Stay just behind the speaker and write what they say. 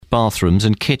bathrooms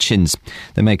and kitchens.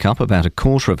 They make up about a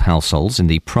quarter of households in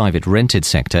the private rented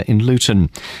sector in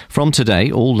Luton. From today,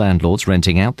 all landlords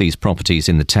renting out these properties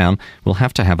in the town will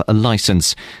have to have a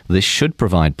licence. This should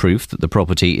provide proof that the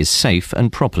property is safe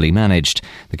and properly managed.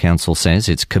 The council says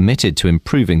it's committed to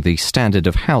improving the standard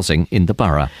of housing in the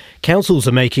borough. Councils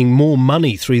are making more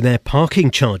money through their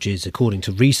parking charges, according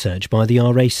to research by the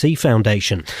RAC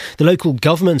Foundation. The local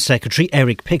government secretary,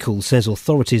 Eric Pickle, says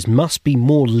authorities must be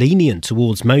more lenient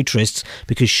towards motorists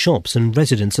because shops and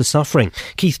residents are suffering.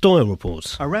 Keith Doyle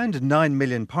reports. Around 9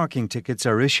 million parking tickets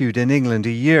are issued in England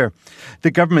a year.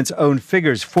 The government's own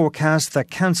figures forecast that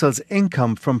councils'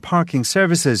 income from parking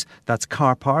services, that's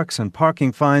car parks and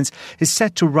parking fines, is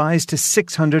set to rise to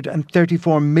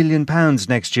 £634 million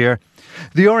next year.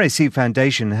 The RAC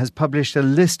Foundation has published a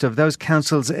list of those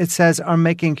councils it says are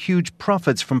making huge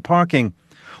profits from parking.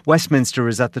 Westminster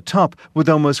is at the top with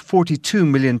almost £42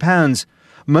 million.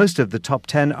 Most of the top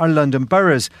 10 are London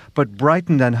boroughs, but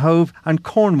Brighton and Hove and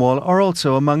Cornwall are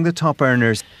also among the top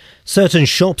earners. Certain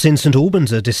shops in St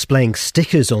Albans are displaying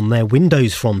stickers on their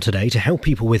windows from today to help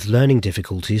people with learning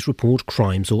difficulties report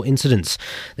crimes or incidents.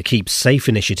 The Keep Safe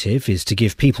initiative is to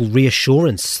give people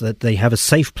reassurance that they have a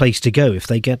safe place to go if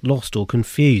they get lost or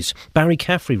confused. Barry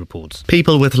Caffrey reports.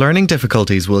 People with learning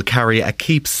difficulties will carry a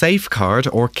Keep Safe card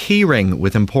or keyring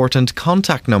with important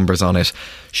contact numbers on it.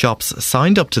 Shops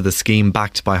signed up to the scheme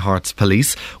backed by Hearts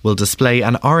Police will display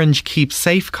an orange Keep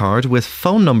Safe card with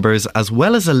phone numbers as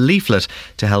well as a leaflet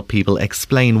to help people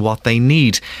explain what they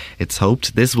need. It's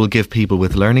hoped this will give people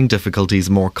with learning difficulties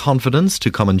more confidence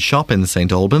to come and shop in St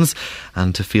Albans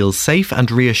and to feel safe and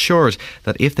reassured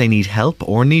that if they need help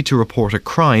or need to report a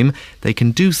crime, they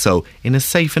can do so in a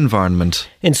safe environment.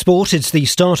 In sport, it's the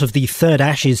start of the third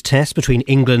Ashes test between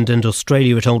England and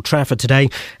Australia at Old Trafford today,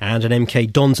 and an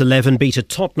MK Dons 11 beat a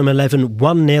Tottenham 11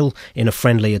 1-0 in a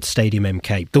friendly at Stadium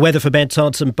MK. The weather for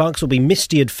Bedsards and Bucks will be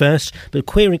misty at first, but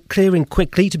clearing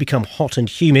quickly to become hot and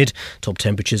humid. Top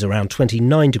temperatures around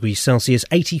 29 degrees Celsius,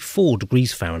 84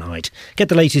 degrees Fahrenheit. Get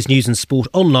the latest news and sport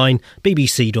online,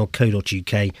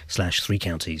 bbc.co.uk/3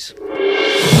 counties.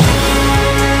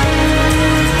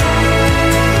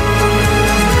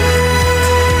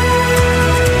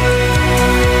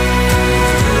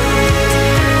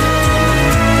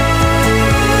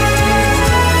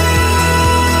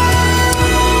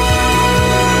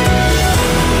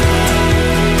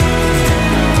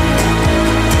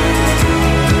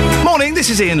 This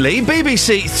is Iain Lee,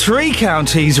 BBC Three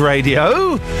Counties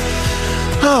Radio.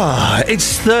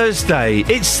 It's Thursday.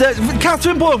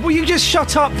 Catherine Boyle, will you just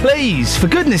shut up, please? For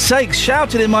goodness sakes,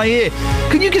 shouting in my ear.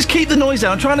 Can you just keep the noise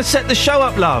down? I'm trying to set the show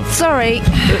up, love. Sorry.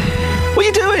 What are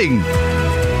you doing?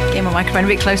 Get my microphone a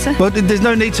bit closer. Well, there's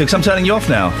no need to, because I'm turning you off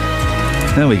now.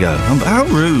 There we go. How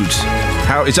rude.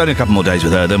 It's only a couple more days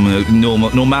with her, then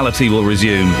normality will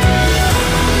resume.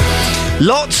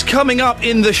 Lots coming up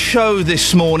in the show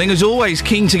this morning. As always,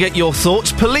 keen to get your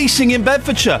thoughts. Policing in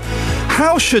Bedfordshire.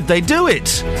 How should they do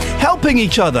it? Helping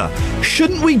each other.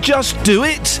 Shouldn't we just do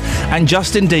it? And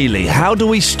Justin Dealey, how do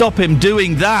we stop him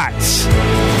doing that?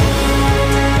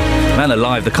 Man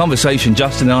alive, the conversation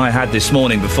Justin and I had this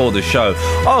morning before the show.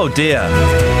 Oh dear.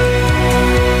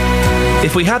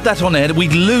 If we had that on air,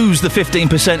 we'd lose the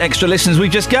 15% extra listens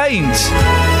we've just gained.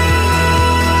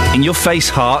 In your face,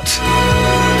 heart.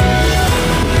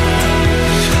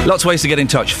 Lots of ways to get in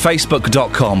touch.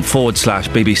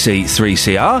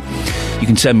 Facebook.com/BBC3CR. You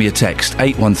can send me a text,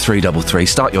 81333.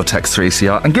 Start your text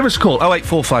 3CR and give us a call,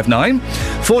 08459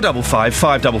 455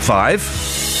 555.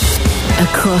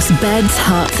 Across beds,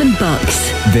 hearts and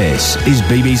bucks. This is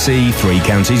BBC Three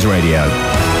Counties Radio.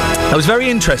 I was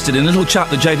very interested in a little chat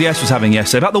that JVS was having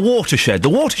yesterday about the watershed. The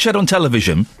watershed on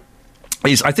television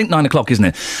is, I think, 9 o'clock, isn't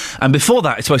it? And before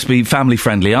that, it's supposed to be family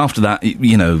friendly. After that,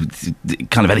 you know,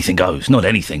 kind of anything goes. Not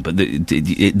anything, but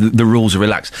the rules are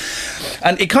relaxed.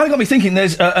 And it kind of got me thinking,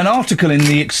 there's an article in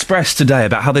the Express today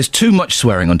about how there's too much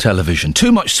swearing on television.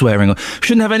 Too much swearing.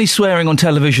 Shouldn't have any swearing on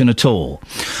television at all.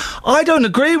 I don't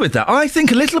agree with that. I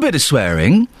think a little bit of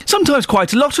swearing, sometimes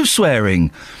quite a lot of swearing,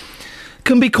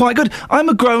 can be quite good. I'm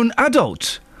a grown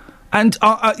adult. And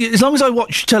as long as I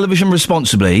watch television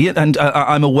responsibly and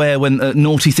I'm aware when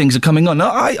naughty things are coming on,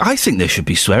 I think there should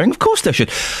be swearing. Of course there should.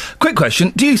 Quick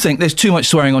question, do you think there's too much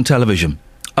swearing on television?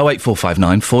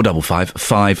 08459 455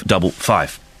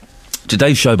 555.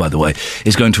 Today's show, by the way,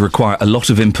 is going to require a lot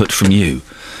of input from you,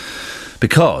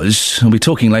 because we'll be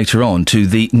talking later on to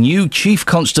the new Chief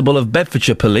Constable of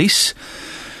Bedfordshire Police.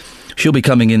 She'll be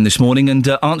coming in this morning and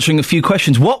answering a few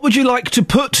questions. What would you like to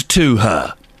put to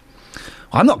her?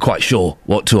 I'm not quite sure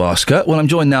what to ask her. Well, I'm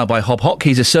joined now by Hob Hock.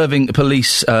 He's a serving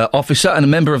police officer and a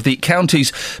member of the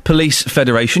Counties Police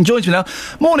Federation. Joins me now.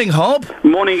 Morning, Hob.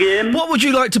 Morning, Ian. What would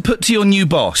you like to put to your new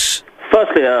boss?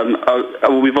 Firstly,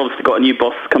 we've obviously got a new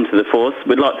boss come to the force.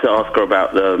 We'd like to ask her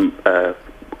about the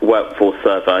workforce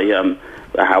survey,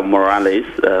 how morale is,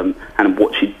 and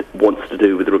what she wants to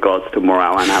do with regards to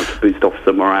morale and how to boost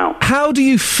officer morale. How do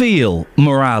you feel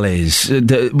morale is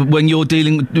when you're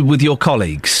dealing with your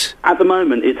colleagues? At the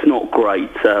moment, it's not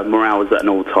great. Morale is at an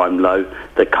all-time low.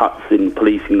 The cuts in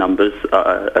policing numbers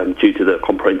due to the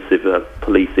comprehensive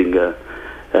policing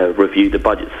review. The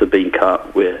budgets are being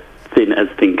cut. We're thin as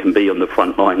thin can be on the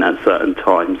front line at certain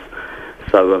times.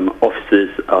 So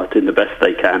officers are doing the best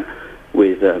they can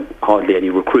with hardly any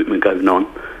recruitment going on,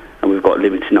 and we've got a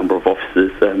limited number of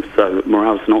officers, so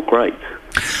morale's not great.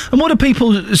 And what are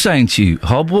people saying to you,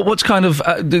 Hob? What's kind of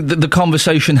the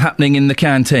conversation happening in the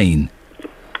canteen?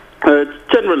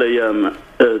 Generally,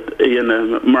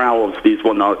 Ian, morale obviously is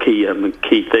one of our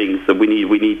key things, and we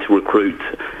need to recruit.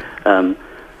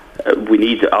 We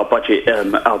need our budget.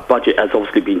 Our budget has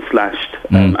obviously been slashed,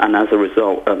 and as a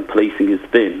result, policing is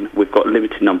thin. We've got a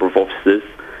limited number of officers.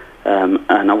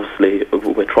 And obviously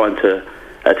we're trying to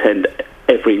attend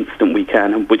every incident we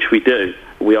can, and which we do.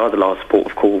 We are the last port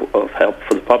of call of help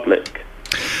for the public.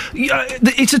 Yeah,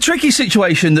 it's a tricky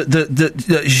situation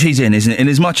that she's in, isn't it? In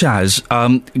as much as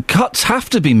cuts have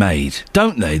to be made,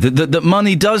 don't they? That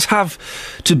money does have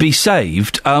to be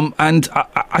saved, and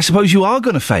I suppose you are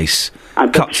going to face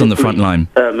cuts on the front line.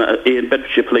 Ian,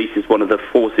 Bedfordshire Police is one of the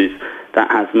forces that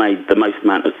has made the most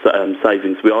amount of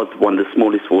savings. We are one of the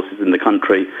smallest forces in the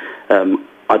country.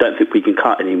 I don't think we can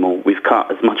cut anymore. We've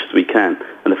cut as much as we can,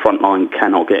 and the front line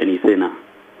cannot get any thinner.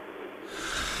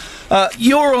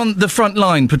 You're on the front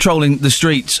line patrolling the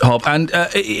streets, Hob, and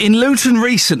in Luton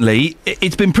recently,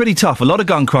 it's been pretty tough. A lot of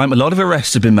gun crime, a lot of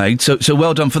arrests have been made, so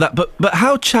well done for that. But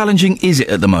how challenging is it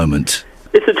at the moment?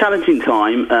 It's a challenging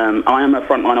time. I am a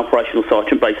frontline operational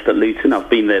sergeant based at Luton. I've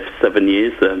been there for 7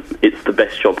 years. It's the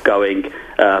best job going,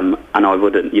 and I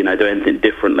wouldn't, do anything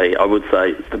differently. I would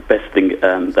say it's the best thing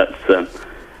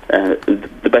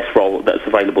the best role that's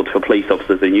available to a police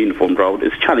officer in uniformed role.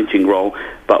 It's a challenging role,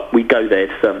 but we go there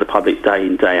to serve the public day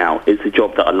in, day out. It's a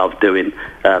job that I love doing,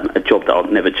 a job that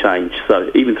I'll never change. So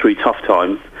even through tough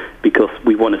times, because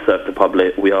we want to serve the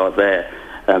public, we are there.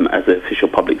 As an official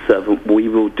public servant, we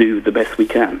will do the best we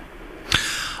can.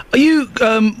 Are you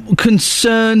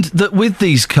concerned that with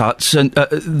these cuts and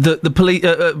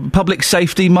public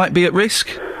safety might be at risk?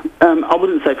 I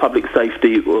wouldn't say public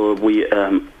safety we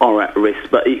are at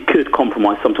risk, but it could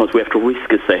compromise. Sometimes we have to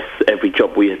risk assess every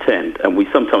job we attend, and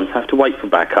we sometimes have to wait for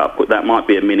backup. That might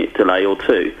be a minute delay or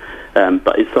two,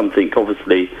 but it's something,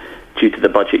 obviously, due to the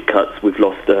budget cuts, we've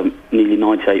lost nearly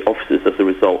 98 officers as a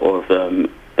result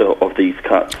of these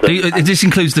cuts. This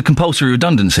includes the compulsory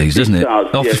redundancies, doesn't it?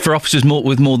 Yes. For officers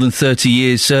with more than 30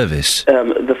 years' service.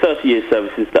 The 30 years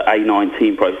service is the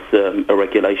A19 process, a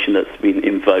regulation that's been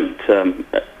invoked,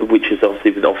 which is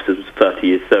obviously with officers with 30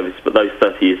 years service, but those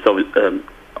 30 years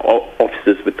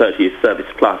officers with 30 years service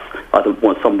plus are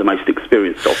some of the most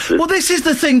experienced officers. Well, this is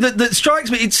the thing that strikes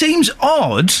me. It seems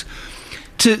odd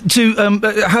to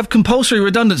have compulsory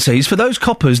redundancies for those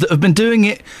coppers that have been doing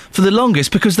it for the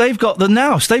longest, because they've got the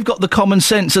nous, they've got the common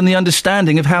sense and the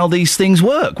understanding of how these things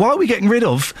work. Why are we getting rid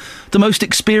of the most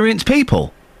experienced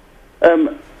people?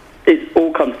 It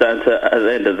all comes down to, at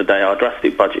the end of the day, our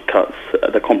drastic budget cuts,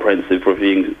 the comprehensive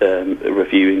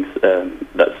reviewings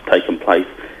that's taken place,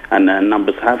 and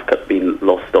numbers have been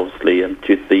lost, obviously,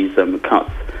 due to these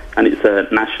cuts. And it's a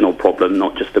national problem,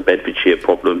 not just a Bedfordshire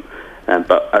problem.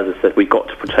 But as I said, we've got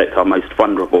to protect our most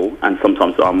vulnerable and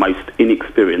sometimes our most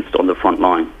inexperienced on the front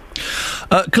line.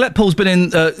 Colette Paul's been in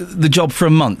the job for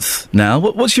a month now.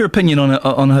 What's your opinion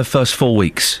on her first 4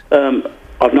 weeks?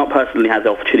 I've not personally had the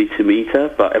opportunity to meet her,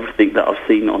 but everything that I've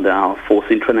seen on our force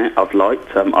intranet I've liked.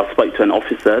 I spoke to an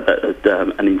officer,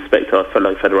 an inspector, a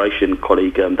fellow Federation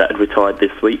colleague that had retired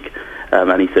this week,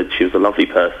 and he said she was a lovely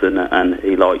person and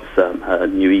he likes her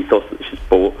new ethos that she's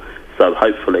bought. So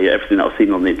hopefully everything that I've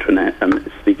seen on the intranet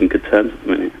is speaking good terms at the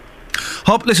minute.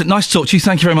 Hob, listen, nice to talk to you.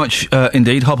 Thank you very much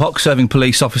indeed. Hob Hock, serving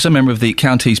police officer, member of the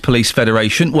Counties Police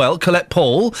Federation. Well, Colette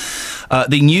Paul,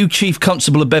 the new Chief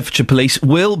Constable of Bedfordshire Police,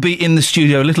 will be in the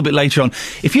studio a little bit later on.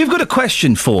 If you've got a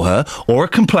question for her or a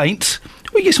complaint,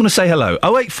 we just want to say hello.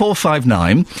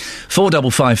 08459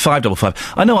 455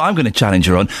 555. I know what I'm going to challenge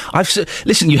her on.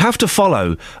 Listen, you have to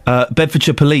follow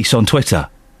Bedfordshire Police on Twitter.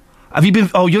 Have you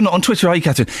been... Oh, you're not on Twitter, are you,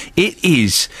 Catherine? It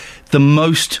is the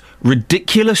most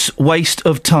ridiculous waste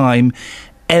of time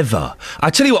ever.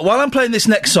 I tell you what, while I'm playing this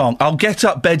next song, I'll get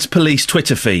up Beds Police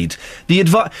Twitter feed.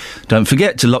 Don't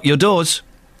forget to lock your doors.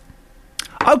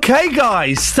 OK,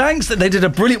 guys, thanks. They did a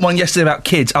brilliant one yesterday about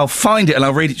kids. I'll find it and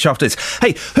I'll read it after this.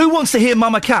 Hey, who wants to hear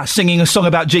Mama Cass singing a song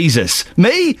about Jesus?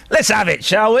 Me? Let's have it,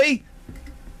 shall we?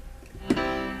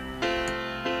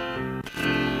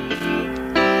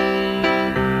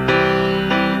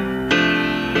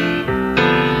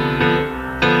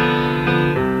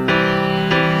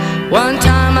 One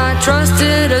time I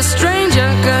trusted a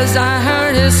stranger 'cause I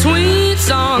heard his sweet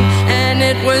song, and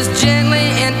it was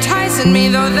gently enticing me,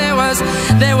 though there was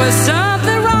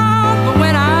something wrong. But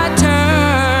when I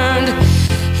turned,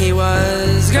 he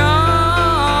was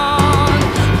gone,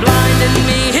 blinding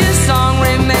me. His song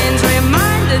remains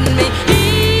reminding me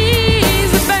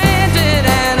he's a bandit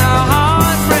and a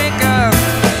heartbreaker.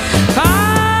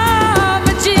 Ah,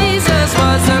 but Jesus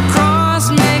was a cross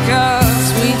maker.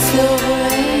 Sweet silver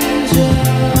angels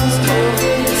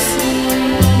over the sea,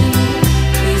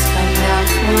 please come down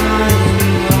flying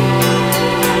for me.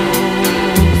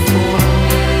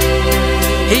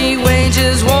 He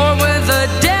wages war with the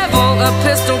devil, a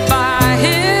pistol by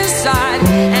his side,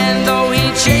 and though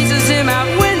he chases him out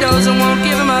windows and won't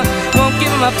give him a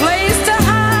place to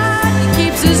hide, he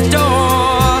keeps his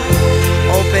door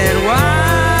open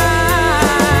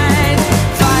wide.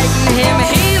 Fighting him,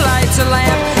 he lights a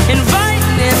lamp,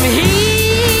 inviting him,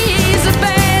 he's a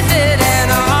bandit and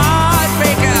a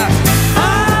heartbreaker.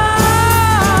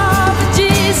 Ah, but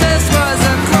Jesus was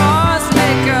a cross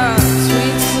maker.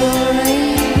 Sweet silver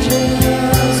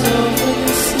angels over the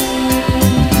sea,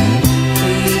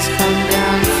 please come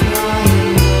down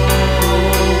flying low.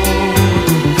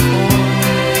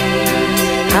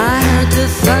 I heard the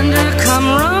thunder come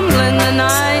rumbling, the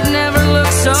night never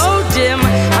looked so dim.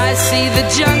 I see the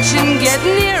junction get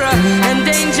nearer, and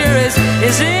danger is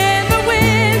in the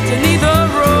wind, and either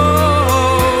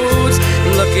road's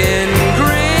looking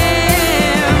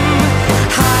grim.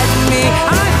 Hide me, I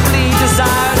flee,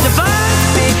 desire divide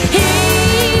me.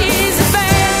 He's a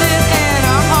bandit and a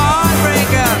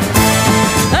heartbreaker.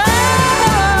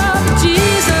 Oh,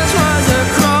 Jesus was a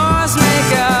cross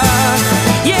maker.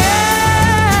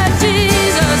 Yeah,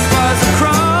 Jesus was a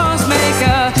cross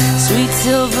maker. Sweet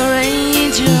silver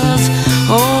angels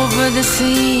over the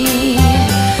sea,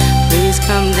 please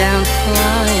come down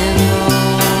flying low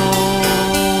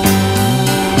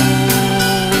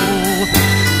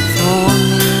for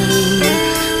me.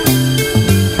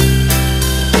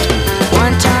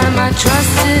 One time I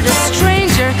trusted a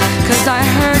stranger 'cause I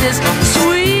heard his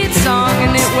sweet song,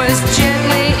 and it was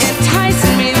gently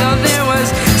enticing me, though there was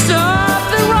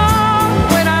something wrong.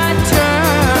 When I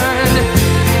turned,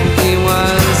 he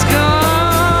was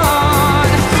gone,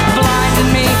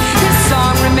 blinding me. His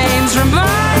song remains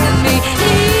reminding me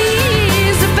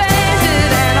he's a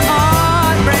bandit and a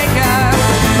heartbreaker.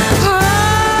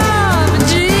 Oh, but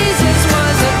Jesus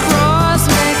was a cross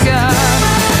maker.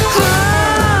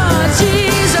 Oh,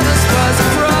 Jesus was a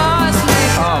cross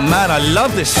maker. Oh, man, I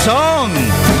love this song.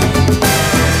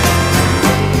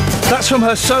 That's from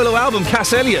her solo album,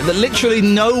 Cass Elliot, that literally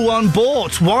no one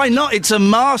bought. Why not? It's a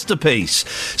masterpiece.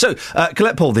 So,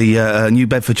 Colette Paul, the new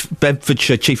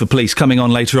Bedfordshire Chief of Police, coming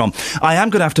on later on. I am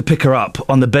going to have to pick her up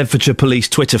on the Bedfordshire Police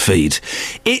Twitter feed.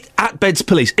 At Beds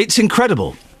Police. It's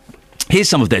incredible. Here's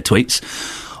some of their tweets.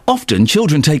 Often,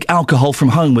 children take alcohol from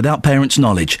home without parents'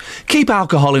 knowledge. Keep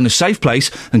alcohol in a safe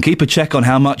place and keep a check on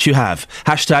how much you have.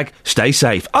 Hashtag stay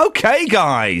safe. OK,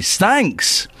 guys,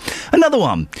 thanks. Another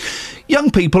one. Young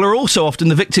people are also often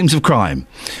the victims of crime.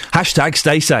 Hashtag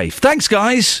stay safe. Thanks,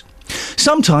 guys.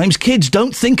 Sometimes kids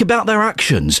don't think about their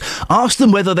actions. Ask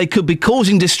them whether they could be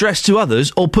causing distress to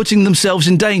others or putting themselves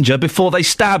in danger before they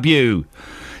stab you.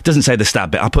 Doesn't say the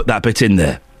stab bit, I put that bit in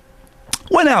there.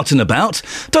 When out and about,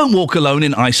 don't walk alone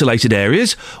in isolated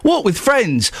areas. Walk with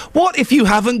friends. What if you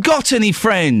haven't got any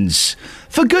friends?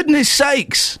 For goodness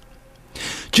sakes.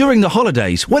 During the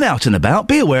holidays, when out and about,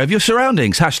 be aware of your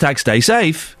surroundings. Hashtag stay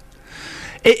safe.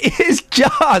 It is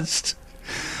just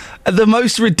the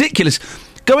most ridiculous.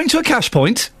 Going to a cash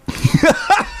point.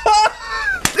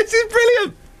 This is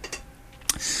brilliant.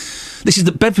 This is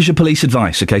the Bedfordshire Police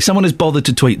advice, OK? Someone has bothered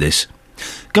to tweet this.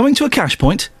 Going to a cash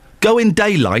point. Go in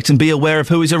daylight and be aware of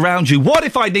who is around you. What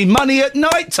if I need money at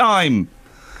night time?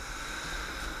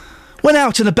 When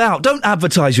out and about, don't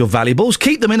advertise your valuables.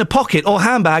 Keep them in a pocket or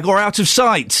handbag or out of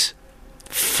sight.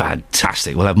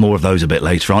 Fantastic. We'll have more of those a bit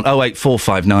later on.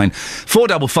 08459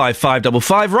 455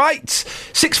 555. Right.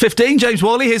 6:15. James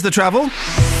Worley, here's the travel.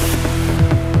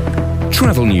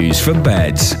 Travel news for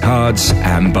beds, cards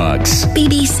and bugs.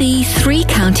 BBC Three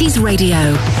Counties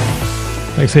Radio.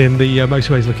 Thanks, Ian. The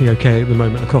motorway's looking okay at the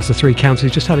moment across the three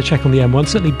counties. Just had a check on the M1.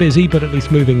 Certainly busy, but at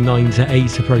least moving 9 to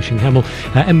 8 approaching Hemel.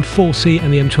 M4C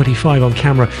and the M25 on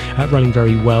camera running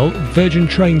very well. Virgin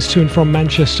trains to and from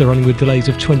Manchester running with delays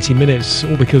of 20 minutes,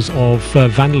 all because of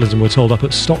vandalism, we're told, up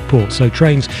at Stockport. So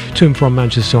trains to and from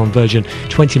Manchester on Virgin,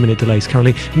 20-minute delays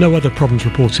currently. No other problems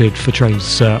reported for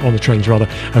trains, on the trains rather,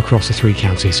 across the three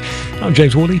counties. I'm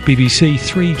James Worley, BBC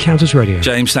Three Counties Radio.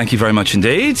 James, thank you very much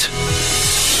indeed.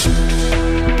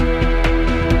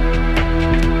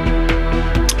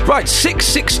 Right,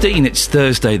 6:16, it's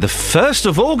Thursday, the 1st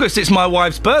of August. It's my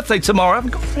wife's birthday tomorrow. I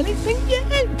haven't got anything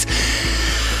yet.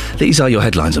 These are your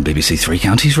headlines on BBC Three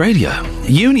Counties Radio.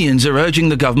 Unions are urging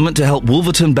the government to help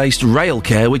Wolverton-based rail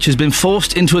care, which has been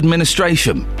forced into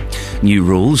administration. New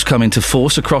rules come into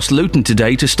force across Luton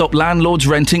today to stop landlords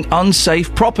renting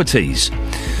unsafe properties.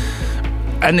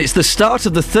 And it's the start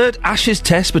of the third Ashes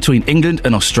test between England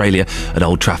and Australia at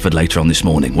Old Trafford later on this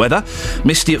morning. Weather,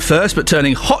 misty at first, but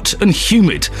turning hot and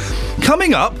humid.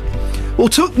 Coming up, we'll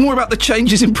talk more about the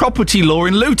changes in property law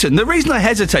in Luton. The reason I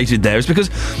hesitated there is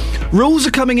because rules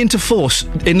are coming into force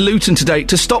in Luton today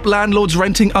to stop landlords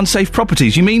renting unsafe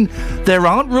properties. You mean there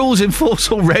aren't rules in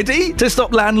force already to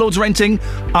stop landlords renting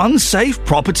unsafe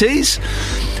properties?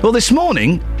 Well, this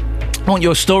morning, I want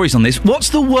your stories on this. What's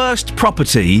the worst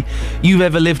property you've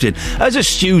ever lived in? As a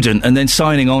student and then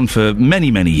signing on for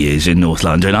many, many years in North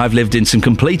London, I've lived in some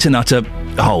complete and utter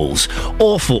holes.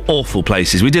 Awful, awful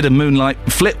places. We did a moonlight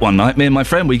flit one night, me and my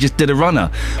friend. We just did a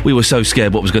runner. We were so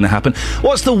scared what was going to happen.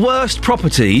 What's the worst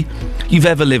property you've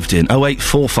ever lived in?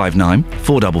 08459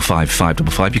 455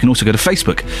 555. You can also go to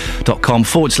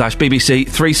facebook.com/BBC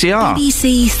 3CR.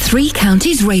 BBC Three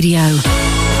Counties Radio.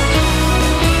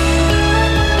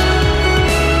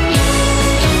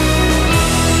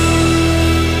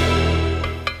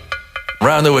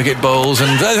 Round the wicket bowls,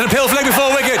 and there's an appeal flag before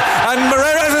wicket, and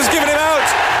Moreira has given him out,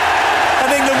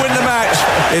 and England win the match.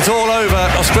 It's all over.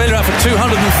 Australia out for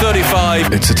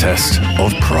 235. It's a test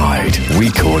of pride.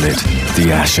 We call it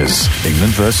the Ashes.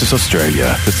 England versus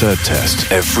Australia, the third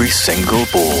test. Every single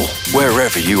ball,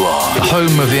 wherever you are. The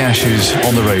home of the Ashes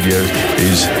on the radio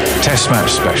is Test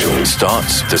Match Special. It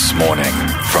starts this morning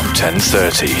from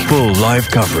 10:30. Full live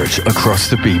coverage across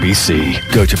the BBC.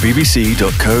 Go to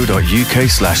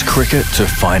bbc.co.uk/cricket to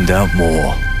find out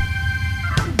more.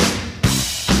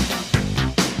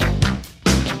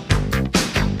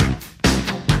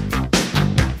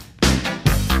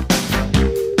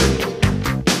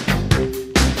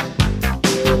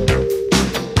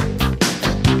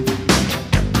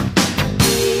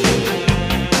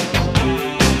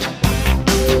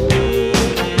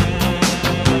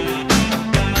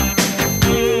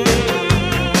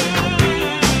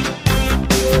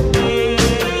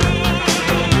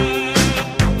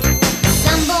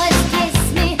 Somebody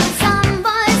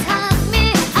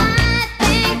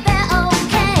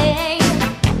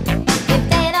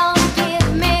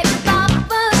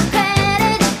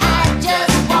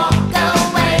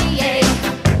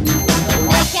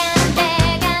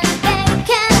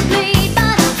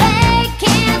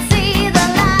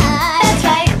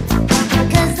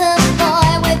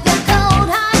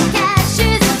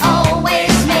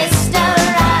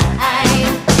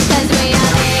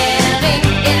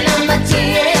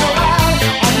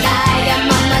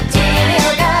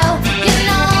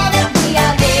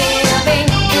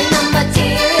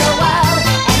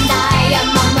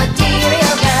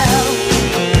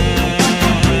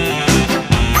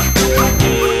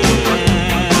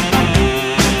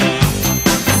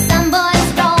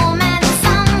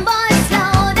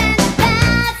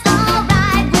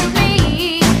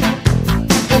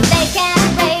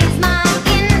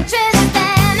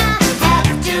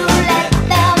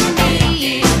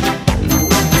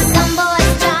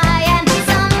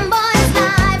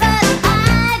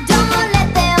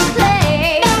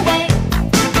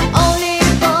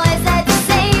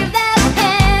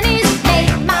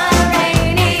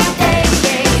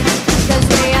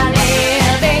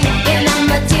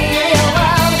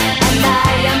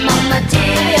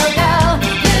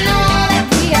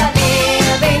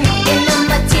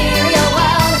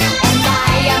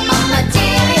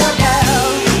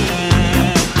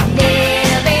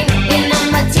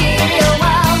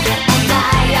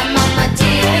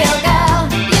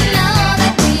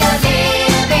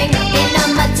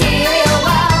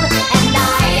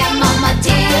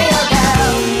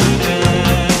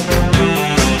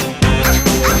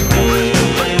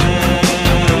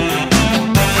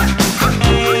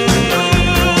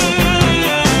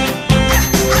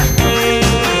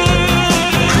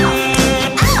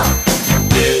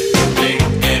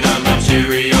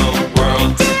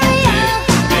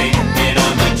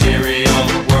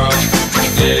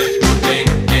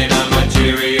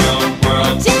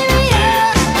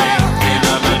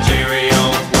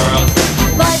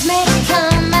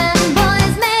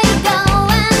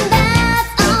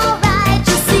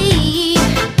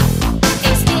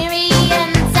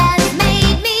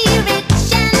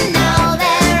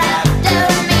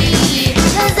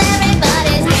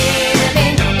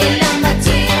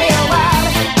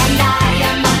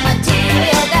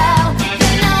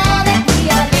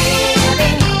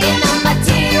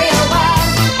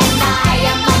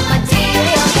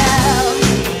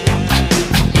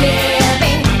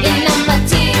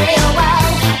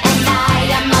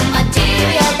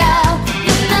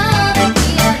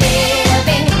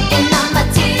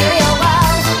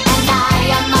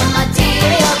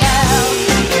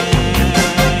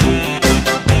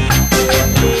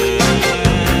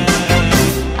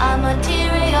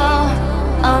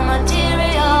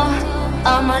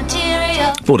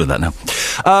Order that now.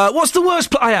 What's the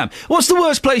worst... What's the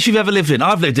worst place you've ever lived in?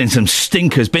 I've lived in some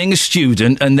stinkers, being a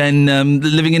student and then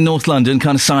living in North London,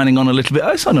 kind of signing on a little bit.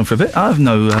 I signed on for a bit. I have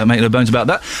make no bones about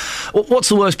that. What's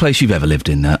the worst place you've ever lived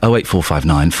in?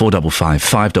 08459 455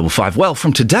 555. Well,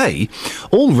 from today,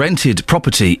 all rented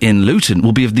property in Luton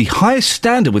will be of the highest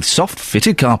standard with soft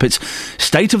fitted carpets,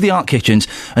 state-of-the-art kitchens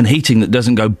and heating that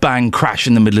doesn't go bang crash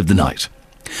in the middle of the night.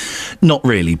 Not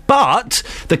really, but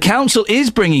the council is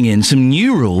bringing in some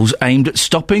new rules aimed at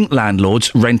stopping landlords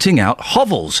renting out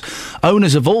hovels.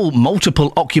 Owners of all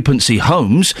multiple occupancy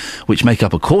homes, which make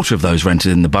up a quarter of those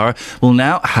rented in the borough, will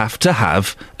now have to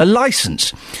have a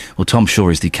licence. Well, Tom Shaw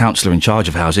is the councillor in charge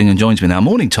of housing and joins me now.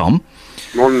 Morning, Tom.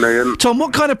 Morning, Ian. Tom,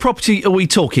 what kind of property are we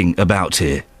talking about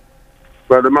here?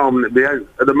 Well, at the moment,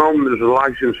 there's a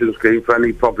licensing scheme for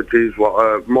any properties what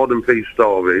are more than 3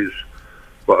 stories,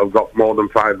 but have got more than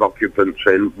 5 occupants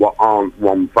in, what aren't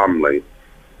one family.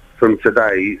 From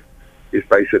today, it's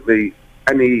basically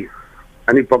any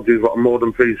properties what are more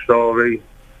than 3 storey,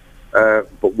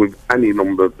 but with any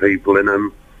number of people in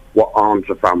them, what aren't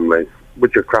a family,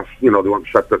 which are classed, they want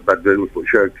separate bedrooms, but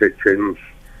shared kitchens.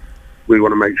 We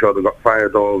want to make sure they've got fire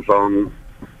doors on,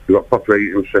 they've got proper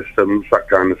heating systems, that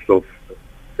kind of stuff.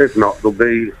 If not, they'll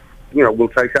be... we'll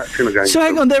take action against So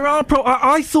hang on, there are...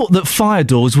 I thought that fire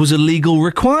doors was a legal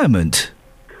requirement.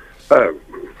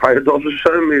 Fire doors are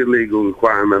certainly a legal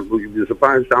requirement, but you'd be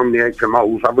surprised how many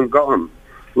HMOs haven't got them.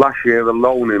 Last year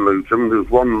alone in Luton, there's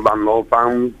one landlord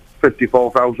found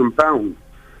 £54,000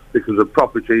 because the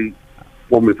property,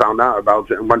 when we found out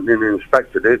about it and went in and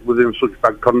inspected it, was in such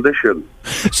bad condition.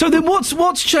 So then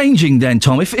what's changing then,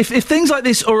 Tom? If things like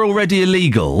this are already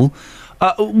illegal...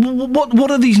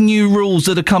 what are these new rules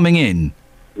that are coming in?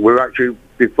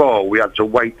 Before, we had to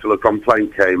wait till a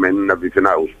complaint came in and everything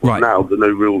else. But right. Now, the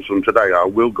new rules from today are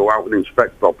we'll go out and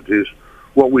inspect properties.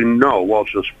 What we know or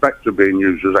suspect are being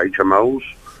used as HMOs,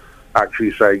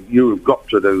 actually say, you have got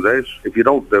to do this. If you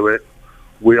don't do it,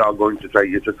 we are going to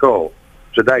take you to court.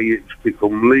 Today, it's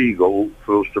become legal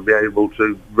for us to be able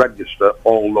to register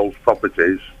all those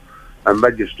properties and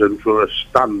register them to a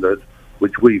standard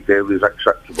which we feel is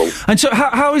acceptable. And so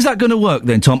how is that going to work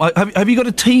then, Tom? Have you got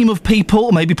a team of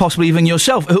people, maybe possibly even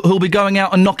yourself, who'll be going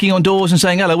out and knocking on doors and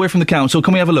saying, hello, we're from the council,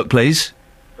 can we have a look, please?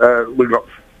 We've got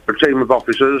a team of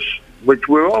officers, which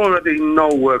we already know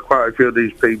where quite a few of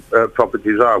these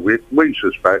properties are. We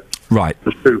suspect. Right.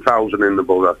 There's 2,000 in the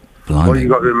borough. Blimey. What you've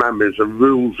got to remember is the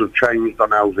rules have changed on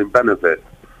housing benefit,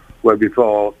 where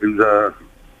before, it was,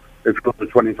 if you were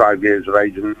 25 years of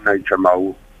age in an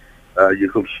HMO,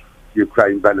 you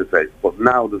claim benefit, but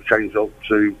now they've changed up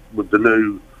to, with the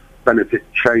new benefit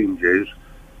changes,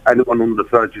 anyone under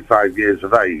 35 years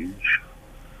of age,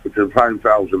 which is applying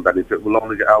for housing benefit, will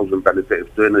only get housing benefit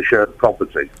if they're in a shared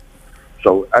property.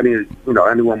 So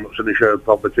anyone that's in a shared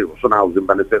property that's on housing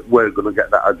benefit, we're going to get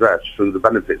that address through the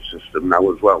benefit system now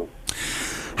as well.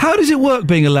 How does it work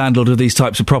being a landlord of these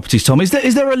types of properties, Tom? Is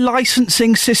there a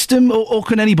licensing system, or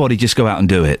can anybody just go out and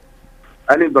do it?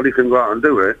 Anybody can go out and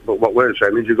do it, but what we're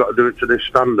saying is you've got to do it to this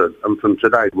standard, and from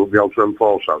today we'll be able to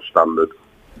enforce that standard.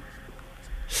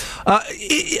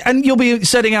 And you'll be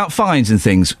setting out fines and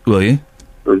things, will you?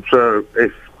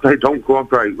 If they don't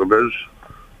cooperate with us,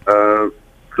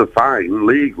 the fine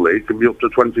legally can be up to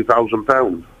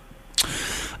 £20,000.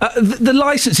 The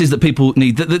licences that people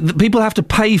need, the people have to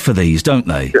pay for these, don't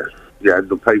they? Yes, yeah,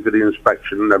 they'll pay for the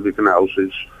inspection and everything else.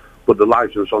 But the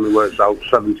licence only works out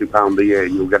 £70 a year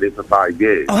and you'll get it for 5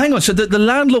 years. Oh, hang on, so the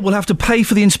landlord will have to pay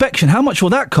for the inspection. How much will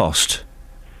that cost?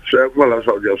 Well, that's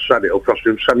what I just said. It'll cost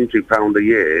him £70 a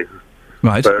year.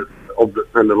 Right.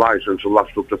 And the licence will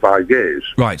last up to 5 years.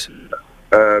 Right.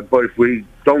 But if we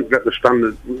don't get the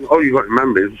standard... All you've got to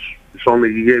remember is it's only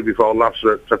a year before last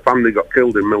that a family got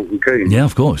killed in Milton Keynes. Yeah,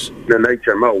 of course. In an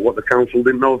HMO, what the council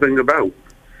didn't know a thing about.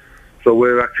 So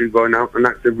we're actually going out and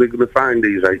actively going to find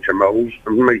these HMOs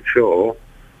and make sure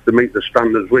they meet the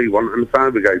standards we want and the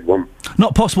fire brigade want.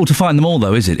 Not possible to find them all,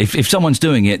 though, is it? If someone's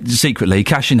doing it secretly,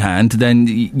 cash in hand, then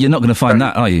you're not going to find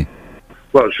that, are you?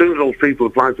 Well, as soon as those people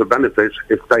apply for benefits,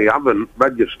 if they haven't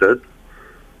registered,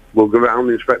 we'll go around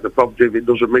and inspect the property. If it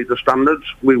doesn't meet the standards,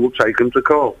 we will take them to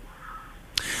court.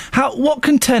 What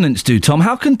can tenants do, Tom?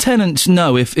 How can tenants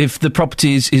know if the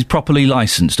property is properly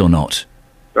licensed or not?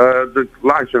 The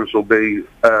licence will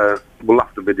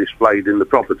have to be displayed in the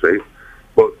property,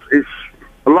 but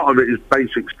a lot of it is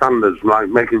basic standards, like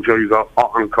making sure you've got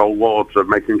hot and cold water,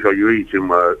 making sure your heating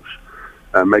works,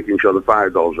 making sure the fire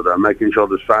doors are there, making sure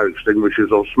there's fire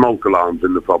extinguishers or smoke alarms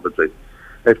in the property.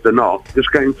 If they're not, just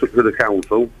get in touch with the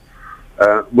council,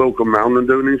 we'll come round and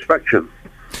do an inspection.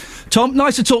 Tom,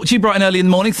 nice to talk to you bright and early in the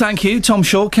morning. Thank you. Tom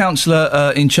Shaw,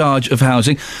 councillor in charge of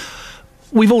housing.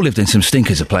 We've all lived in some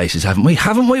stinkers of places, haven't we?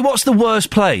 What's the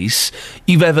worst place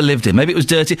you've ever lived in? Maybe it was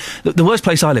dirty. The worst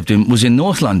place I lived in was in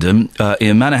North London,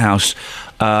 in a manor house.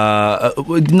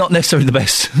 Not necessarily the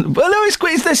best. Well, no,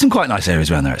 there's some quite nice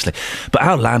areas around there, actually. But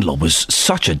our landlord was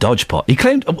such a dodgepot. He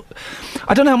claimed...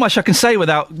 I don't know how much I can say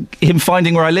without him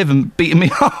finding where I live and beating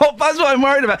me up. That's what I'm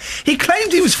worried about. He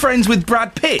claimed he was friends with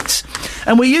Brad Pitt.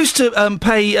 And we used to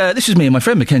pay... this was me and my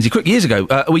friend Mackenzie Crook years ago.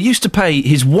 We used to pay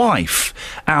his wife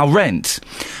our rent.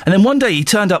 And then one day he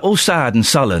turned up all sad and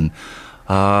sullen.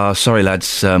 Sorry,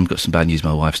 lads, got some bad news.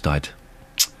 My wife's died.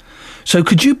 So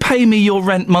could you pay me your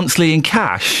rent monthly in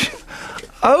cash?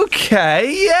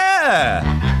 OK,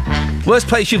 yeah. Worst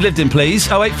place you've lived in, please.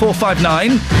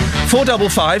 08459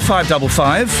 455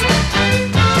 555.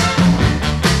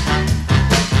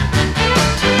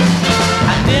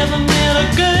 I never met a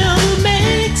girl who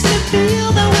makes me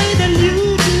feel the way that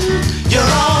you do. You're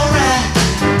alright.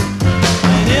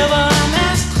 Whenever I'm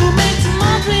asked who makes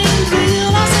my dreams real,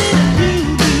 I say that you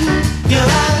do. You're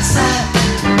outside.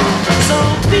 So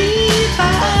be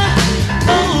fine.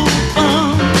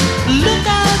 Look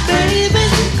out, baby,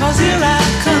 'cause here I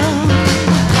come.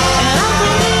 And I'm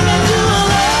bringing you a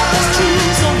love that's true.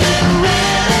 So get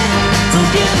ready. So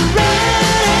get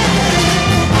ready.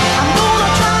 I'm gonna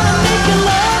try to make you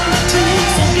love me too.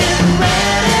 So get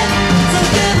ready. So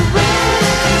get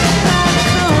ready. Here I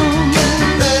come. Get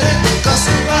ready, 'cause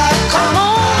here I come. I'm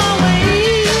on my way.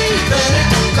 Get ready,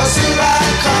 'cause here I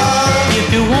come. If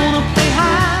you wanna play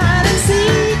hide and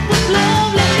seek with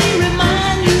love, let me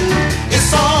remind you,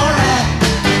 it's alright.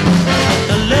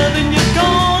 The loving you're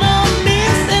gonna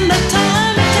miss and the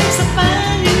time it takes to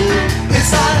find you,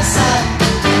 it's out of sight.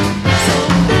 So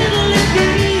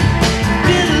fiddly-dee,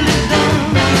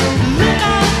 fiddly-dum. Look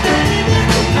out, baby,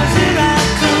 'cause here I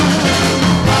come.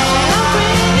 And I'm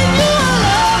bringing you a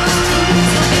love that's true.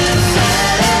 So get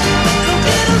ready, so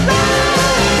get ready.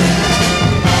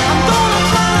 I'm gonna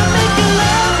try to make you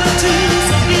love me too.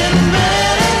 So get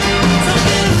ready, so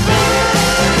get ready.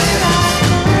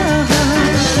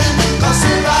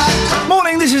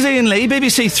 Morning, this is Iain Lee,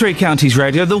 BBC Three Counties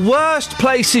Radio. The worst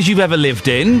places you've ever lived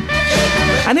in.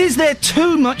 And is there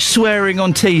too much swearing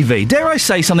on TV? Dare I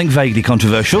say something vaguely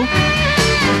controversial?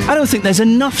 I don't think there's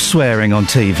enough swearing on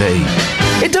TV.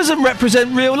 It doesn't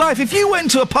represent real life. If you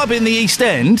went to a pub in the East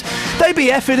End, they'd be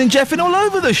effing and jeffing all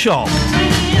over the shop.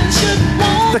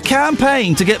 The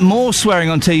campaign to get more swearing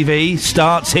on TV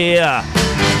starts here.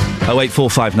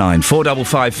 08459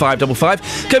 455 555.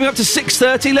 Coming up to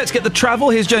 6:30, let's get the travel.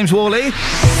 Here's James Worley.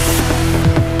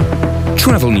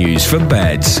 Travel news for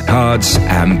beds, cards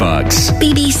and bugs.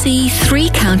 BBC Three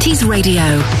Counties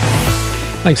Radio.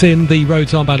 Thanks, Ian. The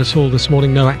roads aren't bad at all this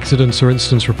morning. No accidents or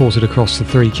incidents reported across the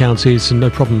three counties, and no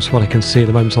problems what I can see at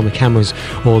the moment on the cameras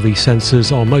or the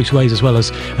sensors on motorways as well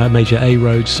as major A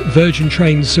roads. Virgin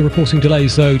Trains are reporting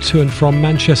delays, though, to and from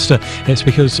Manchester. It's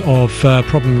because of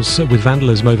problems with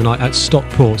vandalism overnight at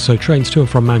Stockport, so trains to and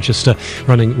from Manchester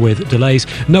running with delays.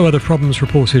 No other problems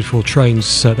reported for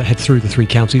trains that head through the three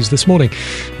counties this morning.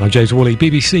 I'm James Worley,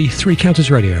 BBC Three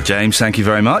Counties Radio. James, thank you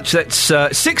very much. It's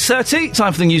 6:30,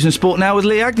 time for the news and sport now with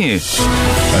Lee Agnew.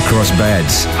 Across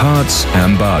beds, hearts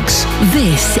and bugs.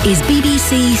 This is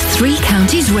BBC Three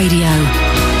Counties Radio.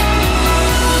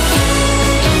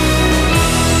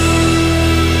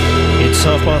 It's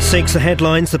 6:30. The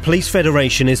headlines. The Police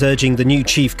Federation is urging the new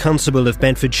Chief Constable of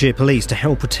Bedfordshire Police to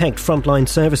help protect frontline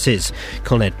services.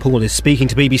 Con Ed Paul is speaking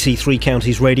to BBC Three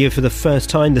Counties Radio for the first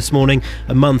time this morning,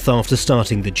 a month after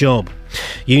starting the job.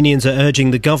 Unions are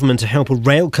urging the government to help a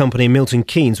rail company in Milton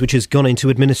Keynes which has gone into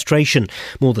administration.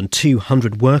 More than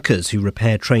 200 workers who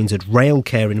repair trains at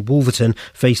Railcare in Wolverton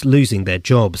face losing their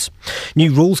jobs.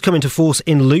 New rules come into force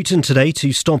in Luton today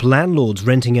to stop landlords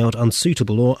renting out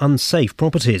unsuitable or unsafe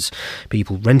properties.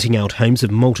 People renting out homes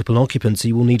of multiple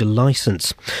occupancy will need a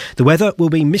licence. The weather will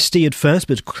be misty at first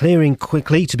but clearing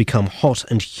quickly to become hot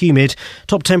and humid.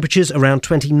 Top temperatures around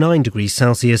 29 degrees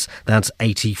Celsius, that's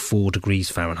 84 degrees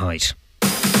Fahrenheit.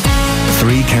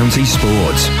 Three Counties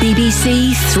Sports.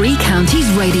 BBC Three Counties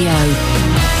Radio.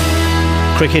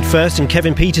 Cricket first, and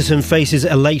Kevin Peterson faces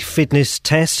a late fitness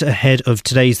test ahead of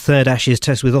today's third Ashes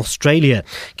test with Australia.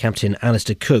 Captain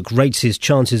Alistair Cook rates his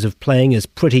chances of playing as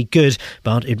pretty good,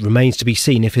 but it remains to be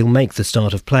seen if he'll make the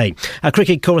start of play. Our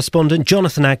cricket correspondent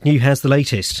Jonathan Agnew has the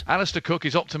latest. Alistair Cook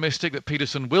is optimistic that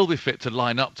Peterson will be fit to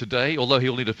line up today, although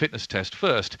he'll need a fitness test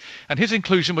first. And his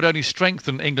inclusion would only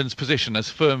strengthen England's position as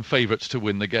firm favourites to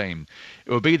win the game.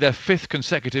 It will be their fifth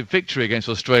consecutive victory against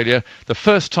Australia, the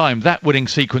first time that winning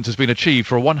sequence has been achieved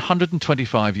for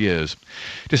 125 years.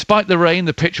 Despite the rain,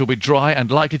 the pitch will be dry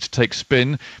and likely to take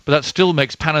spin, but that still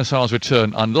makes Panesar's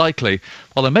return unlikely,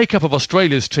 while the makeup of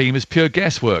Australia's team is pure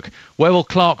guesswork. Where will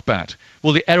Clark bat?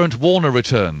 Will the errant Warner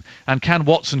return? And can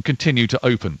Watson continue to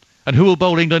open? And who will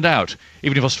bowl England out,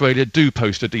 even if Australia do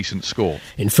post a decent score?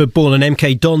 In football, an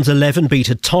MK Dons 11 beat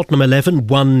a Tottenham 11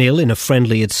 1-0 in a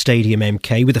friendly at Stadium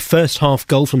MK with a first-half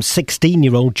goal from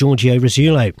 16-year-old Giorgio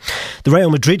Rossullo. The Real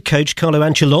Madrid coach Carlo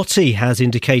Ancelotti has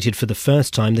indicated for the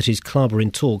first time that his club are in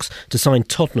talks to sign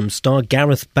Tottenham star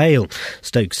Gareth Bale.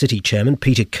 Stoke City chairman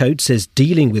Peter Coates says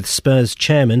dealing with Spurs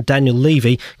chairman Daniel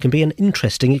Levy can be an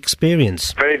interesting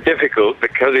experience. Very difficult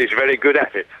because he's very good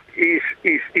at it.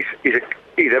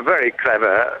 He's a very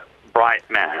clever, bright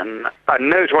man and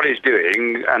knows what he's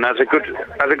doing and has a good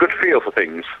feel for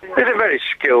things. He's a very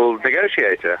skilled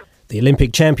negotiator. The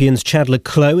Olympic champions Chadler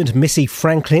Clough and Missy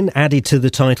Franklin added to the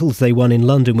titles they won in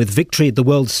London with victory at the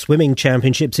World Swimming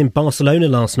Championships in Barcelona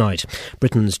last night.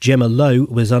 Britain's Gemma Lowe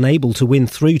was unable to win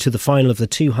through to the final of the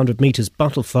 200 metres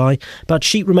butterfly, but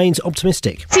she remains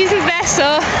optimistic. Season's best,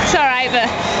 so it's all right, but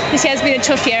this year's been a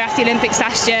tough year after the Olympics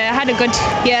last year. I had a good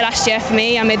year last year for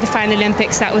me. I made the final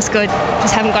Olympics, that was good.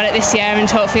 Just haven't got it this year, and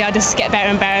hopefully I'll just get better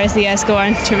and better as the years go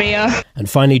on to Rio. And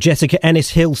finally, Jessica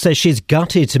Ennis-Hill says she's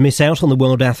gutted to miss out on the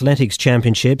World Athletics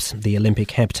Championships. The Olympic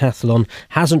heptathlon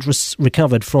hasn't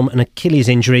recovered from an Achilles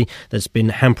injury that's been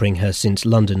hampering her since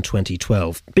London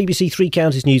 2012. BBC Three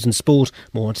Counties News and Sport,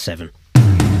 more at 7.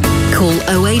 Call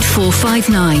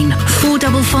 08459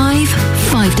 455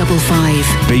 555.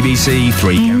 BBC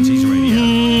Three Counties Radio.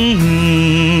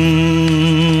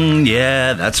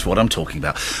 Yeah, that's what I'm talking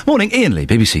about. Morning, Iain Lee,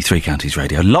 BBC Three Counties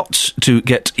Radio. Lots to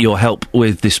get your help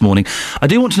with this morning. I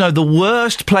do want to know the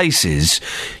worst places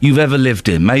you've ever lived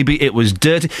in. Maybe it was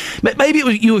dirty. Maybe it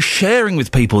was you were sharing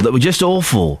with people that were just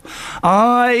awful.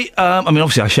 I mean,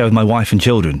 obviously I share with my wife and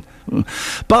children.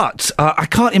 But I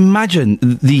can't imagine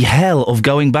the hell of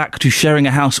going back to sharing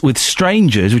a house with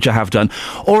strangers, which I have done,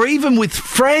 or even with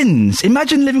friends.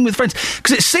 Imagine living with friends,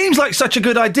 because it seems like such a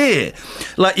good idea.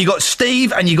 Like, you got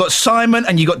Steve, and you got Simon,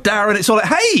 and you got Darren. It's all like,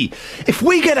 hey, if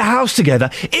we get a house together,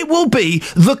 it will be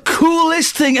the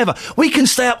coolest thing ever. We can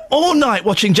stay up all night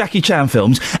watching Jackie Chan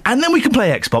films, and then we can play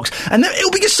Xbox, and then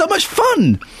it'll be just so much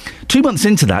fun. 2 months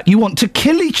into that, you want to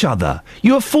kill each other.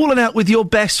 You have fallen out with your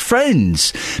best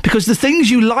friends because the things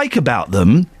you like about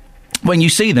them, when you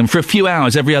see them for a few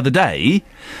hours every other day,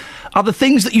 are the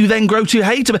things that you then grow to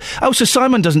hate about. Oh, so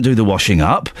Simon doesn't do the washing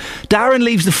up. Darren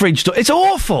leaves the fridge door. It's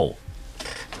awful.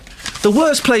 The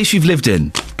worst place you've lived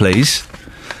in, please.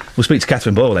 We'll speak to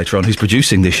Catherine Boyle later on, who's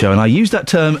producing this show, and I use that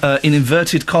term in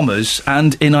inverted commas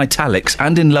and in italics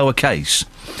and in lowercase.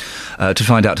 To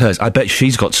find out hers. I bet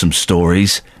she's got some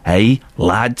stories. Hey,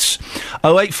 lads.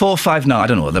 08459, I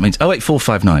don't know what that means.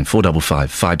 08459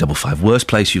 455 555. Worst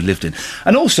place you've lived in.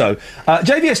 And also,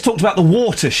 JVS talked about the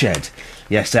watershed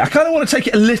yesterday. I kind of want to take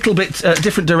it a little bit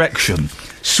different direction.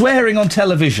 Swearing on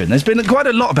television. There's been quite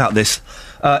a lot about this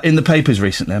in the papers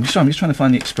recently. I'm just trying to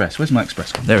find the Express. Where's my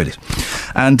Express? There it is.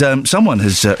 And someone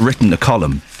has written a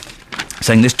column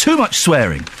saying there's too much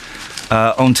swearing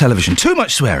on television. Too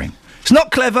much swearing. It's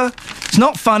not clever, it's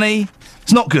not funny,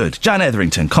 it's not good. Jan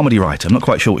Etherington, comedy writer. I'm not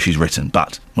quite sure what she's written,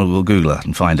 but we'll Google that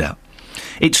and find out.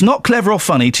 It's not clever or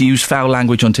funny to use foul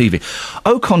language on TV.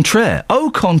 Au contraire.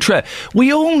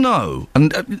 We all know,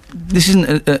 and this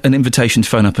isn't an invitation to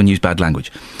phone up and use bad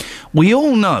language. We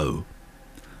all know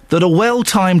that a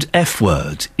well-timed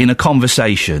F-word in a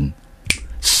conversation,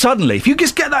 suddenly, if you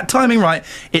just get that timing right,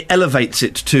 it elevates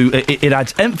it to... It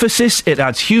adds emphasis, it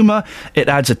adds humour, it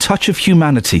adds a touch of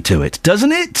humanity to it,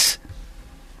 doesn't it?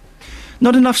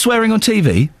 Not enough swearing on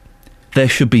TV? There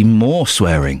should be more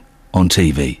swearing on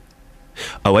TV.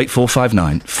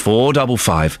 08459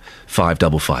 455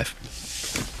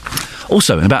 555.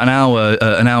 Also, in about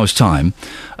an hour's time,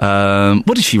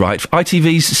 what did she write?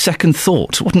 ITV's Second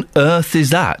Thought. What on earth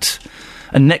is that?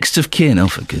 A next of kin. Oh,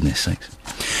 for goodness sakes.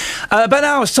 About an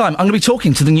hour's time, I'm going to be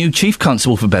talking to the new Chief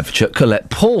Constable for Bedfordshire, Colette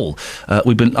Paul.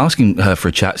 We've been asking her for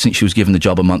a chat since she was given the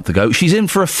job a month ago. She's in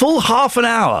for a full half an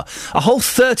hour, a whole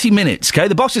 30 minutes, OK?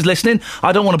 The boss is listening.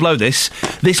 I don't want to blow this.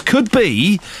 This could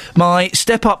be my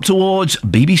step up towards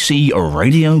BBC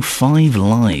Radio 5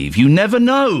 Live. You never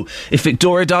know. If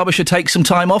Victoria Derbyshire takes some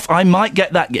time off, I might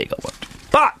get that gig.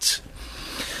 But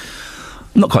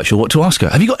I'm not quite sure what to ask her.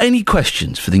 Have you got any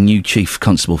questions for the new Chief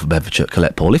Constable for Bedfordshire,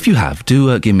 Colette Paul? If you have,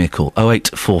 do give me a call,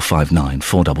 08459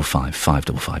 455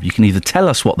 555. You can either tell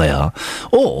us what they are,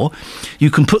 or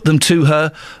you can put them to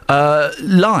her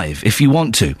live if you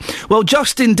want to. Well,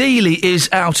 Justin Dealey is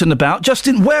out and about.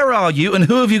 Justin, where are you and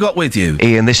who have you got with you?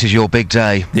 Iain, this is your big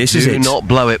day. This is it. Do not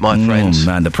blow it, my friends.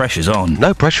 Man, the pressure's on.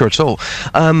 No pressure at all.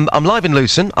 I'm live in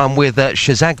Luton. I'm with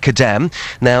Shazad Kadam.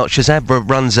 Now, Shazad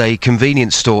runs a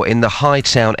convenience store in the High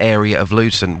Town area of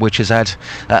Luton, which has had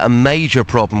a major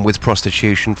problem with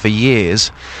prostitution for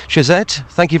years. Shazad,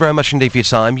 thank you very much indeed for your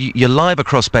time. You're live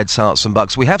across Beds, Herts and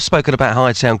Bucks. We have spoken about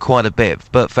High Town quite a bit,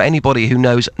 but for anybody who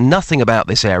knows nothing about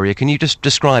this area, can you just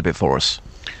describe it for us?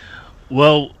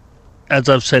 Well, as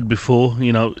I've said before,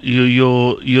 you know,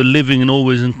 you're living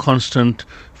always in constant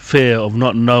fear of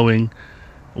not knowing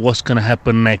what's going to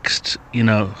happen next, you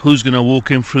know, who's going to walk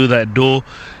in through that door,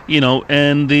 you know,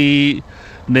 and the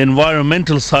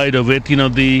environmental side of it, you know,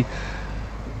 the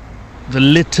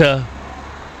litter,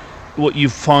 what you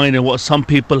find and what some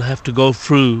people have to go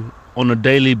through on a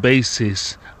daily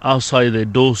basis outside their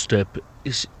doorstep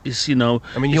is, you know...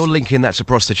 I mean, you're linking that to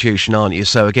prostitution, aren't you?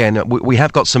 So again, we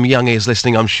have got some young ears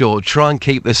listening, I'm sure. Try and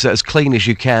keep this as clean as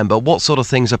you can, but what sort of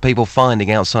things are people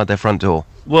finding outside their front door?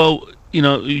 Well, you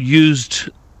know, used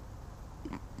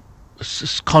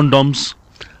condoms,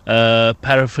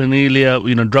 paraphernalia,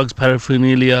 you know, drugs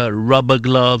paraphernalia, rubber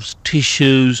gloves,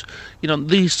 tissues, you know,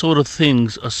 these sort of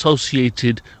things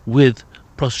associated with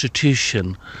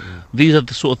prostitution. These are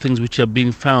the sort of things which are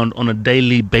being found on a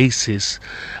daily basis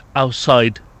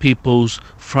outside people's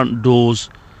front doors.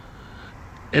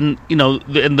 And, you know,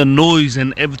 and the noise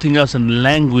and everything else and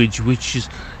language which is,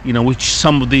 you know, which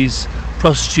some of these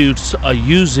prostitutes are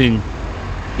using.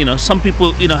 You know, some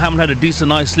people, you know, haven't had a decent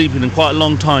night's sleep in quite a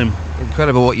long time.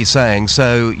 Incredible what you're saying.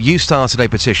 So you started a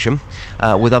petition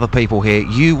with other people here.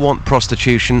 You want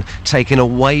prostitution taken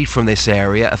away from this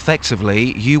area.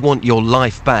 Effectively, you want your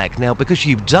life back. Now, because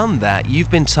you've done that, you've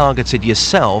been targeted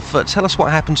yourself. Tell us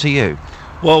what happened to you.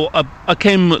 Well, I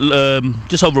came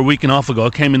just over a week and a half ago. I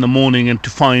came in the morning and to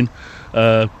find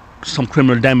some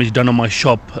criminal damage done on my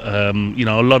shop. You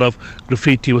know, a lot of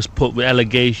graffiti was put with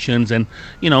allegations, and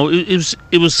you know,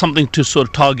 it was something to sort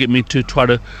of target me, to try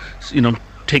to, you know,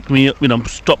 take me, you know,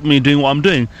 stop me doing what I'm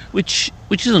doing, which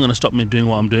isn't going to stop me doing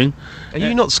what I'm doing. Are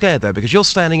you not scared though, because you're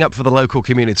standing up for the local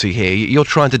community here? You're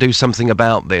trying to do something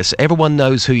about this. Everyone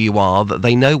knows who you are. That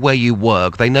they know where you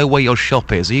work. They know where your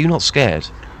shop is. Are you not scared?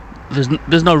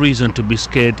 There's no reason to be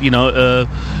scared, you know.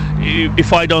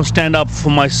 If I don't stand up for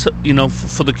you know,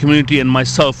 for the community and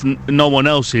myself, no one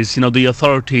else is. You know, the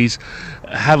authorities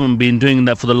haven't been doing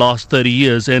that for the last 30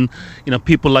 years, and you know,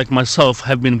 people like myself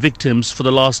have been victims for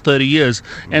the last 30 years,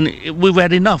 and we've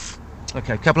had enough.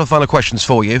 Okay, a couple of final questions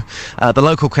for you. The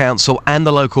local council and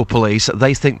the local police,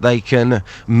 they think they can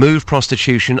move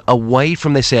prostitution away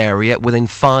from this area within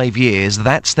 5 years.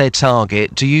 That's their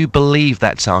target. Do you believe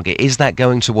that target? Is that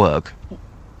going to work?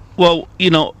 Well, you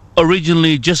know,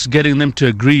 originally just getting them to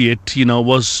agree it, you know,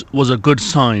 was a good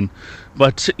sign.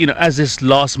 But, you know, as this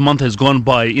last month has gone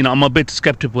by, you know, I'm a bit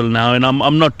sceptical now, and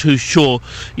I'm not too sure.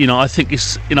 You know, I think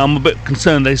it's, you know, I'm a bit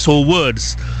concerned they saw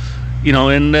words, you know,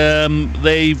 and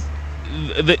they're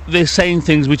saying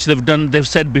things which they've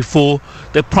said before.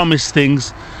 They've promised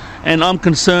things, and I'm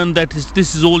concerned that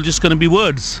this is all just going to be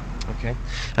words. Okay.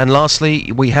 And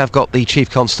lastly, we have got the Chief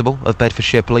Constable of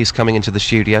Bedfordshire Police coming into the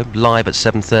studio live at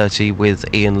 7:30 with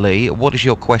Iain Lee. What is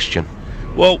your question?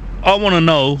 Well, I want to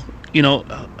know, you know,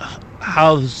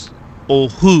 how or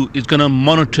who is going to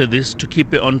monitor this to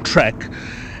keep it on track.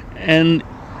 And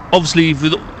obviously,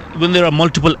 when there are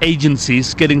multiple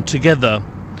agencies getting together,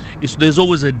 there's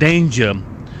always a danger.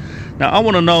 Now, I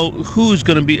want to know who's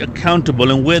going to be accountable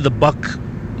and where the buck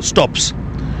stops.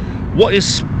 What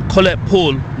is Colette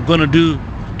Paul going to do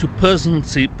to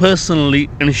personally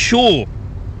ensure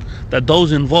that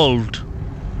those involved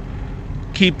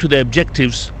keep to their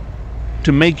objectives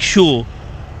to make sure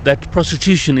that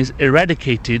prostitution is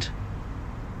eradicated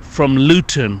from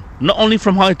Luton, not only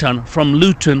from Hightown, from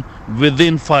Luton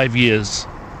within 5 years?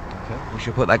 We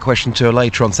shall put that question to her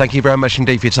later on. Thank you very much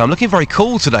indeed for your time. Looking very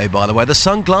cool today, by the way. The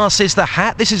sunglasses, the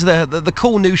hat. This is the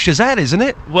cool new Shazad, isn't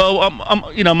it? Well, I'm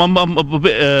a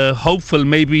bit hopeful.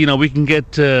 Maybe, you know, we can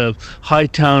get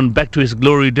Hightown back to its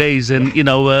glory days, and you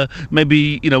know,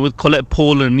 maybe, you know, with Colette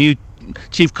Paul and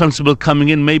Chief Constable coming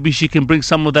in, maybe she can bring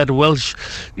some of that Welsh,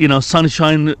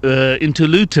 sunshine into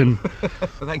Luton.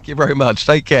 Thank you very much.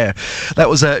 Take care. That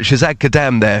was Shazad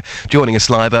Kadam there, joining us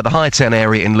live at the Hightown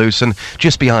area in Luton,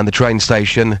 just behind the train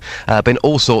station. Been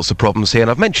all sorts of problems here,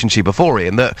 and I've mentioned to you before,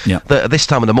 Ian, that at this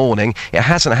time of the morning, it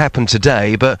hasn't happened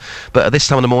today, but at this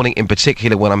time of the morning in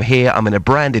particular, when I'm here, I'm in a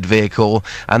branded vehicle,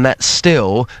 and that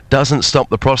still doesn't stop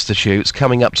the prostitutes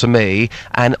coming up to me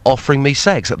and offering me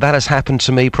sex. That has happened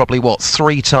to me probably,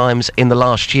 3 times in the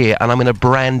last year, and I'm in a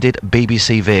branded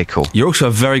BBC vehicle. You're also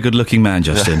a very good-looking man,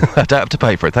 Justin. I don't have to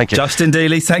pay for it, thank you. Justin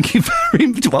Dealey, thank you very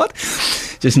much. What?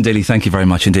 Justin Dealey, thank you very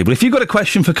much indeed. Well, if you've got a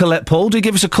question for Colette Paul, do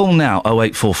give us a call now,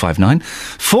 08459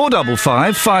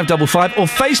 455 555, or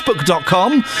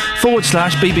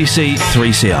facebook.com/BBC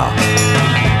 3CR.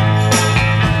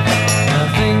 I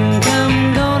think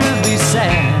I'm gonna be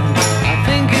sad. I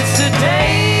think it's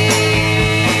today.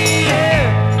 Yeah.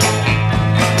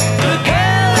 The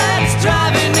girl that's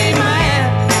driving me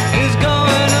mad is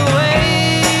going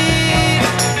away.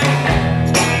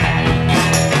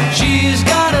 She's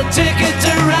got a ticket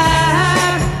to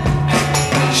ride.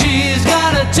 She's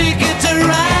got a ticket to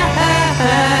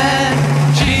ride.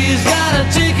 She's got a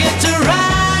ticket to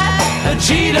ride, and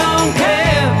she don't care.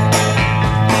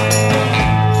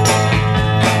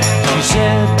 She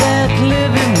said that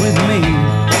living with me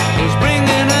was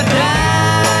bringing her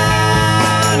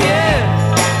down, yeah.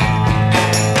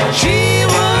 She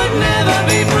would never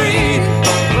be free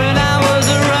when I was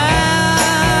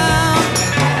around.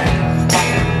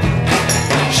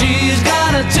 She's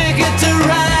got a ticket to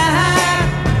ride.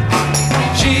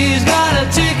 She's got a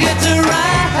ticket to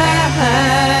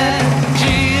ride.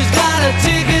 She's got a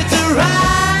ticket to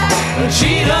ride, but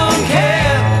she don't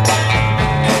care.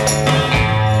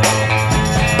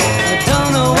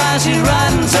 She's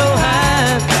riding so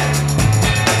high.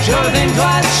 Sure to think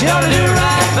twice, sure to do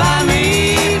right by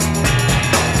me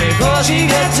before she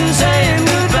gets to saying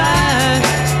goodbye.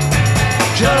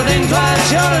 Sure to think twice,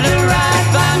 sure to do right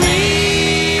by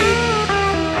me.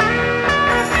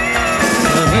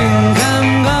 I think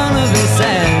I'm gonna be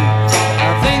sad.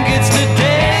 I think it's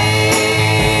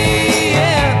today,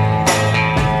 yeah.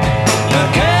 The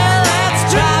girl that's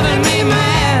driving me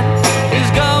mad is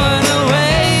going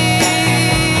away.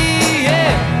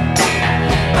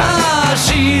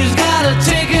 She's got a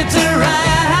ticket to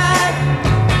ride.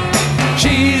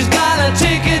 She's got a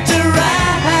ticket to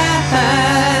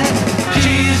ride.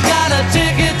 She's got a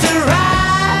ticket to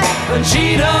ride, but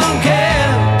she don't care.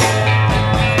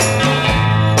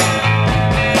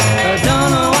 I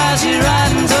don't know why she's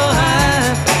riding so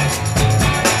high.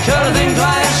 Sure to think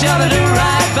twice, sure to do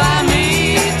right by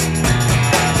me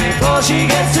before she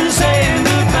gets to saying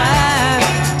goodbye.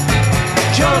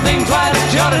 Sure to think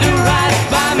twice, sure to do right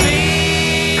by me.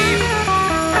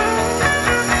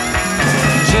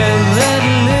 That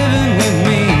living with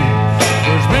me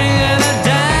was bringing her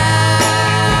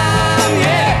down,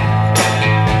 yeah.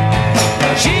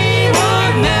 She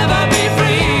would never be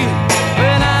free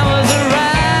when I was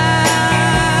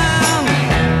around.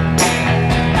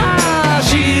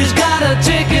 She's got a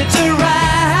ticket to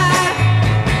ride.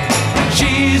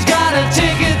 She's got a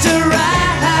ticket to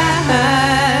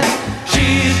ride.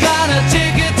 She's got a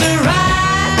ticket to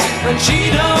ride, but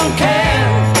she don't care.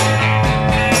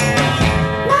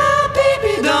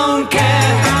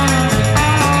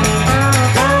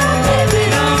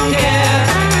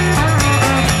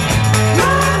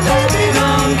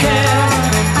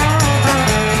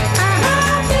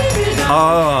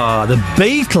 The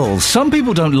Beatles. Some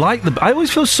people don't like I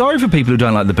always feel sorry for people who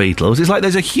don't like the Beatles. It's like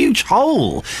there's a huge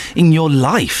hole in your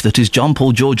life that is John,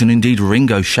 Paul, George and indeed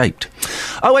Ringo shaped.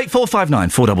 08459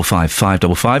 455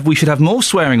 555. We should have more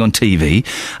swearing on TV.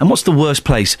 And what's the worst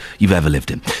place you've ever lived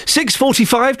in?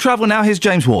 6:45, travel now. Here's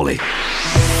James Worley.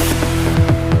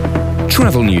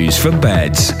 Travel news for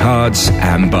beds, cards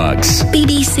and bugs.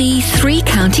 BBC Three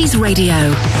Counties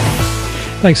Radio.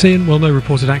 Thanks, Ian. Well, no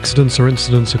reported accidents or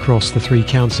incidents across the 3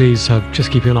 counties.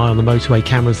 Just keeping an eye on the motorway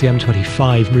cameras. The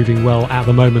M25 moving well at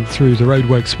the moment through the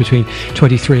roadworks between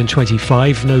 23 and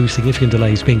 25. No significant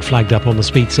delays being flagged up on the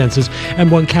speed sensors.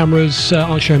 M1 cameras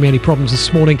aren't showing me any problems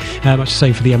this morning. Much the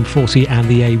same for the M40 and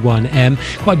the A1M.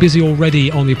 Quite busy already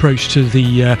on the approach to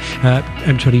the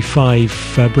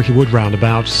M25 Bricky Wood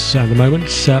roundabout at the moment.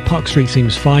 Park Street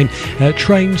seems fine.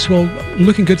 Trains, well,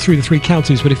 looking good through the 3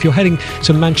 counties, but if you're heading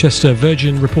to Manchester,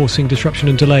 Virgin reporting disruption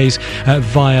and delays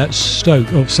via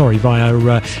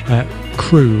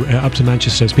Crewe up to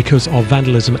Manchester. It's because of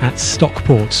vandalism at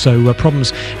Stockport. So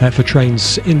problems for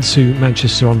trains into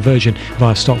Manchester on Virgin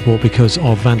via Stockport because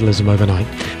of vandalism overnight.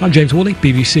 I'm James Worley,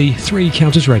 BBC Three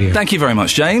Counties Radio. Thank you very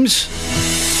much, James.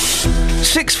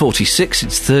 6:46,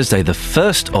 it's Thursday the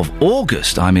 1st of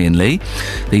August. I'm Iain Lee.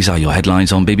 These are your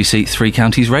headlines on BBC Three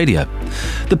Counties Radio.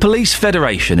 The Police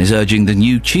Federation is urging the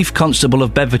new Chief Constable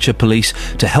of Bedfordshire Police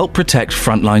to help protect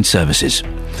frontline services.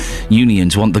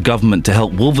 Unions want the government to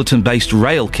help Wolverton-based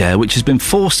Railcare, which has been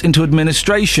forced into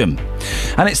administration.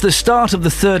 And it's the start of the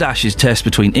third Ashes test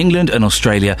between England and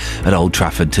Australia at Old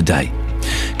Trafford today.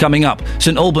 Coming up,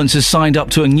 St Albans has signed up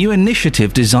to a new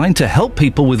initiative designed to help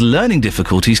people with learning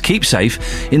difficulties keep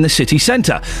safe in the city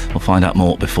centre. We'll find out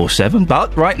more before 7,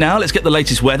 but right now let's get the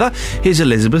latest weather. Here's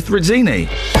Elizabeth Rizzini.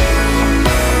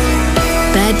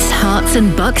 Beds, Hearts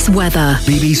and Bucks weather.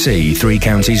 BBC Three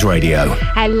Counties Radio.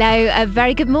 Hello, a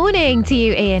very good morning to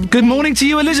you, Iain. Good morning to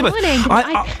you, Elizabeth. Good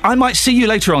morning. I might see you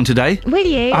later on today. Will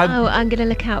you? I'm going to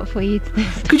look out for you.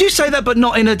 Could you say that but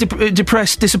not in a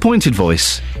depressed, disappointed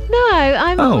voice? No,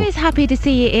 I'm always happy to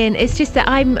see you, Iain. It's just that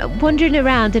I'm wandering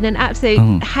around in an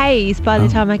absolute haze by the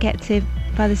time I get to...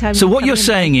 So what you're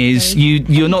saying is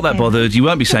you're not that bothered, you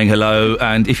won't be saying hello,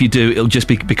 and if you do, it'll just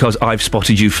be because I've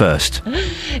spotted you first.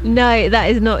 No,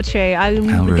 that is not true. I'm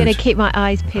going to keep my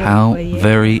eyes peeled for you.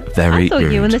 Very, very I saw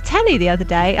rude. you on the telly the other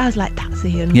day. I was like, that's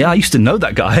Iain. Yeah, I used to know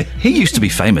that guy. He used to be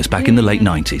famous back in the late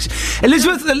 90s.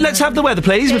 Elizabeth, let's have the weather,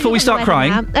 please, before we start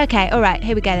crying. Now. Okay, all right,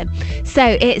 here we go then.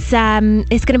 So it's going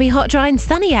to be hot, dry and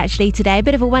sunny actually today. A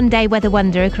bit of a one-day weather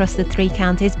wonder across the three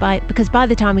counties because by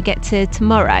the time we get to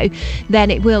tomorrow,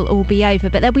 then it will all be over,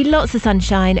 but there'll be lots of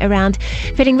sunshine around,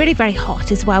 feeling really very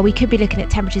hot as well. We could be looking at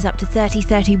temperatures up to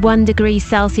 31 degrees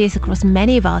Celsius across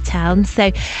many of our towns,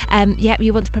 so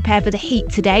you want to prepare for the heat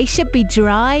today. Should be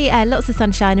dry, lots of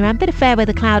sunshine around, bit of fair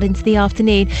weather cloud into the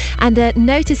afternoon, and a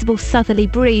noticeable southerly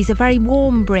breeze, a very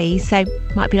warm breeze, so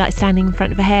might be like standing in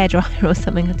front of a hairdryer or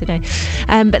something, I don't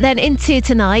know. But then into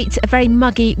tonight, a very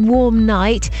muggy, warm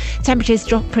night, temperatures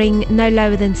dropping no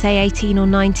lower than say 18 or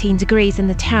 19 degrees in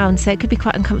the town, so it could be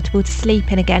quite uncomfortable to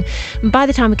sleep in again. And by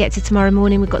the time we get to tomorrow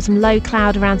morning, we've got some low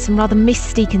cloud around, some rather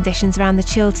misty conditions around the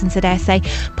Chilterns, I dare say,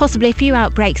 possibly a few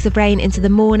outbreaks of rain into the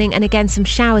morning, and again some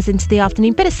showers into the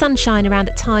afternoon, bit of sunshine around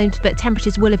at times, but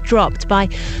temperatures will have dropped by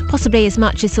possibly as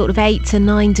much as sort of 8 to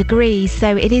 9 degrees,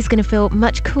 so it is going to feel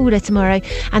much cooler tomorrow,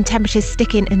 and temperatures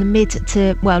sticking in the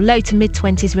low to mid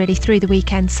 20s really through the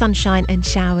weekend, sunshine and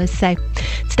showers. So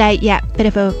today, bit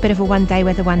of a one day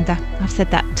weather wonder. I've said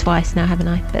that twice now, haven't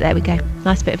I? But there we go,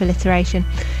 nice bit of alliteration.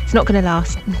 It's not going to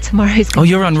last. Tomorrow's going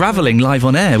you're unravelling live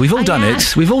on air. We've all done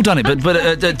it. We've all done it, but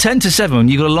at 10 to 7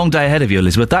 you've got a long day ahead of you,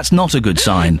 Elizabeth. That's not a good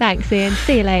sign. Thanks, Iain.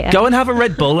 See you later. Go and have a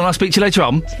Red Bull and I'll speak to you later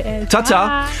on. Cheers.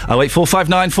 Ta-ta.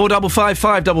 08459 455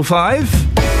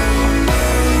 555.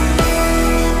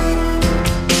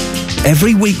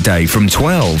 Every weekday from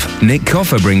 12, Nick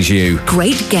Coffer brings you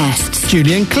great guests.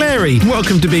 Julian Clary,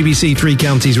 welcome to BBC Three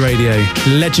Counties Radio.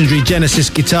 Legendary Genesis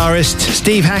guitarist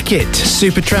Steve Hackett,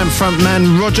 Supertramp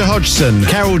frontman Roger Hodgson,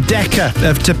 Carol Decker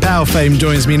of Tapao fame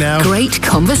joins me now. Great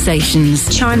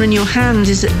conversations. China in Your Hand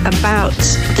is about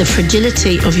the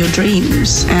fragility of your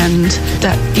dreams and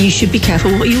that you should be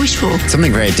careful what you wish for.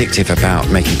 Something very addictive about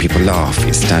making people laugh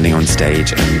is standing on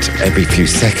stage and every few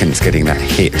seconds getting that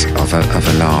hit of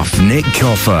a laugh. Nick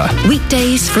Coffer.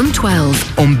 Weekdays from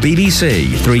 12 on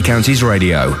BBC Three Counties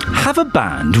Radio. Have a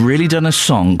band really done a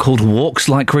song called Walks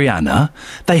Like Rihanna?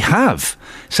 They have.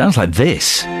 Sounds like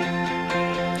this.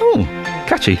 Oh,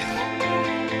 catchy.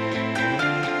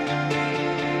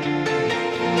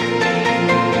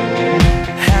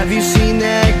 Have you seen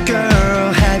that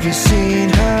girl? Have you seen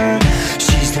her?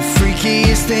 She's the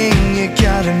freakiest thing, you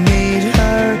gotta meet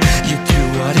her. You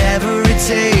do whatever it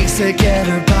takes to get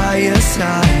her by your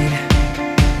side.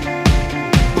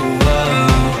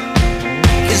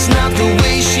 It's not the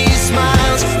way she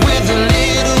smiles with a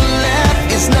little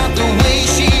laugh. It's not the way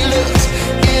she looks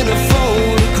in a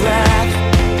photograph.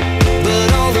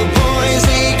 But all the boys,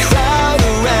 they crowd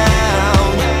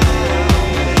around.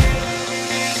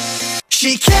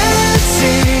 She can't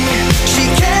sing, she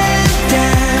can't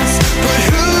dance, but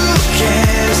who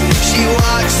cares? She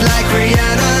walks like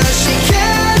Rihanna. She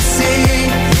can't sing,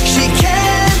 she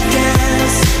can't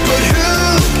dance, but who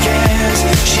cares?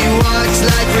 She walks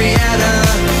like Rihanna.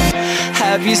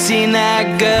 Have you seen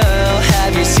that girl?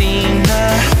 Have you seen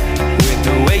her? With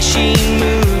the way she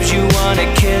moves, you wanna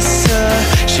kiss her.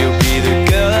 She'll be the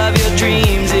girl of your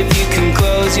dreams if you can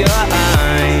close your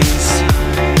eyes.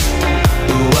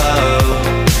 Whoa.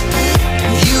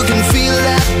 You can feel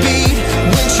that beat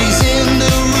when she's in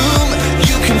the room.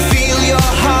 You can feel your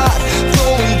heart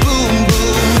going boom,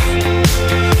 boom.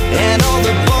 And all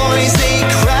the boys, they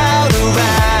crowd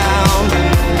around.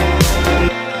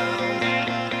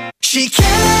 She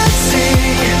can't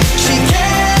sing, she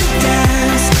can't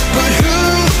dance, but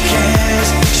who cares?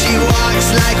 She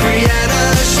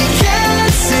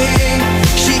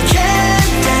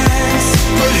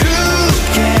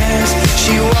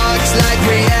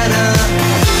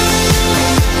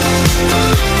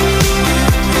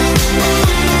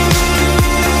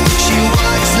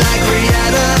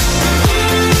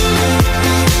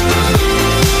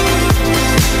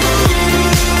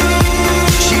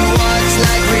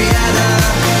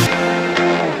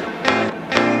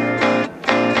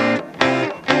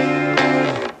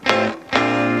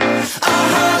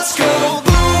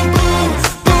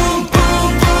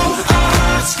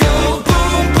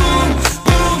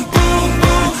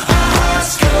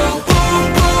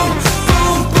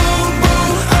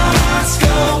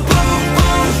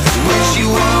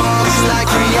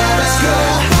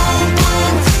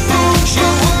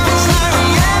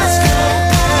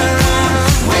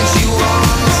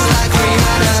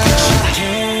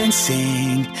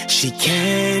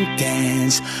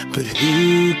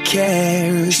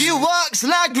cares? She walks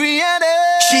like Rihanna.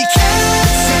 She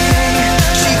can't sing,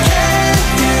 she can't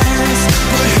dance,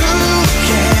 but who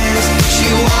cares? She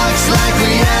walks like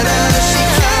Rihanna. She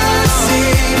can't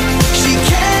sing, she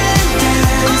can't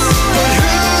dance, but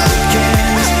who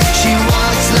cares? She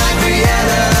walks like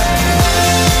Rihanna.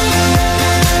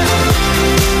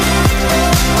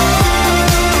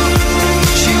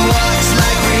 She walks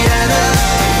like Rihanna.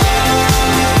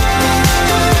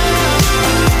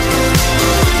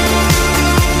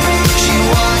 She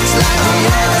walks like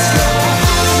Rihanna.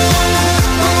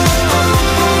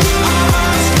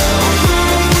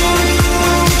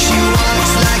 She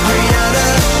walks like Rihanna.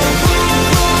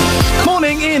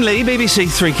 Morning, Iain Lee, BBC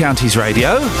Three Counties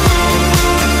Radio.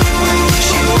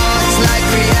 She walks like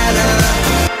Rihanna.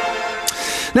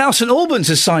 Now, St Albans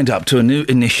has signed up to a new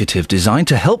initiative designed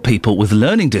to help people with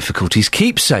learning difficulties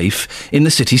keep safe in the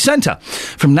city centre.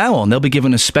 From now on, they'll be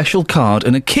given a special card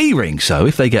and a key ring, so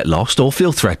if they get lost or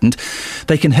feel threatened,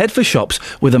 they can head for shops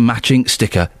with a matching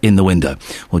sticker in the window.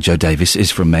 Well, Joe Davis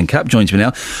is from Mencap, joins me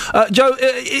now. Joe,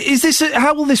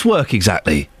 how will this work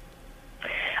exactly?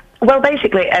 Well,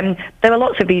 basically, there are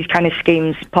lots of these kind of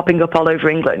schemes popping up all over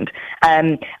England,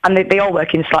 and they all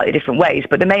work in slightly different ways.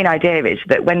 But the main idea is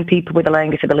that when people with a learning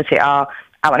disability are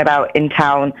out and about in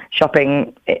town,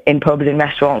 shopping, in pubs, in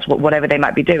restaurants, whatever they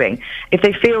might be doing, if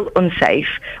they feel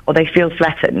unsafe or they feel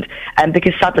threatened,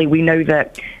 because sadly we know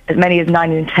that as many as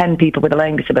 9 in 10 people with a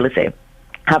learning disability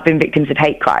have been victims of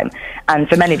hate crime, and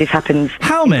for many this happens.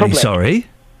 How in many, public. sorry?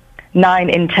 9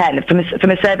 in 10 from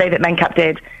a survey that Mencap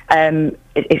did.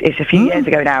 It's a few years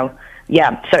ago now.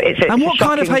 Yeah, so it's And what a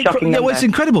kind of hate shocking crime? number. It's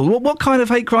incredible. What kind of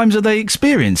hate crimes are they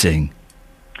experiencing?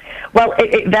 Well,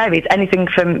 it varies. Anything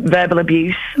from verbal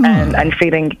abuse and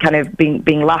feeling kind of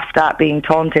being laughed at, being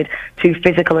taunted, to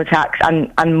physical attacks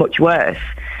and much worse.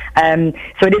 So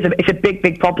it's a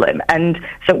big problem, and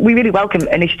so we really welcome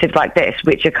initiatives like this,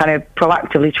 which are kind of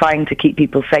proactively trying to keep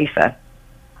people safer.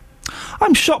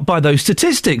 I'm shocked by those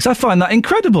statistics. I find that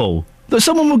incredible. That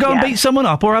someone will go and beat someone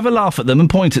up or have a laugh at them and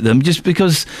point at them just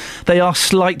because they are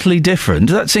slightly different.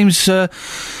 That seems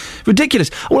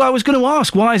ridiculous. Well, I was going to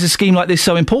ask, why is a scheme like this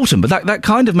so important? But that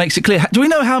kind of makes it clear. Do we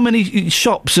know how many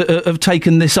shops have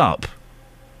taken this up?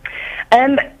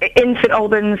 In St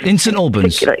Albans. In St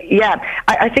Albans? Yeah.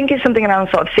 I think it's something around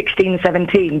sort of 16,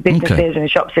 17 businesses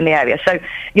and shops in the area. So,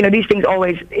 these things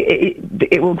always,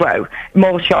 it will grow.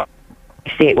 More shops.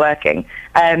 See it working,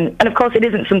 and of course it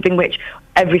isn't something which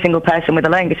every single person with a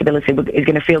learning disability is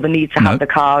going to feel the need to have the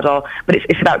card, but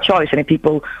it's about choice, and if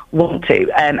people want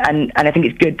to, and I think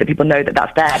it's good that people know that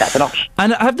that's there, that's an option.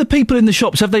 And have the people in the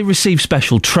shops, have they received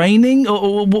special training,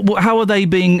 or how are they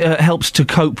being helped to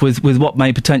cope with what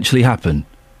may potentially happen?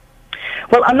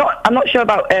 Well, I'm not sure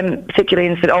about particularly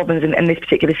in St Albans and this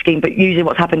particular scheme, but usually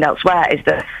what's happened elsewhere is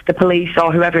that the police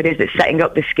or whoever it is that's setting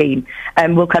up this scheme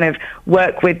will kind of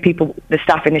work with people, the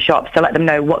staff in the shops, to let them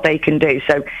know what they can do.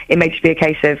 So it may just be a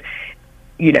case of,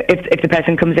 if the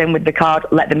person comes in with the card,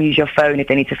 let them use your phone if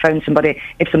they need to phone somebody.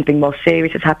 If something more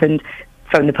serious has happened,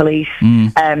 phone the police.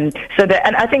 And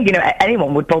I think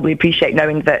anyone would probably appreciate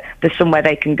knowing that there's somewhere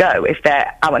they can go if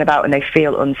they're out and about and they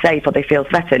feel unsafe or they feel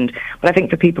threatened. But I think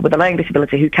for people with a learning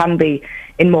disability who can be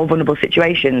in more vulnerable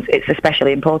situations, it's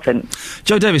especially important.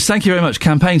 Joe Davis, thank you very much.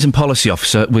 Campaigns and Policy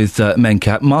Officer with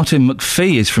Mencap. Martin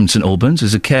McPhee is from St Albans,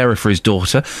 as a carer for his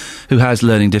daughter who has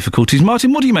learning difficulties.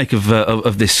 Martin, what do you make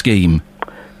of this scheme?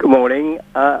 Good morning.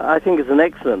 I think it's an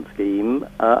excellent scheme.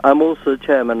 I'm also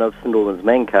chairman of St Albans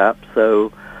Mencap,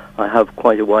 so I have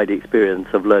quite a wide experience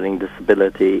of learning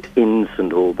disability in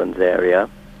St Albans area.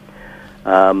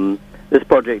 This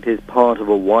project is part of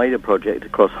a wider project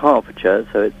across Hertfordshire,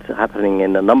 so it's happening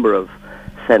in a number of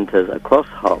centres across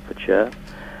Hertfordshire.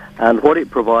 And what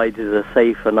it provides is a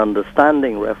safe and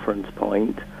understanding reference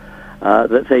point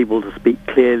that's able to speak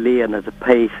clearly and at a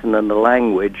pace and in a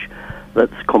language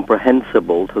that's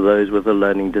comprehensible to those with a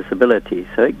learning disability.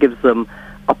 So it gives them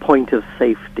a point of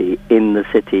safety in the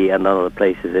city and other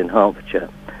places in Hertfordshire.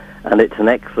 And it's an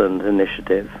excellent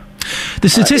initiative. The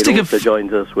statistic it also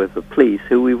joins us with the police,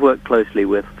 who we've worked closely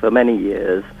with for many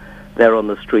years. They're on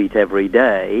the street every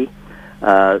day,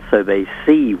 so they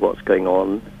see what's going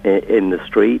on in the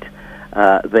street.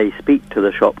 They speak to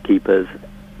the shopkeepers,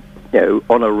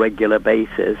 on a regular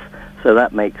basis. So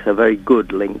that makes a very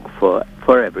good link for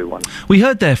everyone. We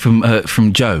heard there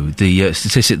from Joe the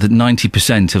statistic that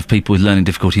 90% of people with learning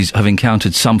difficulties have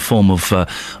encountered some form of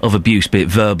abuse, be it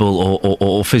verbal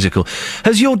or physical.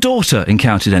 Has your daughter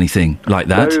encountered anything like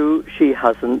that? No, she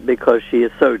hasn't, because she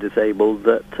is so disabled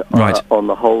that, on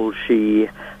the whole, she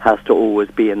has to always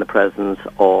be in the presence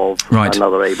of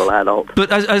another able adult.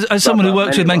 But as someone who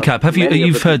works with MenCap,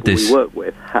 you've heard this? We work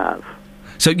with have.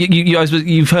 So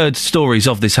you've heard stories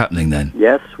of this happening then?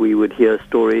 Yes, we would hear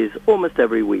stories almost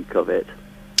every week of it.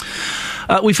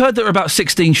 We've heard there are about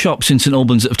 16 shops in St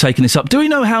Albans that have taken this up. Do we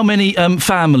know how many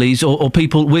families or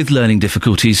people with learning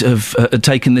difficulties have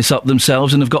taken this up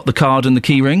themselves and have got the card and the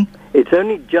key ring? It's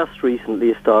only just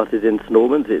recently started in St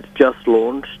Albans. It's just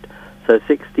launched. So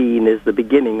 16 is the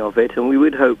beginning of it, and we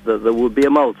would hope that there would be a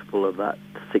multiple of that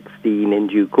 16 in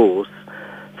due course.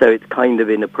 So it's kind of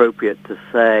inappropriate to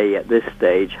say at this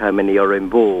stage how many are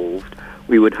involved.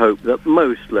 We would hope that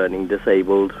most learning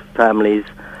disabled families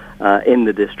in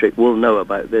the district will know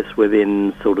about this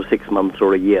within sort of 6 months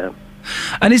or a year.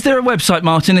 And is there a website,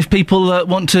 Martin, if people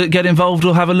want to get involved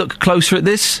or have a look closer at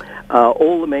this?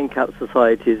 All the MenCap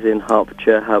societies in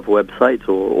Hertfordshire have websites,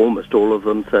 or almost all of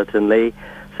them certainly.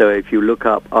 So if you look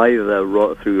up either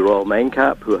through Royal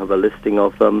MenCap, who have a listing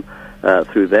of them,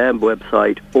 through their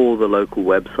website, or the local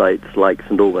websites like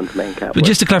St Albans MenCap. But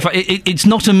just to clarify, it's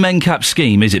not a MenCap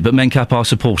scheme, is it? But MenCap are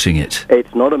supporting it?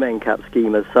 It's not a MenCap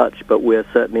scheme as such, but we're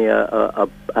certainly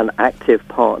an active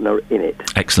partner in it.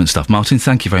 Excellent stuff. Martin,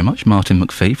 thank you very much. Martin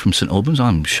McPhee from St Albans.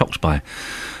 I'm shocked by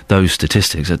those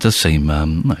statistics. It does seem,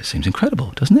 it seems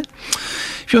incredible, doesn't it?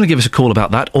 If you want to give us a call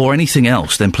about that or anything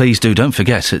else, then please do. Don't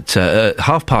forget, at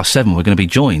 7:30, we're going to be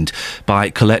joined by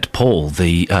Colette Paul,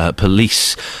 the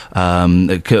police...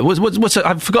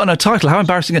 I've forgotten her title. How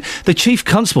embarrassing. The Chief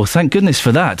Constable. Thank goodness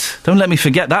for that. Don't let me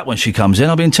forget that when she comes in.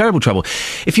 I'll be in terrible trouble.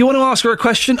 If you want to ask her a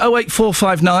question,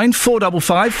 08459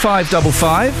 455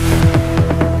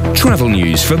 555. Travel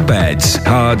news for beds,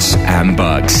 cards and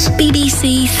bugs.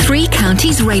 BBC Three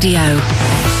Counties Radio.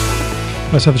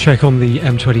 Let's have a check on the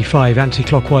M25.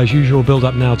 Anti-clockwise, usual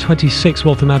build-up now. 26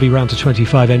 Waltham Abbey round to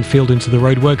 25 Enfield into the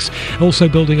roadworks. Also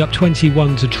building up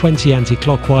 21 to 20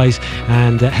 anti-clockwise,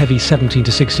 and heavy 17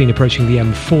 to 16 approaching the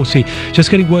M40. Just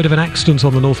getting word of an accident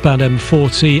on the northbound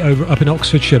M40 up in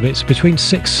Oxfordshire. It's between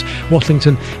 6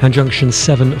 Watlington and junction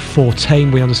 7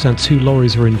 Fortane. We understand 2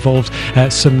 lorries are involved.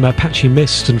 Some patchy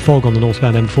mist and fog on the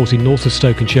northbound M40 north of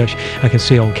Stokenchurch, I can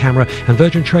see on camera. And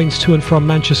Virgin trains to and from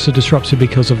Manchester disrupted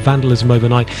because of vandalism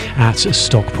overnight at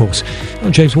Stockport.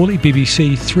 I'm James Worley,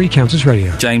 BBC Three Counties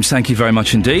Radio. James, thank you very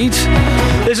much indeed.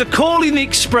 There's a call in the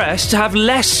Express to have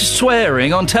less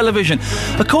swearing on television.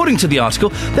 According to the article,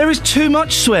 there is too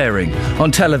much swearing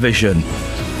on television.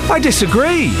 I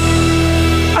disagree.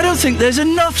 I don't think there's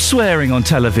enough swearing on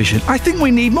television. I think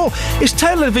we need more. If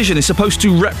television is supposed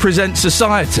to represent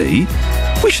society,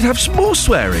 we should have some more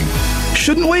swearing,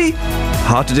 shouldn't we?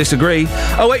 Hard to disagree.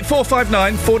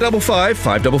 08459 455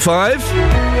 555.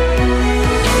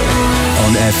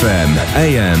 On FM,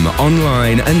 AM,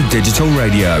 online and digital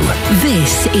radio.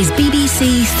 This is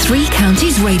BBC Three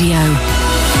Counties Radio.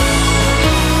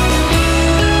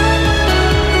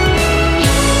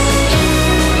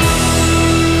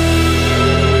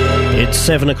 It's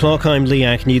 7 o'clock, I'm Lee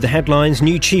Agnew. The headlines: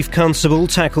 new Chief Constable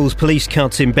tackles police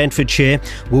cuts in Bedfordshire,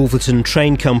 Wolverton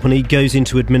Train Company goes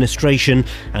into administration,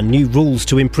 and new rules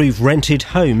to improve rented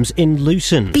homes in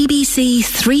Luton. BBC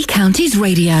Three Counties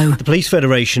Radio. The Police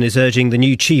Federation is urging the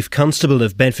new Chief Constable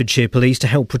of Bedfordshire Police to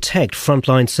help protect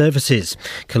frontline services.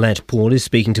 Colette Paul is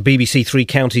speaking to BBC Three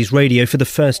Counties Radio for the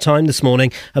first time this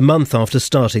morning, a month after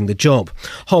starting the job.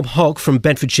 Hob Hock from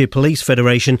Bedfordshire Police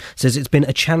Federation says it's been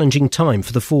a challenging time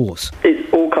for the force.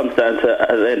 It all comes down to,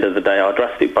 at the end of the day, our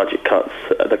drastic budget cuts,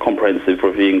 the comprehensive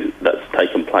reviewing that's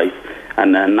taken place,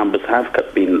 and numbers have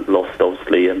been lost,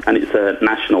 obviously, and it's a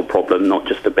national problem, not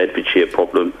just a Bedfordshire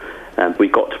problem.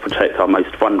 We've got to protect our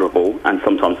most vulnerable and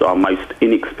sometimes our most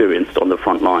inexperienced on the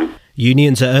front line.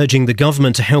 Unions are urging the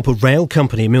government to help a rail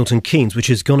company in Milton Keynes which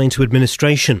has gone into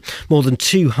administration. More than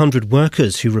 200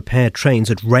 workers who repair trains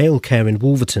at Railcare in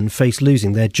Wolverton face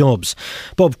losing their jobs.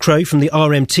 Bob Crow from the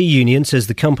RMT union says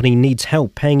the company needs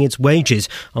help paying its wages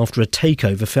after a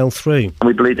takeover fell through. And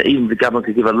we believe that even the government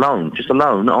could give a loan, just a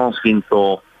loan, asking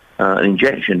for an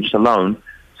injection, just a loan,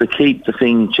 to keep the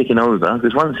thing ticking over,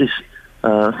 because once this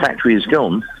factory is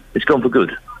gone, it's gone for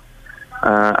good.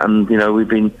 And, you know, we've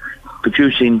been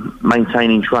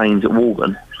maintaining trains at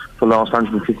Walton for the last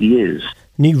 150 years.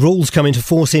 New rules come into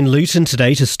force in Luton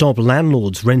today to stop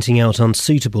landlords renting out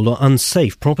unsuitable or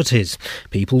unsafe properties.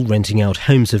 People renting out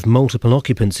homes of multiple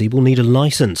occupancy will need a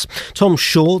licence. Tom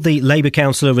Shaw, the Labour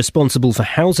councillor responsible for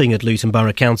housing at Luton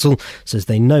Borough Council, says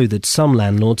they know that some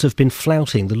landlords have been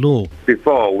flouting the law.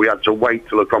 Before, we had to wait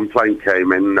till a complaint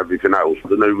came in and everything else.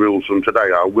 The new rules from today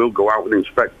are we'll go out and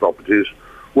inspect properties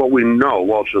what we know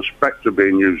or suspect are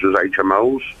being used as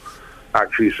HMOs.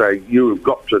 actually say, you have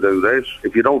got to do this.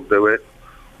 If you don't do it,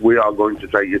 we are going to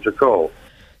take you to court.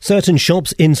 Certain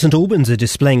shops in St Albans are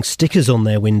displaying stickers on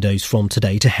their windows from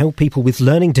today to help people with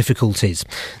learning difficulties.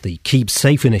 The Keep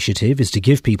Safe initiative is to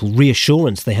give people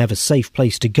reassurance they have a safe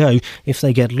place to go if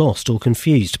they get lost or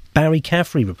confused. Barry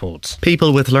Caffrey reports.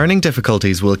 People with learning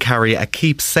difficulties will carry a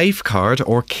Keep Safe card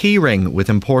or keyring with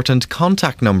important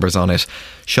contact numbers on it.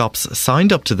 Shops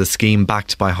signed up to the scheme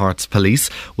backed by Hearts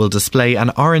Police will display an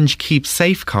orange Keep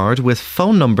Safe card with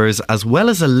phone numbers as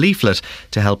well as a leaflet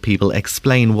to help people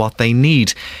explain what they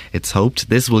need. It's hoped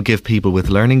this will give people with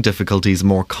learning difficulties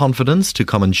more confidence to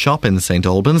come and shop in St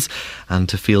Albans and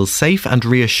to feel safe and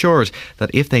reassured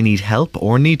that if they need help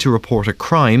or need to report a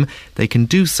crime, they can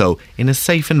do so in a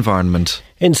safe environment.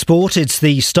 In sport, it's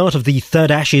the start of the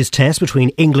third Ashes test between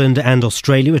England and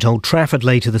Australia at Old Trafford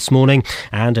later this morning,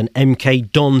 and an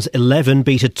MK Dons 11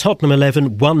 beat a Tottenham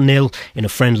 11 1-0 in a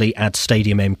friendly at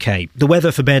Stadium MK. The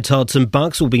weather for Beds, Herts and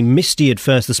Bucks will be misty at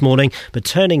first this morning, but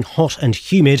turning hot and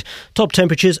humid. Top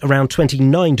temperatures around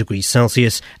 29 degrees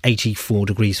Celsius, 84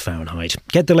 degrees Fahrenheit.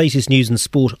 Get the latest news and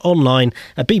sport online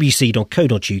at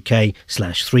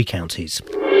bbc.co.uk/3 counties.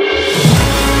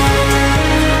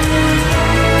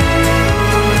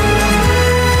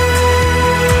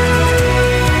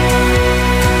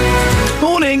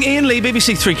 Iain Lee,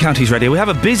 BBC Three Counties Radio. We have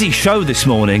a busy show this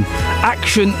morning.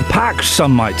 Action-packed,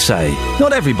 some might say.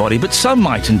 Not everybody, but some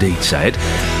might indeed say it.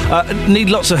 Need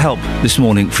lots of help this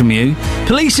morning from you.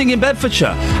 Policing in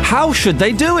Bedfordshire. How should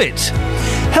they do it?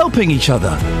 Helping each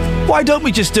other. Why don't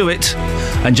we just do it?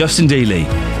 And Justin Dealey.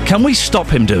 Can we stop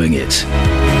him doing it?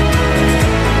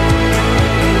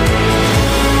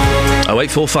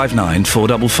 08459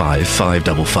 455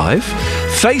 555.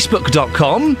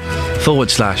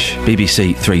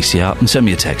 Facebook.com/BBC3CR and send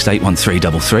me a text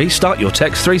 81333. Start your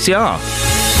text 3CR.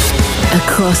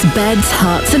 Across Beds,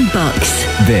 Herts and Bucks.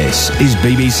 This is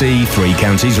BBC Three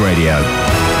Counties Radio.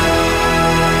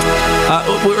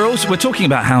 We're talking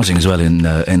about housing as well in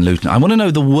Luton. I want to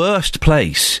know the worst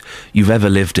place you've ever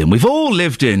lived in. We've all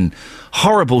lived in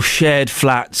horrible shared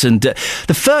flats, and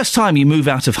the first time you move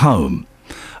out of home,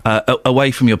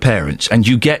 away from your parents, and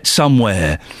you get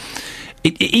somewhere,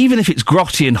 even if it's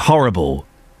grotty and horrible,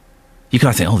 you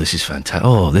kind of think, oh, this is fantastic.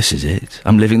 Oh, this is it.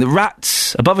 I'm living the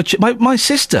rats above a chip. My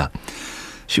sister,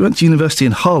 she went to university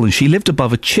in Hull and she lived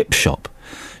above a chip shop.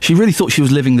 She really thought she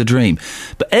was living the dream.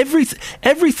 But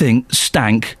everything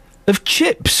stank of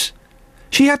chips.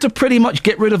 She had to pretty much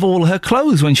get rid of all her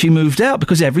clothes when she moved out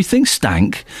because everything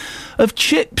stank of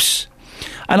chips.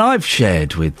 And I've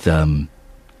shared with some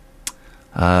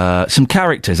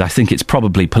characters, I think it's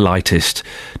probably politest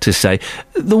to say.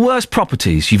 The worst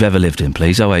properties you've ever lived in,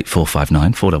 please.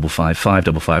 08459 455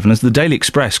 555. And as the Daily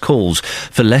Express calls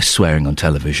for less swearing on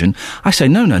television, I say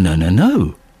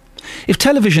no. If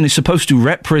television is supposed to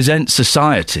represent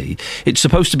society, it's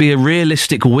supposed to be a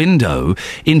realistic window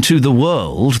into the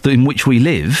world in which we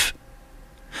live,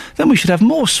 then we should have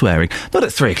more swearing. Not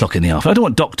at 3 o'clock in the afternoon. I don't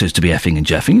want doctors to be effing and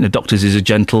jeffing. You know, Doctors is a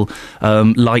gentle,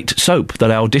 light soap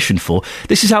that I auditioned for.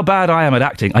 This is how bad I am at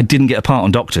acting. I didn't get a part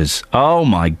on Doctors. Oh,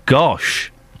 my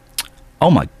gosh.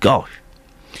 But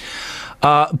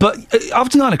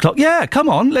after 9 o'clock, yeah, come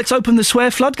on, let's open the swear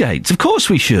floodgates. Of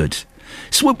course we should.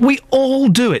 So we all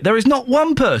do it. There is not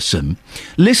one person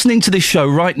listening to this show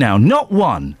right now, not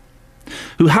one,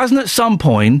 who hasn't at some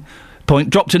point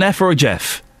dropped an F or a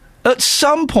Jeff. At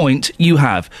some point you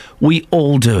have. We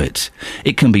all do it.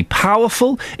 It can be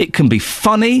powerful, it can be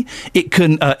funny, it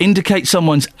can indicate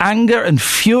someone's anger and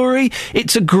fury.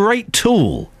 It's a great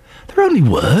tool. They're only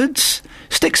words,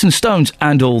 sticks and stones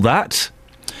and all that.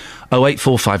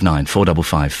 08459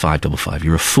 455 555.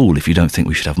 You're a fool if you don't think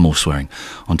we should have more swearing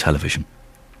on television.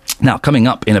 Now, coming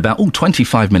up in about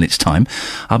 25 minutes' time,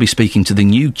 I'll be speaking to the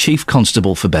new Chief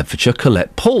Constable for Bedfordshire,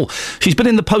 Colette Paul. She's been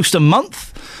in the post a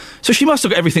month, so she must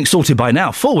have got everything sorted by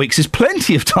now. 4 weeks is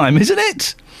plenty of time, isn't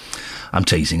it? I'm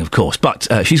teasing, of course, but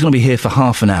she's going to be here for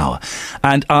half an hour.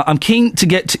 And I'm keen to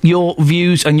get your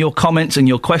views and your comments and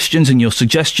your questions and your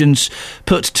suggestions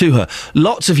put to her.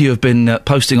 Lots of you have been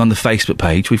posting on the Facebook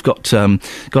page. We've got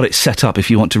it set up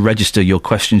if you want to register your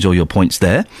questions or your points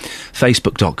there.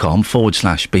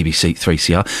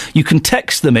 Facebook.com/BBC3CR. You can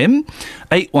text them in,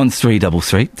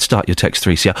 81333. Start your text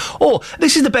 3CR. Or,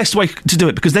 this is the best way to do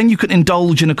it, because then you can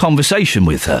indulge in a conversation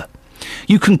with her.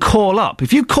 You can call up.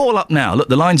 If you call up now, look,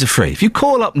 the lines are free. If you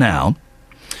call up now,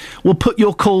 we'll put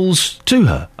your calls to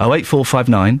her.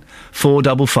 08459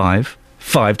 455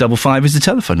 555 is the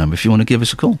telephone number if you want to give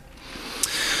us a call.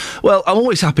 Well, I'm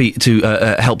always happy to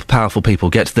help powerful people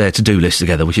get their to-do list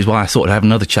together, which is why I thought I'd have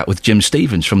another chat with Jim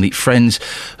Stevens from the Friends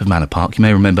of Manor Park. You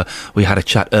may remember we had a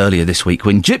chat earlier this week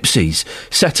when Gypsies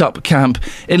set up camp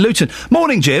in Luton.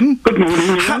 Morning, Jim. Good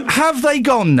morning. Have they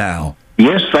gone now?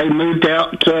 Yes, they moved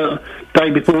out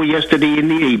day before yesterday in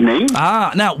the evening.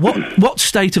 Ah, now, what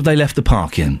state have they left the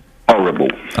park in? Horrible.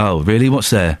 Oh, really?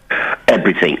 What's there?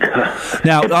 Everything.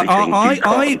 Now,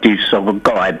 I do sort of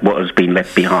guide what has been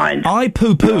left behind. I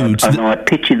poo-pooed... And I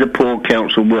pity the poor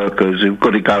council workers who've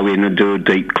got to go in and do a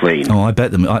deep clean. Oh, I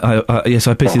bet them. Yes,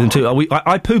 I pity them too.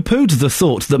 I poo-pooed the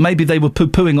thought that maybe they were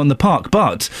poo-pooing on the park,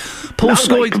 but Paul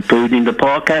Scoynes... they poo-pooed in the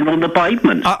park and on the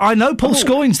pavement. I know Paul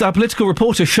Scoynes, our political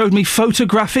reporter, showed me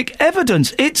photographic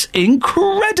evidence. It's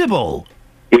incredible.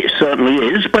 It certainly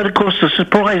is, but of course the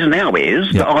surprise now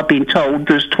is that I've been told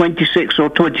there's 26 or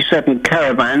 27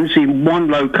 caravans in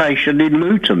one location in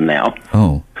Luton now.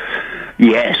 Oh.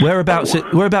 Yes. Whereabouts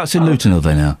in Luton are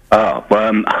they now?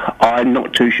 I'm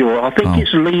not too sure. I think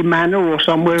it's Lee Manor or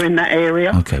somewhere in that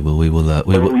area. Okay, well, we will...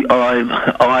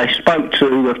 I spoke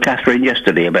to Catherine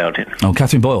yesterday about it. Oh,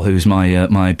 Catherine Boyle, who's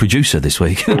my producer this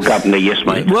week. Well, governor, yes,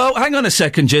 mate. Well, hang on a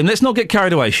second, Jim. Let's not get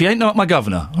carried away. She ain't not my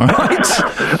governor, all right?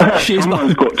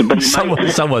 Someone's got to be,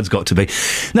 Someone's got to be.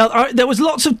 Now, there was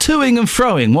lots of toing and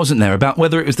froing, wasn't there, about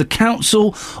whether it was the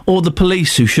council or the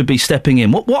police who should be stepping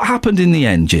in. What happened in the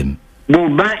end, Jim?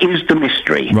 Well, that is the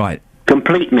mystery. Right.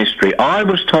 Complete mystery. I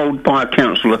was told by a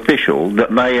council official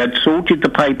that they had sorted the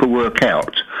paperwork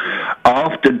out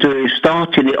after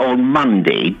starting it on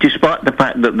Monday, despite the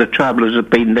fact that the travellers had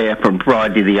been there from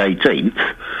Friday the 18th,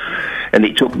 and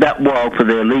it took that while for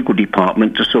their legal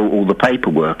department to sort all the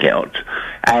paperwork out.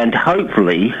 And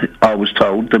hopefully, I was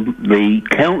told, the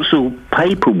council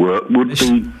paperwork would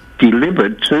be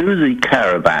delivered to the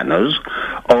caravanners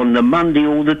on the Monday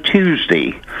or the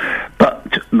Tuesday,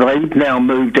 but they've now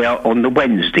moved out on the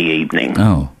Wednesday evening.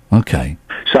 Oh, okay.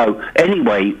 So,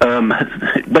 anyway,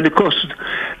 but of course,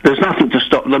 there's nothing to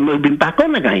stop them moving back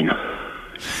on again.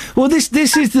 Well, this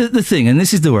is the thing, and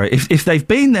this is the worry. If they've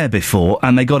been there before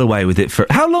and they got away with it for...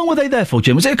 How long were they there for,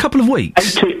 Jim? Was it a couple of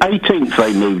weeks? 18th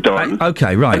they moved on.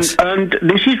 Okay, right. And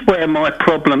this is where my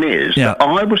problem is. Yeah. That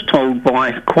I was told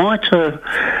by quite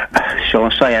shall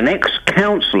I say, an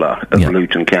ex-councillor of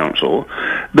Luton Council,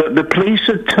 that the police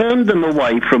had turned them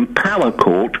away from Power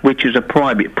Court, which is a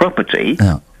private property,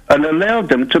 and allowed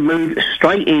them to move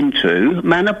straight into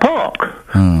Manor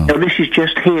Park. Now, this is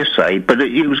just hearsay, but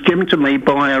it was given to me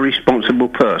by a responsible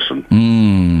person.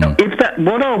 Now,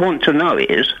 what I want to know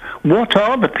is, what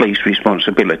are the police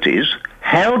responsibilities?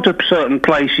 How do certain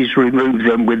places remove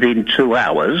them within 2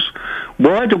 hours?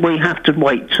 Why do we have to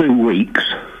wait 2 weeks?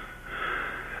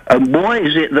 And why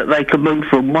is it that they can move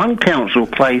from one council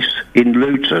place in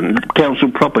Luton, council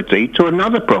property, to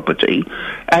another property,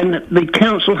 and the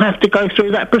council have to go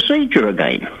through that procedure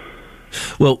again?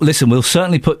 Well, listen, we'll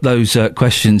certainly put those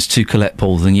questions to Colette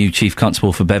Paul, the new Chief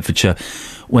Constable for Bedfordshire,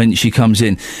 when she comes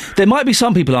in. There might be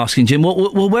some people asking, Jim,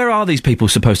 well, where are these people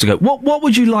supposed to go? What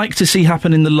would you like to see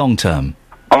happen in the long term?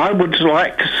 I would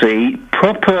like to see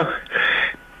proper...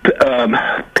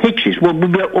 pitches. Well,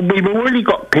 we've already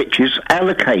got pitches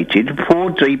allocated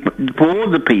for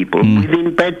the people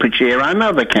within Bedfordshire and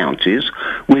other counties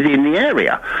within the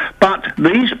area. But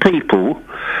these people,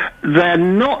 they're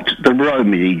not the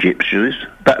roaming Egyptians,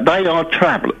 but they are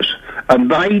travellers,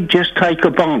 and they just take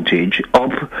advantage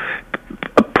of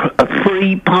a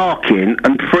free parking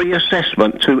and free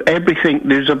assessment to everything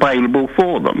that is available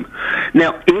for them.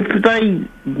 Now, if they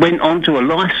went onto a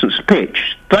licensed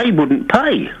pitch, they wouldn't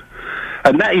pay.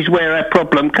 And that is where our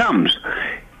problem comes.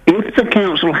 If the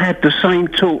council had the same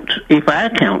if our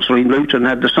council in Luton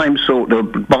had the same sort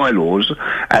of bylaws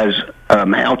as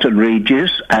Houghton Regis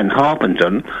and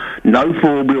Harpenden, no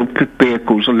four-wheel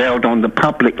vehicles allowed on the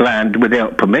public land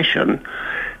without permission,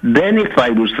 then if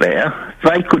they was there,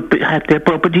 they could have their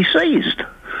property seized.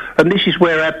 And this is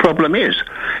where our problem is,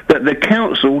 that the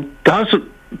council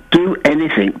doesn't do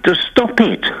anything to stop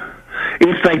it.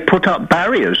 If they put up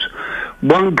barriers,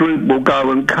 one group will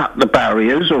go and cut the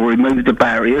barriers or remove the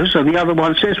barriers, and the other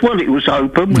one says, well, it was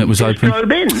open. It was open.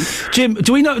 Drove in. Jim,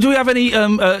 do we have any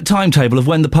timetable of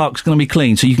when the park's going to be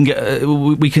clean, so you can get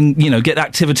we can get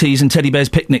activities and teddy bears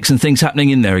picnics and things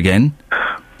happening in there again?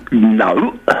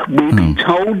 No, we've been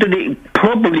told that it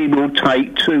probably will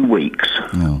take 2 weeks.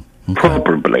 Oh, okay.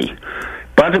 Probably.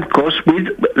 But of course,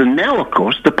 now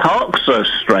the park's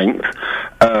strength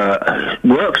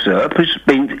work has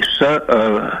been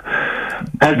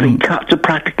cut to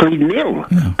practically nil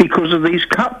because of these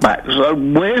cutbacks. So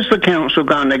where's the council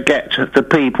going to get the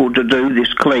people to do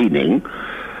this cleaning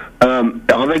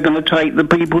Are they going to take the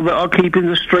people that are keeping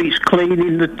the streets clean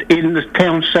in the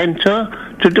town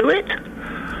centre to do it?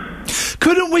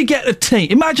 Couldn't we get a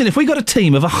team? Imagine if we got a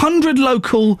team of 100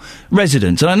 local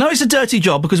residents, and I know it's a dirty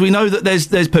job because we know that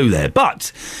there's poo there,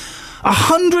 but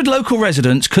 100 local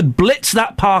residents could blitz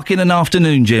that park in an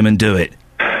afternoon, Jim, and do it.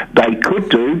 They could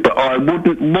do, but I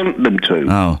wouldn't want them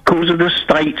to, because of the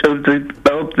state of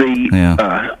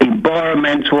the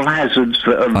environmental hazards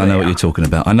that are there. I know what you're talking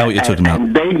about. And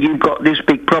then you've got this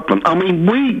big problem. I mean,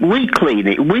 we clean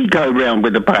it. We go round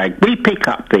with a bag. We pick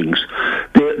up things.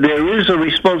 There is a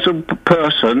responsible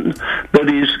person that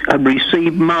is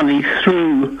received money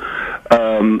through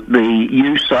the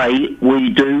You Say We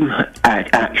Do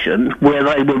action, where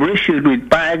they were issued with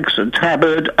bags and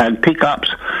tabard and pickups,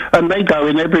 and they go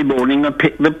in every morning and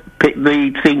pick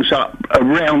the things up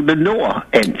around the Noor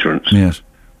entrance. Yes.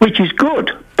 Which is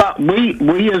good. But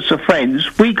we as the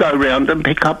friends, we go round and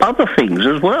pick up other things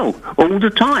as well, all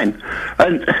the time.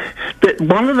 And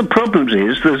one of the problems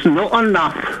is there's not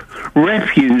enough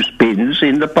refuse bins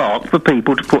in the park for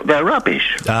people to put their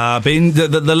rubbish.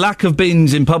 The lack of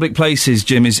bins in public places,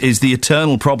 Jim, is the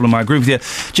eternal problem. I agree with you.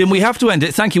 Jim, we have to end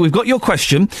it. Thank you. We've got your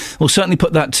question. We'll certainly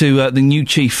put that to the new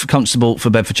Chief Constable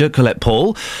for Bedfordshire, Colette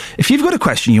Paul. If you've got a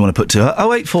question you want to put to her,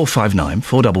 08459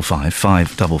 455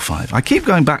 555. I keep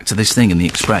going back to this thing in the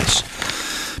Express.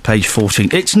 Page 14.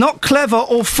 It's not clever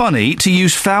or funny to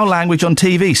use foul language on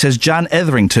TV, says Jan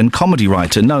Etherington, comedy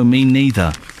writer. No, me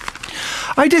neither.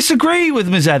 I disagree with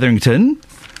Ms. Etherington.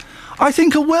 I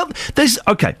think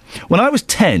OK, when I was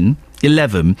 10,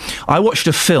 11, I watched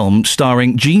a film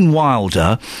starring Gene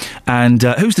Wilder and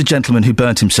who's the gentleman who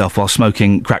burnt himself while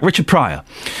smoking crack? Richard Pryor,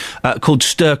 called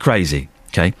Stir Crazy.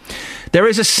 OK. There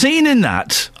is a scene in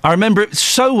that, I remember it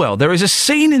so well, there is a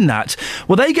scene in that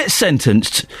where they get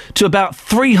sentenced to about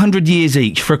 300 years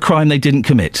each for a crime they didn't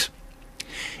commit.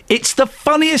 It's the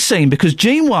funniest scene because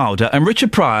Gene Wilder and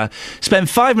Richard Pryor spend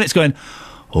 5 minutes going,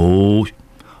 oh,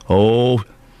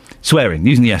 swearing,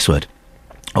 using the S word.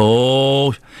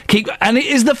 And it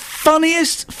is the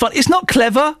funniest, it's not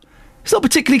clever, it's not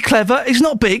particularly clever, it's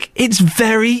not big, it's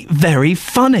very, very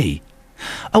funny.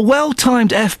 A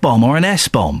well-timed F-bomb or an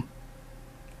S-bomb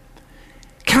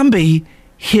can be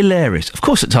hilarious. Of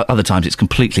course, at other times it's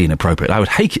completely inappropriate. I would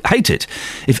hate it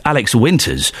if Alex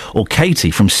Winters or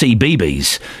Katie from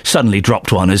CBeebies suddenly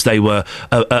dropped one as they were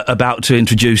about to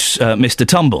introduce Mr.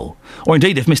 Tumble. Or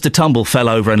indeed, if Mr. Tumble fell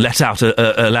over and let out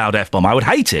a loud F-bomb. I would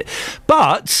hate it.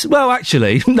 But, well,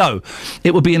 actually, no,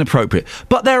 it would be inappropriate.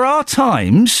 But there are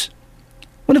times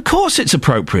when, of course, it's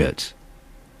appropriate.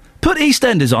 Put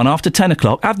EastEnders on after 10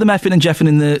 o'clock, have them effing and jeffing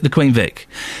in the Queen Vic.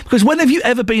 Because when have you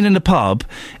ever been in a pub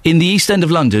in the East End of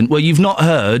London where you've not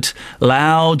heard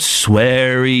loud,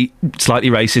 sweary, slightly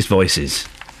racist voices?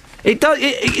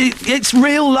 It's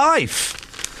real life.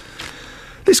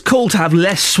 This call to have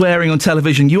less swearing on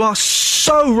television, you are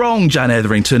so wrong, Jan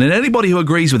Etherington, and anybody who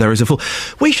agrees with her is a fool.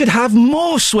 We should have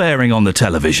more swearing on the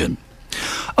television.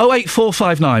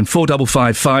 08459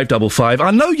 455 555.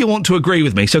 I know you want to agree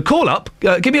with me, so call up,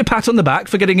 give me a pat on the back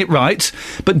for getting it right,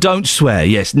 but don't swear.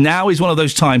 Yes, now is one of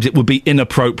those times it would be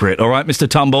inappropriate, all right, Mr.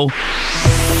 Tumble?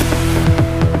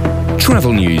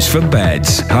 Travel news for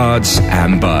beds, cards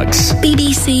and bugs.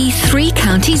 BBC Three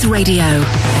Counties Radio.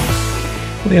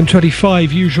 The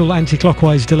M25, usual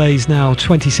anti-clockwise delays now.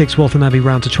 26 Waltham Abbey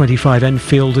round to 25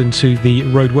 Enfield into the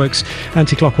roadworks.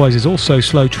 Anti-clockwise is also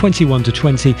slow, 21 to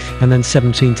 20 and then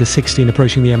 17 to 16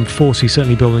 approaching the M40,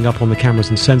 certainly building up on the cameras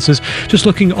and sensors. Just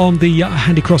looking on the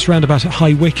Handy Cross roundabout at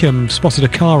High Wycombe, spotted a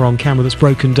car on camera that's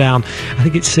broken down. I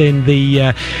think it's in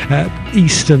the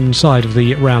eastern side of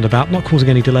the roundabout, not causing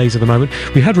any delays at the moment.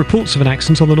 We had reports of an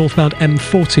accident on the northbound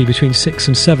M40 between 6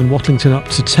 and 7, Wattlington up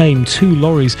to Tame. 2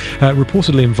 lorries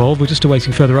reportedly involved. We're just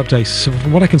awaiting further updates. So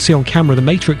from what I can see on camera, the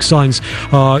matrix signs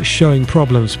are showing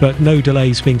problems, but no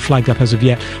delays being flagged up as of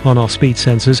yet on our speed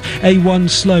sensors. A1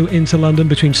 slow into London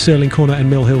between Stirling Corner and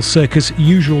Mill Hill Circus.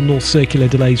 Usual North Circular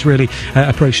delays really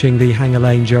approaching the Hanger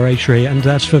Lane gyratory. And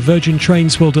as for Virgin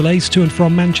Trains, well, delays to and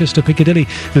from Manchester Piccadilly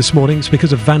this morning. It's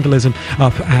because of vandalism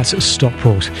up at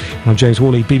Stockport. I'm James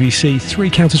Worley, BBC Three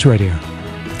Counties Radio.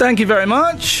 Thank you very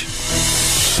much.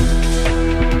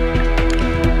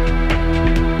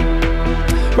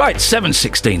 Right,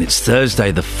 7:16, it's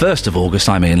Thursday, the 1st of August.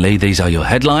 I'm Iain Lee. These are your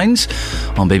headlines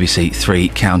on BBC Three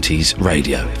Counties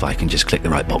Radio. If I can just click the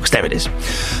right box. There it is.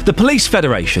 The Police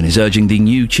Federation is urging the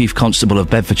new Chief Constable of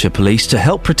Bedfordshire Police to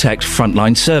help protect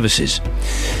frontline services.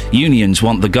 Unions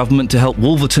want the government to help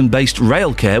Wolverton-based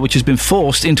Railcare, which has been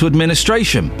forced into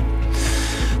administration.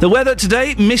 The weather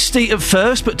today, misty at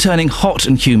first, but turning hot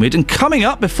and humid. And coming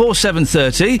up before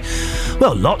 7:30,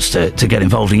 well, lots to get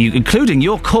involved in, including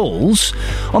your calls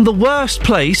on the worst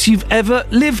place you've ever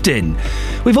lived in.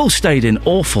 We've all stayed in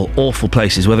awful, awful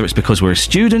places, whether it's because we're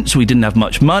students, we didn't have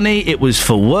much money, it was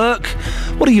for work.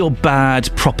 What are your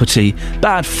bad property,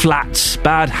 bad flats,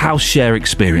 bad house share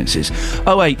experiences?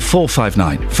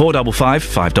 08459 455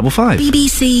 555.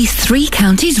 BBC Three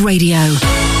Counties Radio.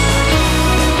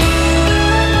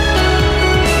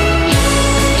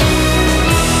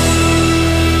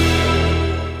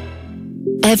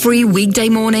 Every weekday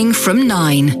morning from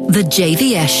 9, the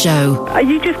JVS Show.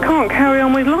 You just can't carry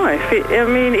on with life.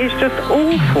 It's just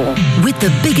awful. With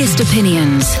the biggest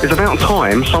opinions. It's about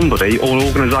time somebody or an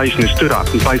organisation has stood up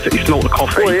and basically snort the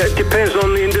coffee. Well, it depends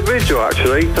on the individual,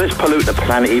 actually. Let's pollute the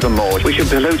planet even more. We should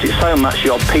pollute it so much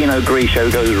your Pinot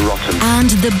Grigio goes rotten.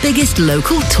 And the biggest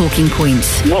local talking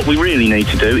points. What we really need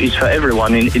to do is for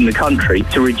everyone in the country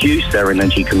to reduce their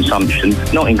energy consumption,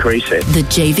 not increase it. The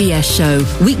JVS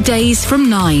Show. Weekdays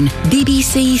from 9,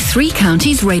 BBC Three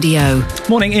Counties Radio.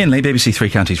 Morning, Iain Lee, BBC Three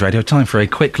Counties Radio. Time for a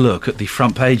quick look at the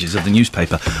front pages of the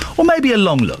newspaper, or maybe a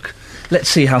long look. Let's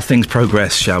see how things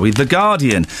progress, shall we? The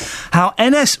Guardian.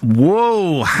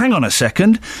 Whoa, hang on a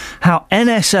second. How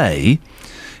NSA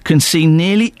can see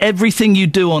nearly everything you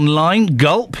do online.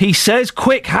 Gulp, he says.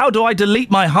 Quick, how do I delete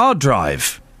my hard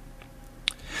drive?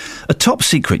 A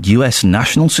top-secret US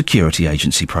National Security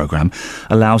Agency program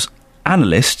allows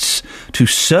analysts to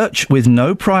search with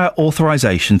no prior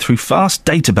authorization through vast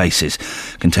databases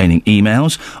containing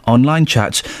emails, online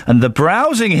chats, and the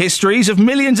browsing histories of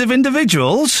millions of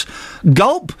individuals.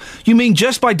 Gulp? You mean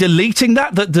just by deleting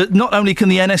that not only can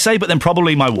the NSA, but then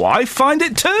probably my wife find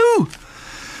it too?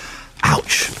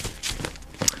 Ouch.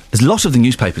 There's lots of the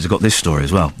newspapers have got this story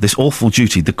as well. This awful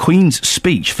duty, the Queen's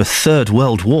speech for Third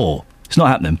World War. It's not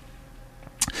happening.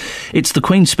 It's the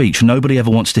Queen's speech nobody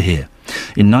ever wants to hear.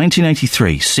 In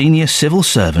 1983, senior civil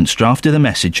servants drafted a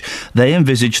message they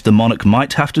envisaged the monarch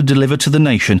might have to deliver to the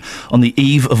nation on the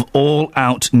eve of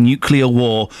all-out nuclear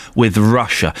war with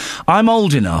Russia. I'm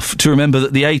old enough to remember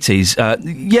that the 80s,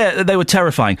 they were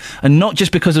terrifying. And not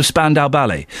just because of Spandau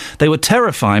Ballet. They were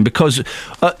terrifying because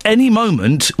at any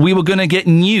moment we were going to get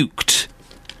nuked.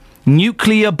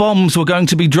 Nuclear bombs were going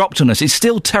to be dropped on us. It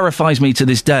still terrifies me to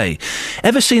this day.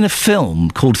 Ever seen a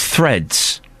film called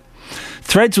Threads?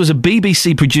 Threads was a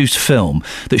BBC-produced film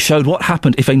that showed what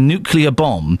happened if a nuclear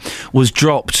bomb was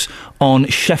dropped on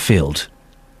Sheffield.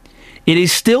 It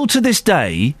is still to this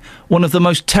day one of the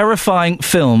most terrifying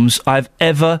films I've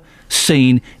ever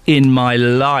seen in my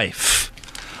life.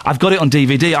 I've got it on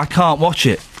DVD. I can't watch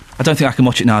it. I don't think I can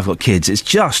watch it now I've got kids. It's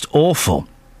just awful.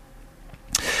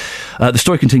 The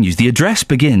story continues. The address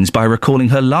begins by recalling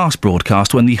her last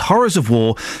broadcast when the horrors of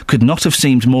war could not have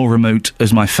seemed more remote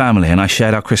as my family and I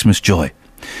shared our Christmas joy.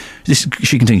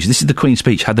 She continues, this is the Queen's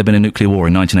speech had there been a nuclear war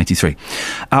in 1983.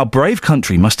 Our brave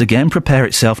country must again prepare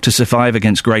itself to survive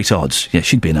against great odds. Yeah,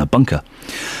 she'd be in her bunker.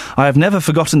 I have never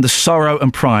forgotten the sorrow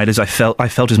and pride I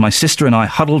felt as my sister and I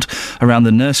huddled around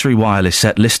the nursery wireless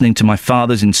set listening to my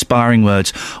father's inspiring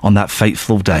words on that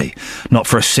fateful day. Not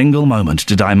for a single moment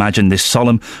did I imagine this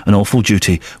solemn and awful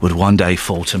duty would one day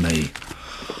fall to me.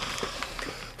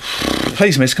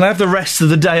 Please, miss, can I have the rest of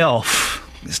the day off?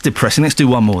 It's depressing. Let's do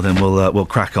one more, then we'll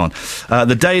crack on.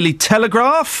 The Daily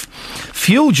Telegraph.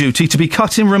 Fuel duty to be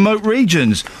cut in remote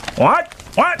regions. What?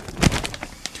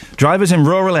 Drivers in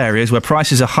rural areas where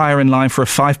prices are higher in line for a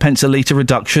 5p a litre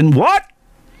reduction. What?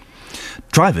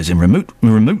 Drivers in remote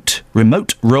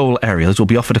rural areas will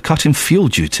be offered a cut in fuel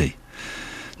duty.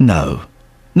 No,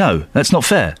 that's not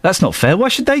fair. That's not fair. Why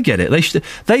should they get it?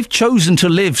 They've chosen to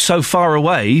live so far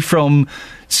away from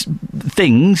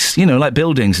things, like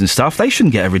buildings and stuff. They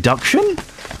shouldn't get a reduction.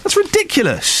 That's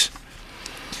ridiculous.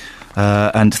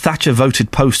 And Thatcher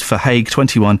vetoed post for Hague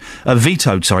 21 as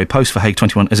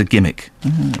a gimmick.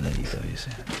 There you go. You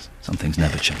see. Some things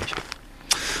never change.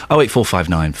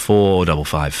 08459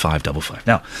 455 555.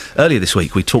 Now, earlier this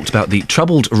week we talked about the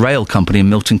troubled rail company in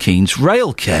Milton Keynes,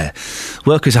 Railcare.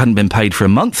 Workers hadn't been paid for a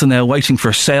month and they were waiting for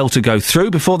a sale to go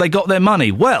through before they got their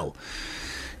money. Well,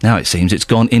 now it seems it's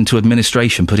gone into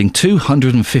administration, putting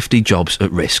 250 jobs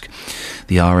at risk.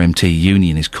 The RMT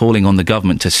union is calling on the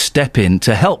government to step in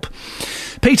to help.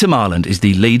 Peter Marland is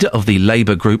the leader of the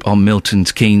Labour group on Milton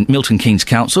Keynes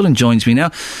Council and joins me now.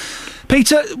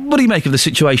 Peter, what do you make of the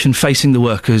situation facing the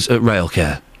workers at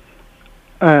Railcare?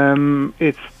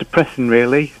 It's depressing,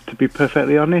 really, to be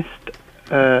perfectly honest.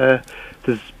 We're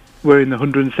in the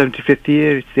 175th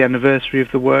year, it's the anniversary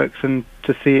of the works, and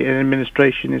to see it in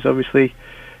administration is obviously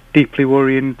deeply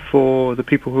worrying for the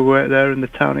people who work there and the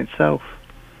town itself.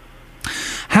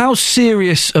 How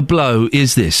serious a blow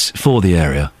is this for the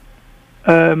area?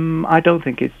 I don't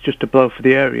think it's just a blow for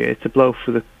the area. It's a blow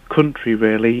for the country,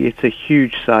 really. It's a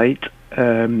huge site.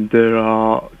 There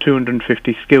are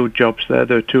 250 skilled jobs there.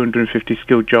 There are 250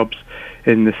 skilled jobs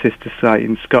in the sister site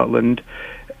in Scotland.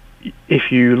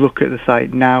 If you look at the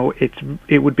site now,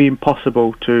 it would be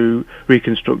impossible to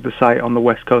reconstruct the site on the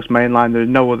West Coast Main Line. There is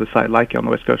no other site like it on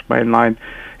the West Coast Main Line.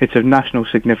 It's of national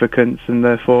significance, and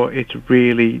therefore it's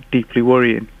really deeply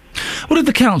worrying. What have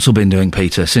the council been doing,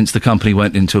 Peter, since the company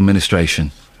went into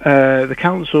administration? The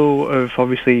council have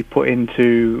obviously put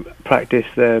into practice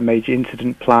their major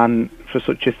incident plan for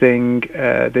such a thing.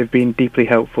 They've been deeply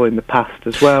helpful in the past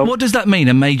as well. What does that mean,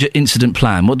 a major incident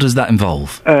plan? What does that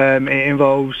involve? It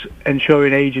involves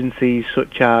ensuring agencies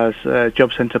such as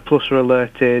Job Centre Plus are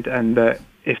alerted, and that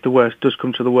if the worst does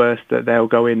come to the worst, that they'll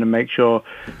go in and make sure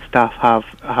staff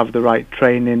have the right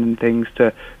training and things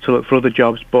to look for other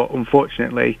jobs. But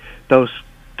unfortunately, those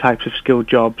types of skilled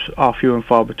jobs are few and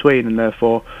far between, and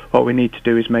therefore what we need to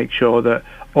do is make sure that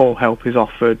all help is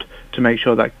offered to make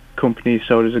sure that companies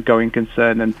sold as a going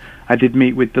concern. And I did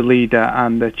meet with the leader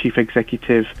and the chief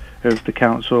executive of the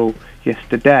council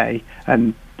yesterday,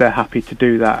 and they're happy to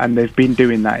do that, and they've been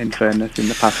doing that, in fairness, in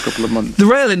the past couple of months. The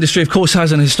rail industry, of course,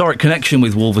 has an historic connection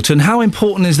with Wolverton. How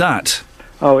important is that?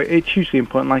 Oh, it's hugely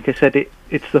important. Like I said,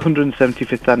 it's the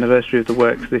 175th anniversary of the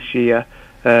works this year.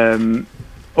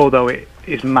 Although it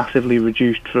is massively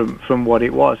reduced from what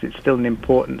it was, it's still an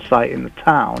important site in the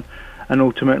town. And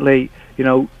ultimately,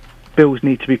 bills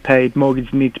need to be paid,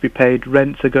 mortgages need to be paid,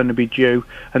 rents are going to be due,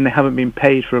 and they haven't been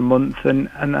paid for a month,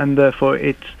 and therefore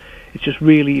it's just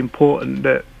really important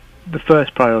that the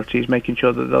first priority is making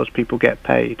sure that those people get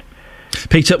paid.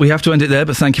 Peter, we have to end it there,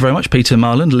 but thank you very much. Peter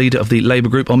Marland, leader of the Labour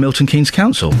Group on Milton Keynes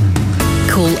Council.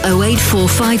 Call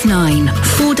 08459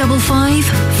 455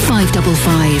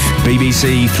 555.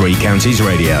 BBC Three Counties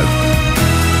Radio.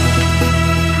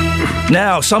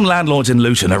 Now, some landlords in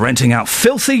Luton are renting out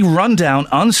filthy, run-down,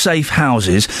 unsafe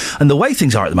houses, and the way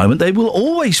things are at the moment, they will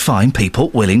always find people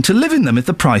willing to live in them if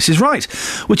the price is right,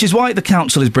 which is why the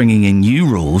council is bringing in new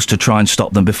rules to try and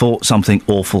stop them before something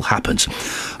awful happens.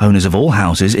 Owners of all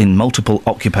houses in multiple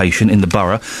occupation in the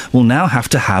borough will now have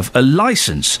to have a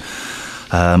licence.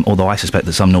 Although I suspect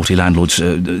that some naughty landlords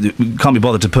can't be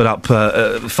bothered to put up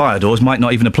fire doors, might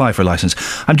not even apply for a licence.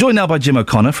 I'm joined now by Jim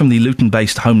O'Connor from the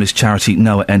Luton-based homeless charity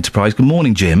Noah Enterprise. Good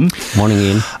morning, Jim. Morning,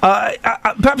 Ian.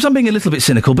 Perhaps I'm being a little bit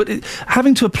cynical, but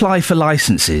having to apply for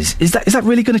licences, is that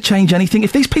really going to change anything?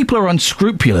 If these people are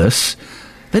unscrupulous,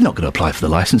 they're not going to apply for the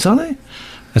licence, are they?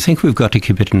 I think we've got to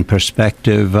keep it in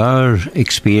perspective. Our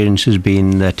experience has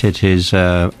been that it is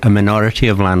a minority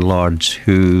of landlords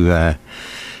who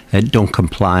don't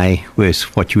comply with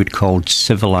what you would call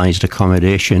civilised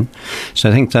accommodation. So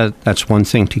I think that's one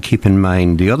thing to keep in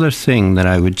mind. The other thing that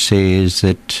I would say is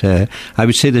that I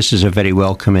would say this is a very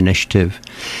welcome initiative.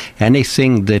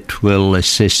 Anything that will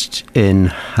assist in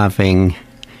having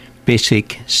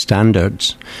basic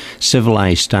standards,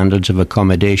 civilised standards of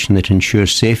accommodation that ensure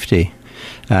safety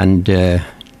and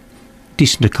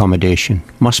decent accommodation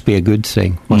must be a good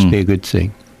thing, be a good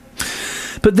thing.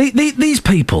 But these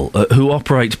people who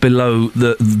operate below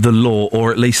the law,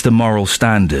 or at least the moral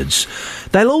standards,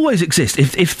 they'll always exist.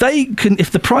 If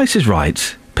the price is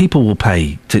right, people will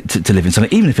pay to live in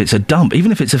something, even if it's a dump,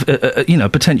 even if it's a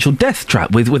potential death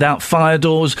trap without fire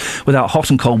doors, without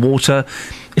hot and cold water.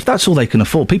 If that's all they can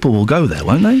afford, people will go there,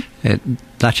 won't they?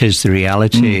 That is the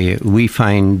reality. We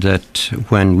find that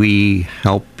when we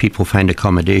help people find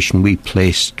accommodation, we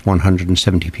placed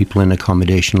 170 people in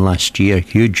accommodation last year,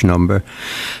 huge number,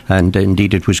 and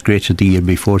indeed it was greater the year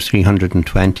before,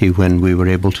 320, when we were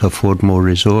able to afford more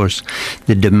resource.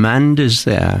 The demand is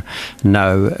there.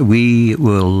 Now, we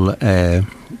will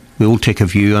take a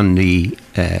view on the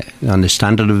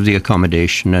standard of the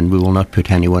accommodation, and we will not put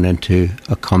anyone into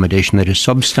accommodation that is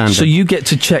substandard. So you get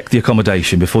to check the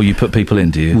accommodation before you put people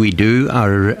in, do you? We do,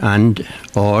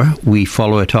 or we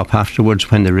follow it up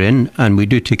afterwards when they're in, and we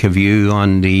do take a view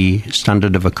on the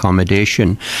standard of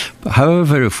accommodation.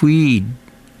 However, if we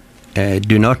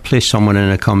do not place someone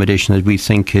in accommodation that we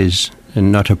think is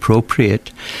not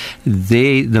appropriate,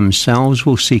 they themselves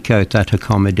will seek out that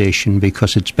accommodation,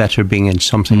 because it's better being in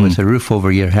something with a roof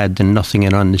over your head than nothing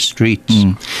in on the streets.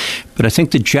 But I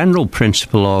think the general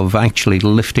principle of actually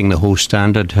lifting the whole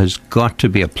standard has got to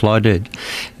be applauded.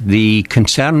 The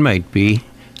concern might be,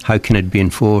 how can it be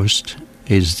enforced?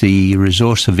 is the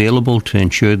resource available to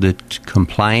ensure that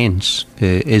compliance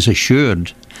is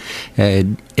assured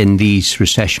in these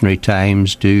recessionary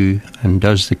times?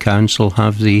 Does the council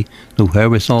have the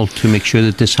wherewithal to make sure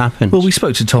that this happens? Well, we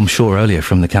spoke to Tom Shaw earlier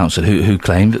from the council who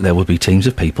claimed that there would be teams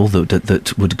of people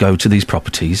that would go to these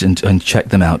properties and check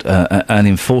them out and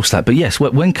enforce that. But yes,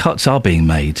 when cuts are being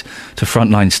made to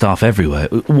frontline staff everywhere,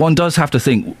 one does have to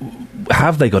think,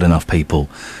 have they got enough people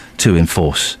to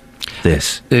enforce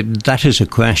this? That is a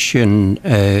question,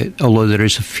 although there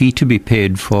is a fee to be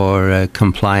paid for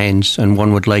compliance, and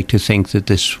one would like to think that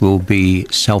this will be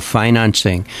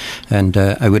self-financing, and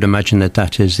I would imagine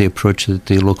that is the approach that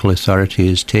the local authority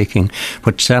is taking.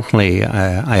 But certainly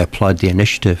I applaud the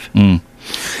initiative.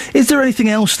 Is there anything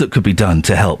else that could be done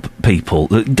to help people,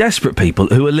 desperate people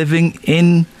who are living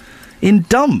in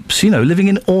dumps, living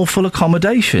in awful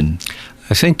accommodation?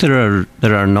 I think there are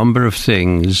a number of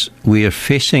things. We are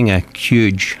facing a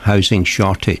huge housing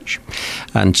shortage,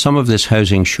 and some of this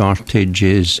housing shortage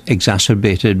is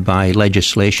exacerbated by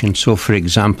legislation. So, for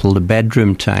example, the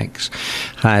bedroom tax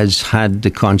has had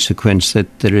the consequence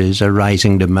that there is a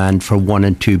rising demand for 1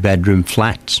 and 2 bedroom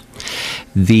flats.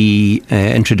 The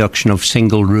introduction of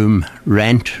single room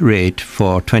rent rate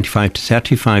for 25 to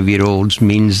 35-year-olds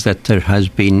means that there has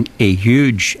been a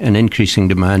huge and increasing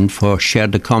demand for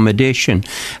shared accommodation,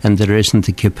 and there isn't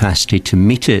the capacity to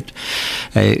meet it.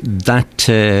 That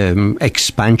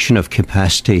expansion of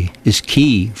capacity is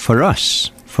key for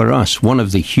us. For us, one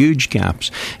of the huge gaps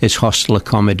is hostel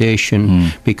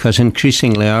accommodation, because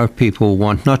increasingly our people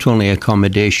want not only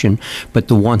accommodation, but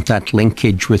they want that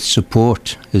linkage with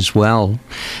support as well.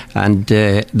 And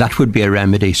that would be a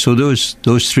remedy. So those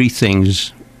 3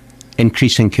 things: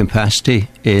 increasing capacity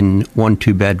in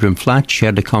 1-2 bedroom flats,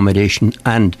 shared accommodation,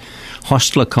 and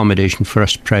hostel accommodation for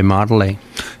us primarily.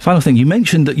 Final thing, you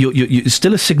mentioned that you're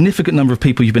still a significant number of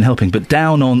people you've been helping, but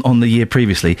down on the year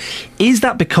previously. Is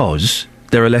that because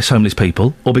there are less homeless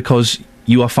people, or because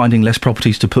you are finding less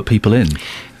properties to put people in?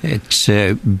 It's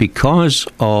because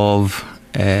of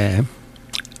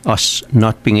us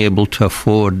not being able to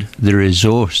afford the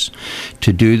resource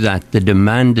to do that. The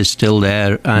demand is still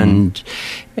there, and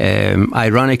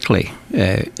ironically,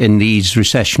 in these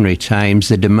recessionary times,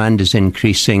 the demand is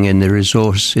increasing and the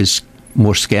resource is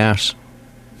more scarce.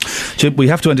 Jim, we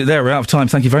have to end it there. We're out of time.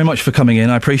 Thank you very much for coming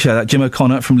in. I appreciate that. Jim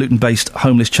O'Connor from Luton-based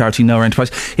homeless charity Noah Enterprise.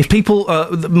 If people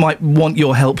might want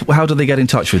your help, how do they get in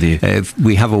touch with you?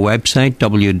 We have a website,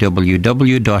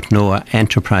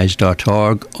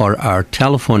 www.noahenterprise.org, or our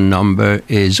telephone number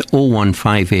is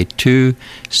 01582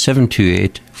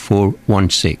 728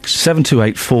 416.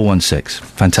 728 416.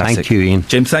 Fantastic. Thank you, Ian.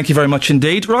 Jim, thank you very much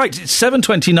indeed. Right, it's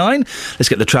 7:29. Let's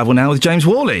get the travel now with James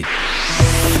Worley.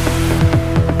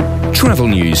 Travel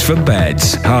news for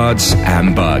beds, cards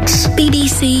and bugs.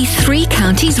 BBC Three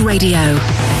Counties Radio.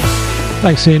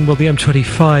 Thanks, Ian. Well, the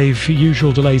M25,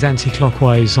 usual delays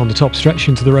anti-clockwise on the top stretch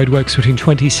into the roadworks between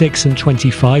 26 and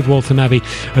 25. Waltham Abbey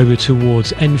over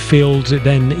towards Enfield. It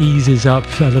then eases up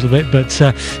a little bit, but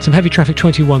some heavy traffic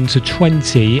 21 to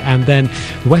 20. And then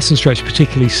the western stretch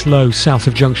particularly slow south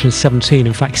of junction 17.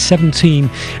 In fact, 17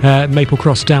 Maple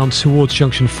Cross down towards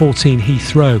junction 14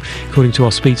 Heathrow. According to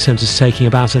our speed sensors, taking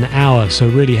about an hour, so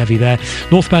really heavy there.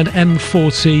 Northbound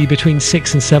M40 between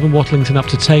 6 and 7. Wattlington up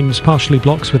to Thames, partially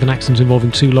blocked with an accident involving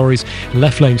 2 lorries.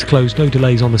 Left lanes closed, no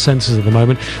delays on the sensors at the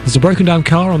moment. There's a broken down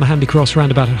car on the Handy Cross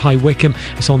roundabout at High Wycombe.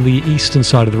 It's on the eastern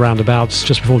side of the roundabouts,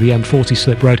 just before the M40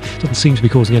 slip road. Doesn't seem to be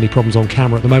causing any problems on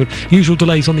camera at the moment. Usual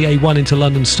delays on the A1 into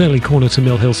London, Stirling Corner to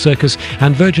Mill Hill Circus.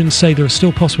 And Virgin say there are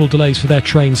still possible delays for their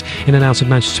trains in and out of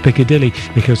Manchester Piccadilly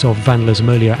because of vandalism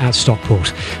earlier at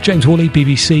Stockport. James Worley,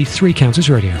 BBC Three Counties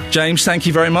Radio. James, thank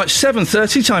you very much.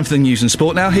 7:30, time for the news and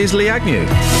sport now. Here's Lee Agnew.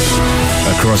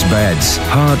 Across beds,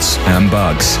 hearts and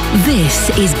bugs. This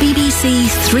is BBC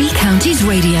Three Counties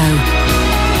Radio.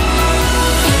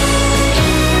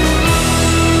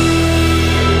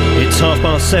 It's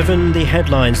 7:30. The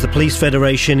headlines. The Police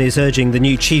Federation is urging the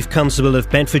new Chief Constable of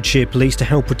Bedfordshire Police to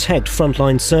help protect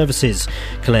frontline services.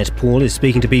 Colette Paul is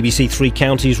speaking to BBC Three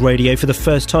Counties Radio for the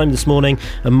first time this morning,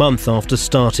 a month after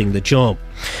starting the job.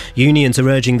 Unions are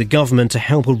urging the government to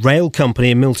help a rail company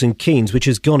in Milton Keynes which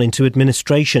has gone into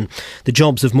administration. The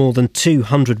jobs of more than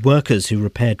 200 workers who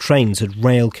repair trains at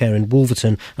Railcare in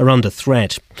Wolverton are under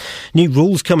threat. New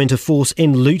rules come into force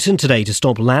in Luton today to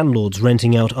stop landlords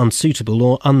renting out unsuitable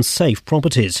or unsafe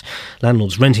properties.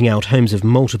 Landlords renting out homes of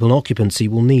multiple occupancy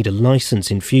will need a licence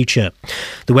in future.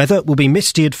 The weather will be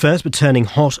misty at first but turning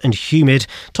hot and humid.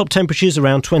 Top temperatures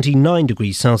around 29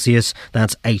 degrees Celsius,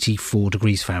 that's 84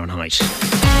 degrees Fahrenheit.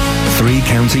 Three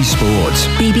Counties Sports.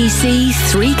 BBC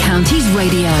Three Counties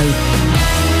Radio.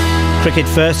 Cricket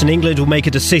first, and England will make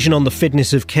a decision on the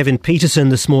fitness of Kevin Peterson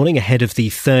this morning ahead of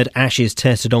the third Ashes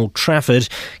test at Old Trafford.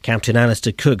 Captain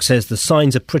Alistair Cook says the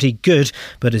signs are pretty good,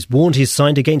 but has warned his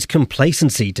side against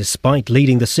complacency despite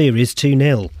leading the series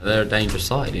 2-0. They're a dangerous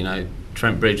side, you know.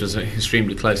 Trent Bridge was an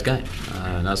extremely close game,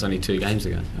 and that was only 2 games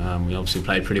ago. We obviously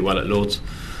played pretty well at Lord's.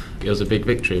 It was a big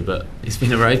victory, but it's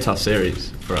been a very tough series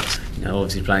for us. You know,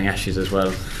 obviously playing Ashes as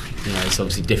well. You know, it's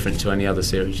obviously different to any other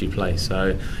series you play. So,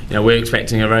 you know, we're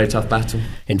expecting a very tough battle.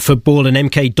 In football, an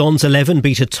MK Dons 11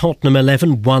 beat a Tottenham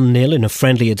 11 1-0 in a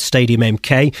friendly at Stadium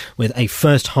MK with a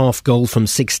first-half goal from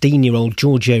 16-year-old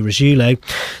Giorgio Ruggiero.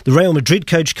 The Real Madrid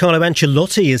coach Carlo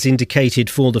Ancelotti has indicated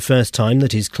for the first time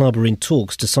that his club are in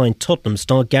talks to sign Tottenham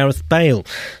star Gareth Bale.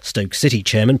 Stoke City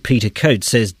chairman Peter Coates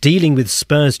says dealing with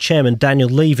Spurs chairman Daniel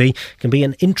Levy can be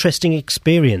an interesting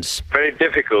experience. Very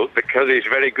difficult because he's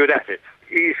very good at it.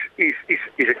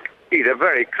 He's a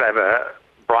very clever,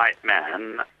 bright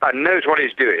man and knows what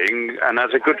he's doing and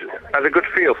has a good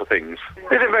feel for things.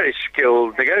 He's a very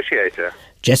skilled negotiator.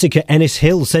 Jessica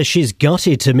Ennis-Hill says she's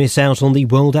gutted to miss out on the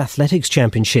World Athletics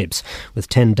Championships. With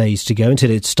 10 days to go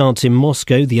until it starts in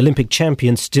Moscow, the Olympic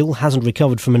champion still hasn't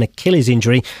recovered from an Achilles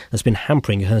injury that's been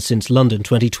hampering her since London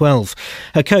 2012.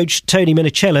 Her coach, Tony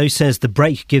Minicello, says the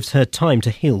break gives her time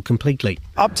to heal completely.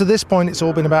 Up to this point, it's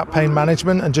all been about pain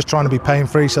management and just trying to be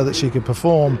pain-free so that she can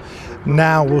perform.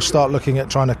 Now we'll start looking at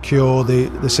trying to cure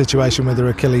the situation with her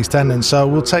Achilles tendon. So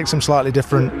we'll take some slightly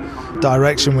different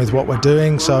direction with what we're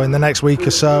doing. So in the next week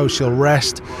or so, she'll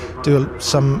rest, do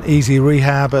some easy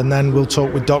rehab, and then we'll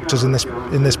talk with doctors in this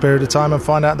period of time and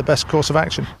find out the best course of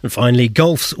action. And finally,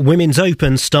 golf's Women's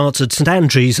Open starts at St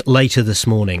Andrews later this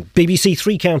morning. BBC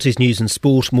Three Counties News and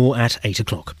Sport, more at 8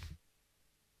 o'clock.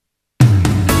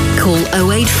 Call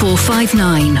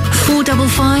 08459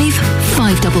 455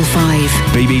 555.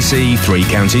 BBC Three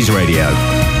Counties Radio.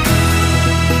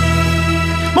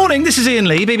 Morning, this is Iain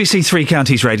Lee, BBC Three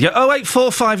Counties Radio.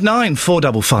 08459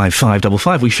 455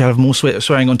 555. We shall have more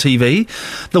swearing on TV.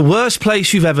 The worst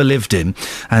place you've ever lived in.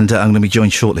 And I'm going to be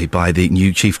joined shortly by the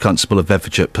new Chief Constable of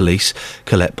Bedfordshire Police,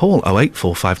 Colette Paul.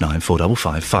 08459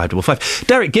 455 555.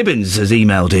 Derek Gibbons has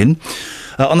emailed in.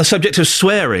 On the subject of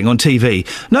swearing on TV.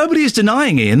 Nobody is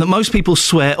denying, Ian, that most people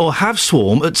swear or have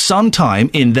sworn at some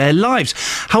time in their lives.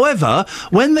 However,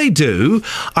 when they do,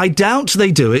 I doubt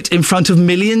they do it in front of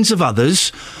millions of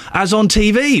others as on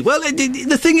TV. Well,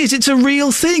 the thing is, it's a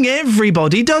real thing.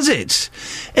 Everybody does it.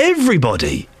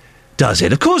 Everybody does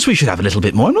it. Of course we should have a little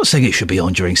bit more. I'm not saying it should be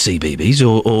on during CBeebies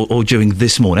or during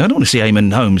This Morning. I don't want to see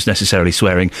Eamon Holmes necessarily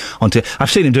swearing on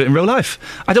I've seen him do it in real life.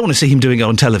 I don't want to see him doing it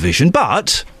on television,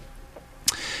 but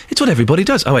it's what everybody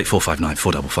does. 08459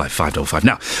 455 555.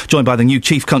 Now, joined by the new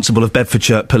Chief Constable of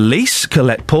Bedfordshire Police,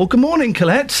 Colette Paul. Good morning,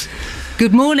 Colette.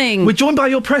 Good morning. We're joined by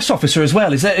your press officer as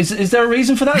well. Is there a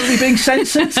reason for that? Are we being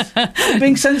censored? Are we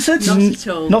being censored? Not at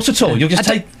all. Not at all. You're just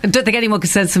I don't think anyone can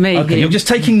censor me. Okay, you're just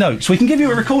taking notes. We can give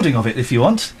you a recording of it if you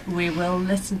want. We will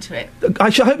listen to it.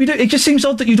 I hope you do. It just seems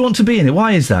odd that you'd want to be in it.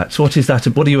 Why is that? What is that?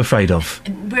 What are you afraid of?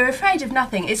 We're afraid of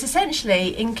nothing. It's essentially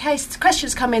in case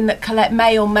questions come in that Colette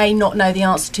may or may not know the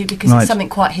answer to because it's something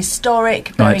quite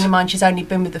historic, bearing in mind she's only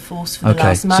been with the force for the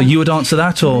last month. So you would answer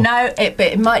that, or? No, but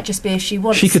it might just be if she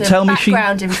wants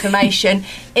background information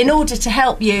in order to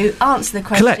help you answer the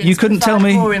questions. Colette, you couldn't tell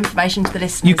me more information to the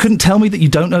listeners. You couldn't tell me that you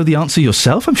don't know the answer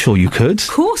yourself? I'm sure you could. Of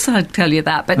course I'd tell you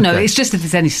that, but no, it's just if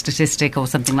there's any statistic or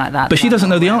something like that. But she doesn't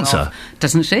know the answer.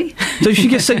 Doesn't she? So she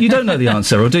gets you don't know the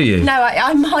answer, or do you? No,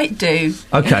 I might do.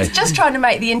 Okay. It's just trying to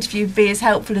make the interview be as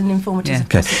helpful and informative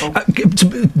as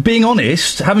possible. Being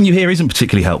honest, having you here isn't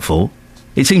particularly helpful.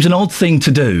 It seems an odd thing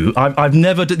to do. I've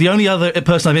never... The only other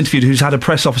person I've interviewed who's had a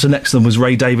press officer next to them was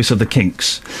Ray Davis of the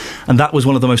Kinks. And that was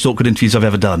one of the most awkward interviews I've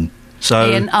ever done. So,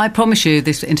 Ian, I promise you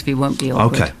this interview won't be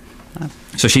awkward. Okay.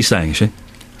 So she's staying, is she?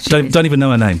 Don't even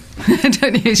know her name.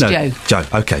 It's Joe. Joe.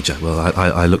 OK, Joe. Well,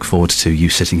 I look forward to you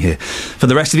sitting here for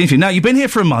the rest of the interview. Now, you've been here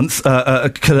for a month.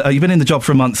 You've been in the job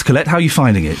for a month, Colette. How are you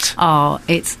finding it? Oh,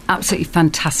 it's absolutely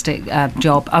fantastic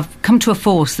job. I've come to a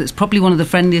force that's probably one of the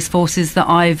friendliest forces that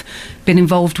I've been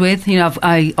involved with. You know,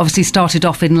 I obviously started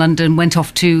off in London, went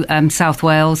off to South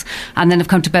Wales, and then I've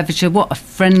come to Bedfordshire. What a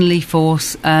friendly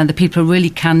force. The people are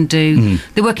really can do.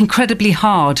 They work incredibly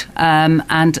hard.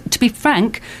 And to be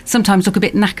frank, sometimes look a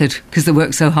bit knackered because they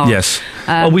work so hard. Yes.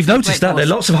 We've noticed that. There are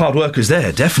lots of hard workers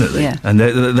there, definitely. Yeah. And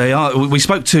they are. We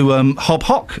spoke to Hob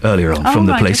Hock earlier on from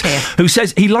the police, who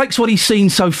says he likes what he's seen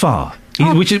so far.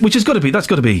 Which has got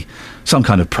to be some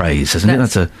kind of praise, hasn't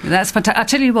it? That's fantastic. I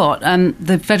tell you what,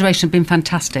 the Federation have been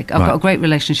fantastic. I've got a great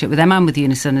relationship with them and with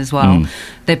Unison as well.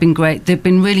 They've been great. They've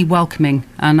been really welcoming,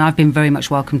 and I've been very much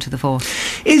welcome to the force.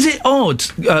 Is it odd?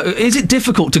 Is it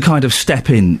difficult to kind of step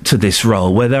into this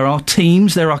role where there are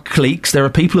teams, there are cliques, there are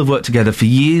people who've worked together for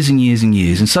years and years and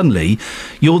years, and suddenly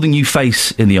you're the new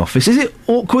face in the office? Is it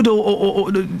awkward,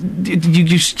 or do you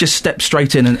just step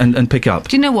straight in and pick up?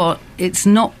 Do you know what? It's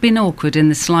not been awkward in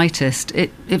the slightest.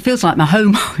 It feels like my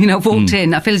home. I've walked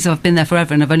in. I feel as if I've been there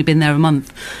forever, and I've only been there a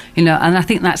month. And I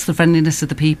think that's the friendliness of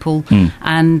the people,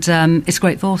 and it's a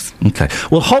great force. Okay.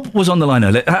 Well, Hob was on the line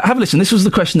earlier. Have a listen. This was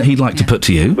the question that he'd like to put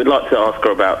to you. We'd like to ask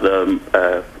her about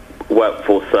the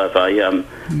workforce survey,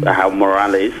 how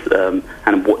morale is,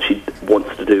 and what she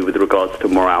wants to do with regards to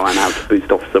morale and how to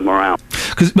boost officer morale.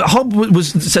 Because Hob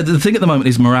said that the thing at the moment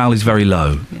is morale is very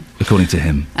low, according to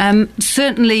him.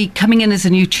 Certainly, coming in as a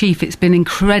new chief, it's been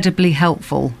incredibly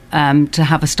helpful to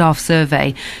have a staff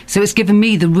survey. So it's given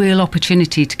me the real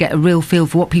opportunity to get a real feel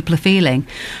for what people are feeling.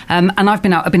 And I've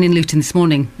been in Luton this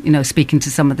morning, speaking to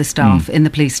some of the staff in the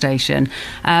police station.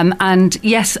 And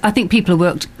yes, I think people have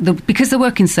worked, because they're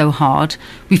working so hard,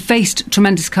 we've faced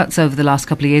tremendous cuts over the last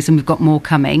couple of years, and we've got more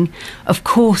coming. Of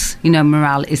course,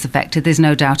 morale is affected, there's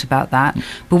no doubt about that.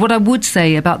 But what I would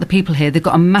say about the people here, they've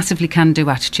got a massively can-do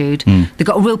attitude. They've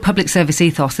got a real public service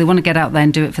ethos. They want to get out there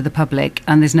and do it for the public,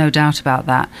 and there's no doubt about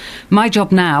that. My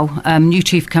job now, new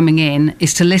chief coming in,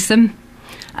 is to listen.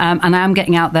 And I am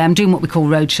getting out there. I'm doing what we call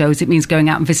road shows. It means going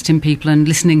out and visiting people and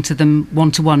listening to them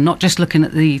one-to-one, not just looking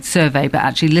at the survey, but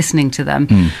actually listening to them.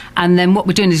 And then what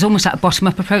we're doing is almost like a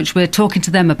bottom-up approach. We're talking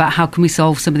to them about how can we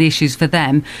solve some of the issues for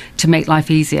them to make life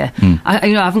easier. I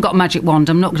haven't got a magic wand.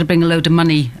 I'm not going to bring a load of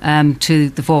money to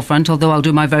the forefront, although I'll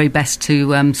do my very best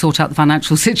to sort out the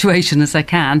financial situation as I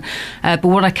can. But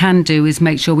what I can do is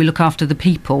make sure we look after the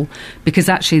people, because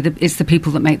actually it's the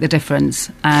people that make the difference.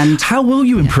 And how will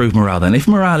you improve morale then? If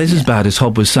morale is as bad as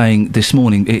Hob was saying this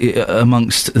morning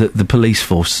amongst the police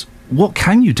force, what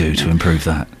can you do to improve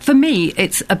that? For me,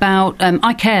 it's about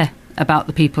I care about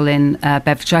the people in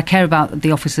Bedfordshire. I care about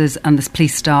the officers and the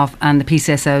police staff and the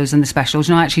PCSOs and the specials.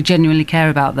 I actually genuinely care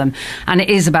about them. And it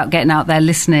is about getting out there,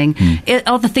 listening.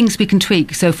 Are the things we can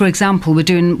tweak? So, for example, we're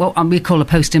doing what we call a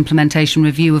post-implementation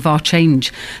review of our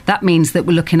change. That means that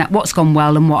we're looking at what's gone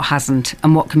well and what hasn't,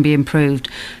 and what can be improved.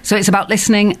 So it's about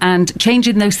listening and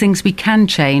changing those things we can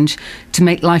change to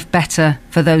make life better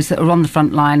for those that are on the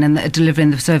front line and that are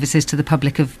delivering the services to the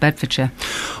public of Bedfordshire.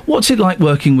 What's it like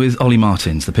working with Ollie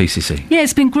Martins, the PCC? Yeah,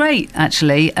 it's been great,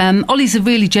 actually. Ollie's a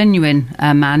really genuine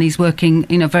man. He's working,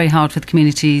 very hard for the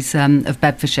communities of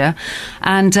Bedfordshire,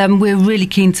 and we're really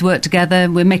keen to work together.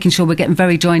 We're making sure we're getting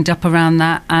very joined up around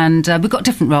that, and we've got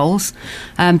different roles,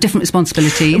 different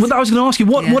responsibilities. Well, I was going to ask you,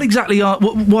 what exactly are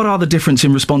the difference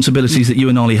in responsibilities that you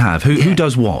and Ollie have? Who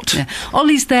does what? Yeah.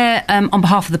 Ollie's there on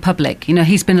behalf of the public.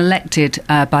 He's been elected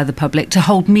by the public to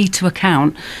hold me to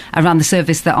account around the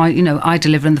service that I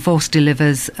deliver and the force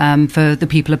delivers for the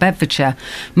people of Bedfordshire.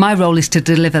 My role is to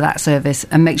deliver that service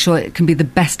and make sure it can be the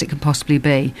best it can possibly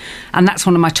be. And that's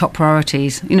one of my top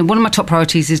priorities. One of my top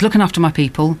priorities is looking after my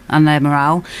people and their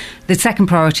morale. The second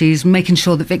priority is making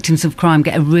sure that victims of crime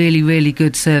get a really, really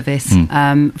good service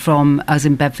from us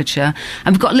in Bedfordshire.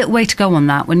 And we've got a little way to go on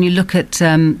that. When you look at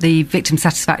the victim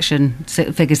satisfaction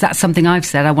figures, that's something I've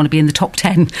said I want to be in the top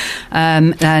 10.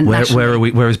 Where are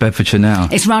we? Where is Bedfordshire now?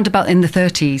 It's round about in the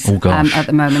 30s at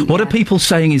the moment. What are people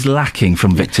saying is lacking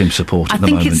from victim support at the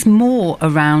moment? I think it's more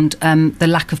around the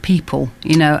lack of people,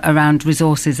 around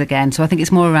resources again. So I think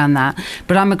it's more around that.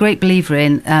 But I'm a great believer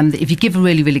in that if you give a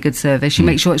really, really good service, you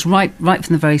make sure it's right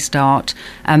from the very start,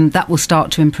 that will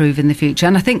start to improve in the future.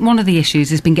 And I think one of the issues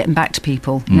has been getting back to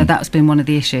people. That's been one of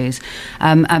the issues.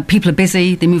 People are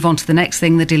busy, they move on to the next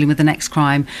thing, they're dealing with the next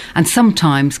crime, and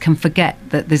sometimes can forget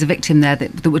that there's a victim there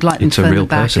that would like them to phone them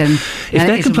back. And, if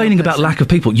they're complaining about lack of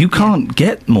people, you can't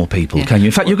get more people, can you?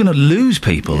 In fact, you're going to lose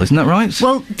people, isn't that right?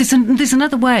 Well, there's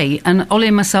another way, and Ollie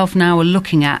and myself now are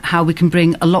looking at how we can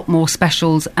bring a lot more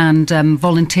specials and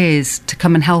volunteers to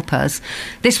come and help us.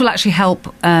 This will actually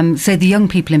help, say, the young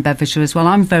people in Bedfordshire as well.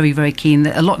 I'm very, very keen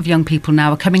that a lot of young people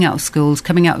now are coming out of schools,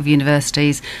 coming out of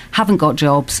universities, haven't got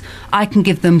jobs. I can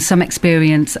give them some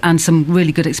experience and some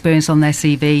really good experience on their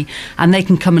CV, and they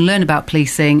can come and learn about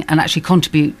policing and actually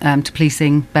contribute to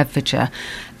policing Bedfordshire.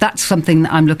 That's something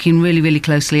that I'm looking really, really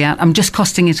closely at. I'm just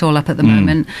costing it all up at the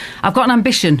moment. I've got an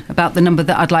ambition about the number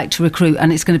that I'd like to recruit,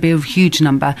 and it's going to be a huge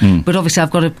number. But obviously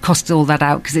I've got to cost all that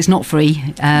out because it's not free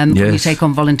when you take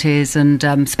on volunteers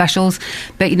and specials.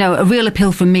 But, a real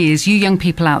appeal from me is you young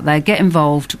people out there, get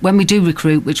involved. When we do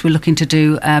recruit, which we're looking to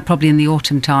do probably in the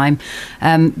autumn time,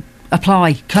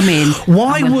 apply, come in.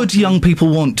 Why would young people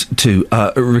want to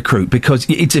recruit? Because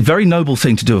it's a very noble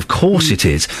thing to do, of course it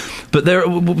is. But they're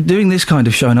doing this kind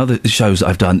of show and other shows that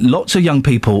I've done. Lots of young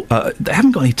people, they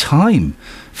haven't got any time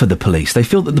for the police. They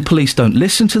feel that the police don't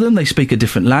listen to them. They speak a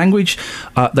different language.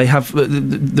 They have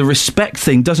the respect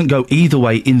thing doesn't go either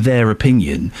way in their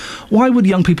opinion. Why would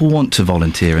young people want to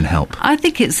volunteer and help? I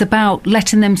think it's about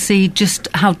letting them see just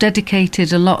how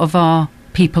dedicated a lot of our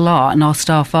people are and our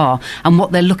staff are and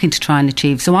what they're looking to try and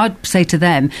achieve. So I'd say to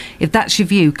them, if that's your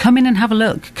view, come in and have a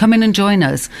look, come in and join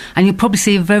us, and you'll probably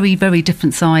see a very, very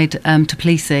different side to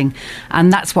policing,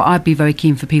 and that's what I'd be very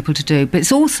keen for people to do. But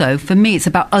it's also, for me, it's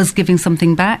about us giving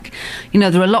something back. You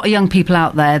know, there are a lot of young people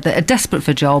out there that are desperate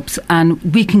for jobs, and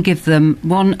we can give them,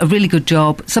 one, a really good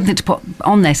job, something to put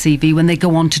on their CV when they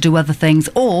go on to do other things,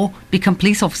 or become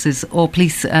police officers or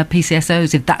police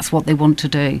PCSOs if that's what they want to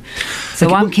do. So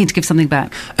okay, I'm keen to give something back.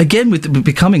 Again, with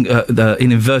becoming,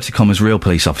 in inverted commas, real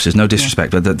police officers, no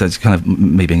disrespect, but that's kind of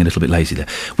me being a little bit lazy there.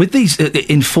 With these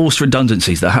enforced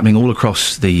redundancies that are happening all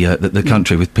across the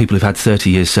country with people who've had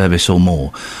 30 years service or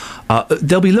more,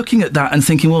 they'll be looking at that and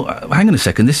thinking, well, hang on a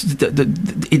second,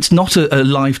 it's not a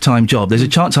lifetime job. There's a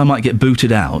chance I might get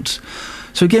booted out.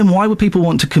 So again, why would people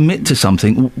want to commit to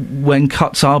something when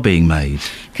cuts are being made?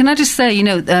 Can I just say,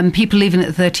 people leaving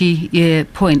at the 30-year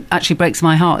point actually breaks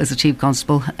my heart as a Chief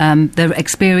Constable. They're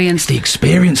experienced. The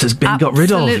experience has been got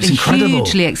rid of. It's incredible.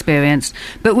 Hugely experienced.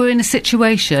 But we're in a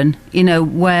situation,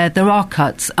 where there are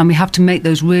cuts and we have to make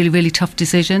those really, really tough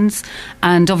decisions.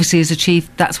 And obviously as a Chief,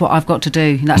 that's what I've got to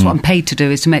do. That's what I'm paid to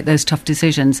do, is to make those tough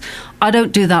decisions. I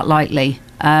don't do that lightly.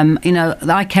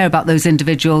 I care about those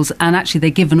individuals, and actually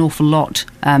they give an awful lot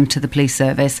to the police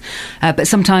service. But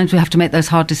sometimes we have to make those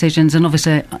hard decisions, and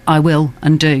obviously I will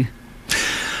and do.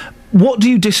 What do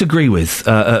you disagree with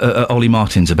Ollie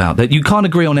Martins about? That you can't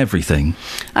agree on everything?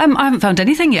 I haven't found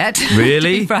anything yet.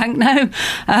 Really? To be frank, no.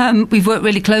 We've worked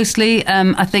really closely.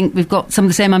 I think we've got some of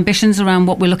the same ambitions around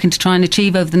what we're looking to try and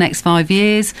achieve over the next 5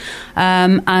 years.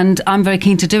 And I'm very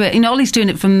keen to do it. Ollie's doing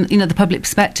it from, the public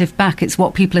perspective back. It's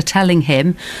what people are telling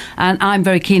him. And I'm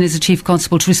very keen as a Chief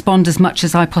Constable to respond as much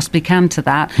as I possibly can to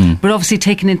that. But obviously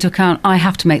taking into account, I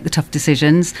have to make the tough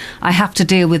decisions. I have to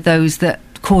deal with those that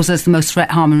cause us the most threat,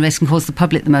 harm and risk, and cause the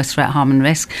public the most threat, harm and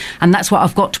risk, and that's what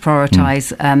I've got to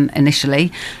prioritise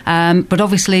initially. But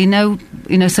obviously,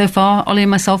 so far Ollie and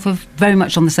myself are very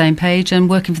much on the same page and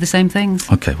working for the same things.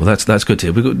 Okay, well that's good to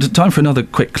hear. We've got time for another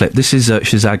quick clip. This is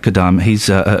Shazad Kadam. He's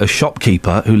a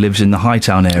shopkeeper who lives in the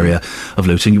Hightown area of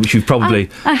Luton, which you've probably...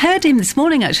 I heard him this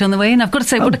morning actually on the way in. I've got to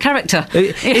say, what a character.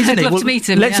 Isn't I'd love to meet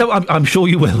him. I'm sure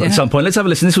you will at some point. Let's have a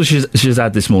listen. This was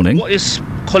Shazad this morning. What is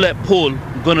Colette Paul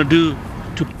going to do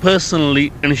to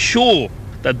personally ensure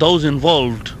that those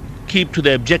involved keep to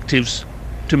their objectives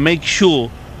to make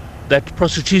sure that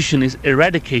prostitution is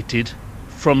eradicated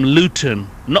from Luton,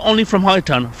 not only from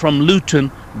Hightown, from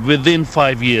Luton within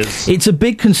 5 years? It's a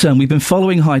big concern. We've been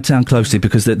following Hightown closely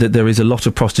because there is a lot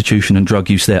of prostitution and drug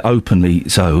use there, openly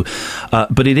so.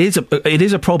 But it is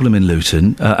a problem in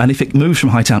Luton, and if it moves from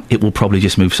Hightown, it will probably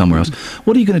just move somewhere else.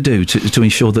 What are you going to do to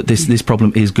ensure that this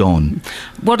problem is gone?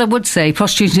 What I would say,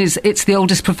 prostitution it's the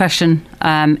oldest profession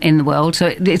in the world, so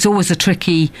it's always a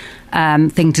tricky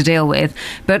thing to deal with.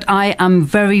 But I am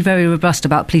very, very robust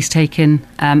about police taking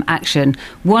action.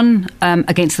 One,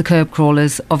 against the curb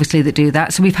crawlers, obviously, that do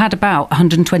that. So we've had about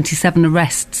 127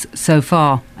 arrests so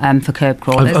far for curb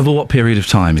crawlers. Over what period of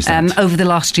time is that? Over the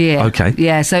last year. Okay.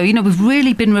 Yeah, so, we've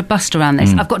really been robust around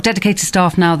this. I've got dedicated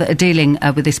staff now that are dealing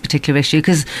with this particular issue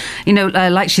because,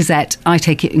 like Shazette, I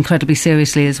take it incredibly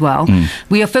seriously as well.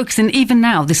 We are focusing, even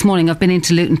now, this morning, I've been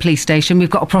into Luton Police Station. We've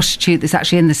got a prostitute that's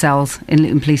actually in the cells in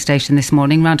Luton Police Station this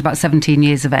morning, around about 17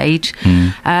 years of age.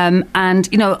 And,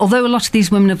 although a lot of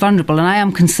these women are vulnerable, and I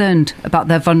am concerned about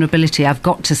their vulnerability, I've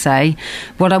got to say,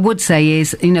 what I would say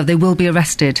is, they will be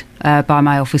arrested by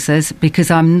my officers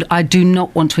because I do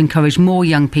not want to encourage more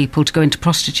young people to go into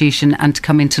prostitution and to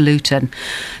come into Luton.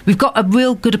 We've got a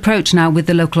real good approach now with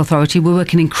the local authority. We're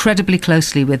working incredibly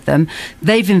closely with them.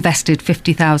 They've invested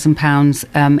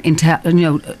 £50,000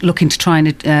 into, looking to try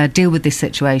and deal with this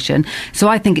situation. So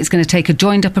I think it's going to take a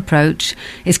joined-up approach.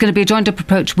 It's going to be a joined-up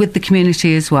approach with the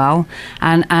community as well,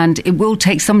 and it will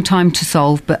take some time to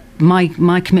solve, but my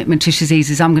commitment to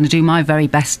Shaziz is I'm going to do my very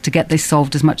best to get this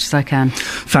solved as much as I can.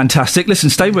 Fantastic.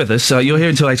 Listen, stay with us. You're here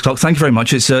until 8 o'clock. Thank you very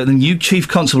much. It's the new Chief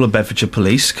Constable of Bedfordshire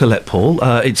Police, Colette Paul.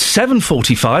 It's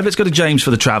 7:45. Let's go to James for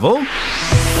the travel.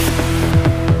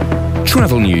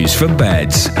 Travel news for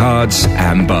beds, cards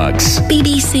and bugs.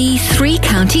 BBC Three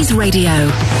Counties Radio.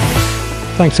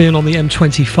 Thanks, Ian. On the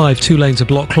M25, 2 lanes are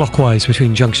blocked clockwise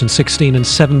between junction 16 and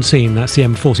 17. That's the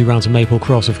M40 round to Maple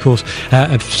Cross, of course.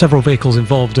 Several vehicles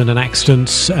involved in an accident.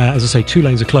 As I say, 2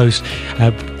 lanes are closed.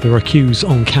 There are queues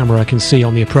on camera I can see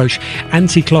on the approach.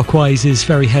 Anti-clockwise is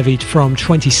very heavy from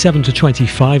 27 to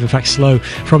 25. In fact, slow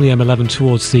from the M11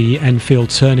 towards the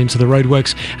Enfield turn into the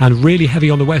roadworks. And really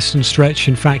heavy on the western stretch.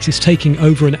 In fact, it's taking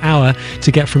over an hour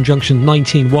to get from junction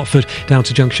 19, Watford, down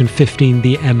to junction 15,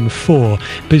 the M4.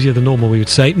 Busier than normal, we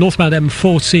would say. Northbound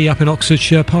M40 up in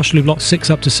Oxfordshire, partially blocked 6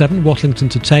 up to 7, Watlington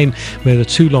to Tame, with a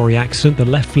 2-lorry accident. The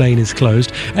left lane is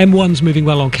closed. M1's moving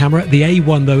well on camera. The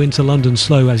A1, though, into London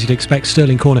slow, as you'd expect.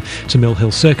 Stirling Corner to Mill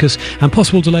Hill Circus. And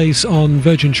possible delays on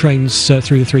Virgin trains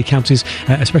through the 3 counties,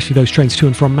 especially those trains to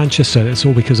and from Manchester. It's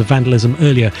all because of vandalism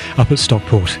earlier up at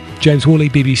Stockport. James Worley,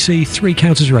 BBC 3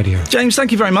 Counties Radio. James,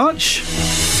 thank you very much.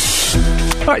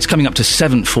 Right, it's coming up to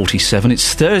 7:47.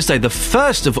 It's Thursday, the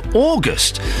 1st of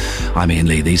August. I'm Iain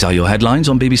Lee. These are your headlines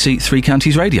on BBC 3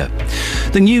 Counties Radio.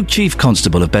 The new Chief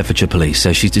Constable of Bedfordshire Police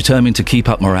says she's determined to keep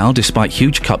up morale despite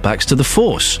huge cutbacks to the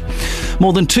force.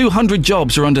 More than 200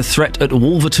 jobs are under threat at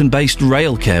Wolverton-based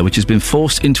Railcare, which has been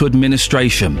forced into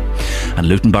administration. And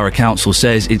Luton Borough Council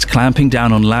says it's clamping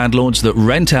down on landlords that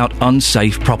rent out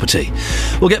unsafe property.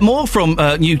 We'll get more from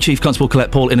new Chief Constable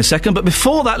Colette Paul in a second, but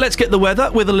before that, let's get the weather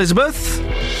with Elizabeth.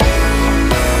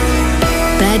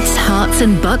 Beds, Herts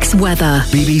and Bucks weather.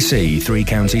 BBC 3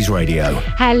 Counties Radio.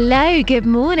 Hello, good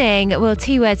morning. Well,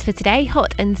 2 words for today,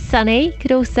 hot and sunny.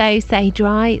 Could also say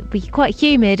dry, be quite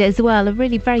humid as well. A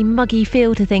really very muggy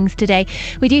feel to things today.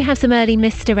 We do have some early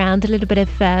mist around, a little bit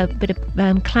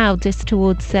of cloud just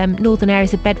towards northern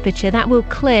areas of Bedfordshire. That will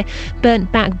clear,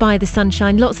 burnt back by the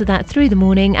sunshine. Lots of that through the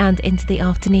morning and into the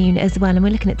afternoon as well. And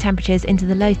we're looking at temperatures into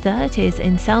the low 30s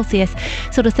in Celsius,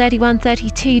 sort of 31,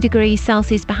 32 degrees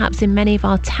Celsius perhaps in many of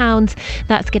our towns.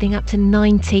 That's getting up to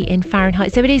 90 in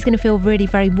Fahrenheit, so it is going to feel really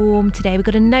very warm today. We've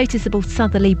got a noticeable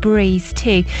southerly breeze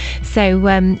too, so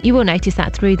you will notice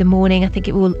that through the morning. I think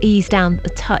it will ease down a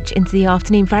touch into the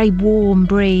afternoon. Very warm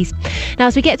breeze. Now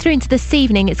as we get through into this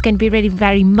evening, it's going to be really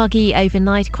very muggy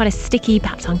overnight, quite a sticky,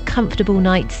 perhaps uncomfortable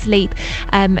night's sleep.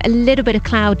 A little bit of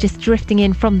cloud just drifting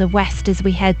in from the west as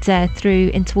we head through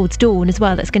in towards dawn as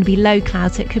well. That's going to be low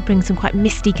cloud, so it could bring some quite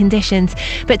misty conditions,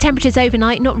 but temperatures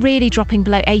overnight not really dropping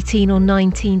below 18 or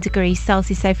 19 degrees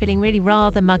Celsius, so feeling really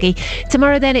rather muggy.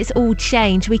 Tomorrow then it's all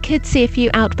change. We could see a few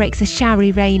outbreaks of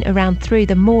showery rain around through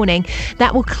the morning.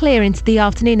 That will clear into the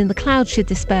afternoon and the clouds should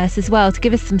disperse as well to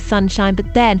give us some sunshine,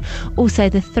 but then also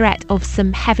the threat of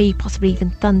some heavy, possibly even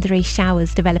thundery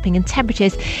showers developing, and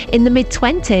temperatures in the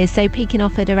mid-20s, so peaking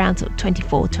off at around sort of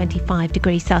 24, 25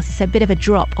 degrees Celsius, so a bit of a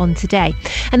drop on today.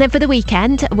 And then for the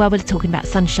weekend, well, we're talking about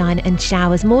sunshine and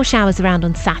showers. More showers around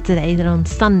on Saturday than on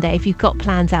Sunday. If you've got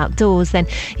plans outdoors, then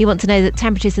you want to know that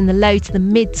temperatures in the low to the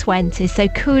mid-20s, so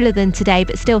cooler than today,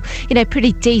 but still, you know,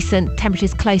 pretty decent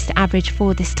temperatures, close to average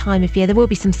for this time of year. There will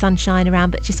be some sunshine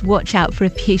around, but just watch out for a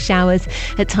few showers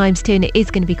at times too, and it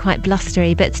is going to be quite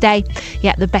blustery. But today,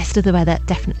 yeah, the best of the weather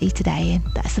definitely today,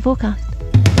 and that's the forecast.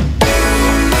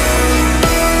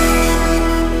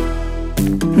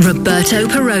 Roberto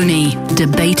Perrone,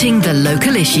 debating the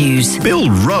local issues. Bill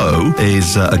Rowe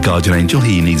is a guardian angel.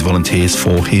 He needs volunteers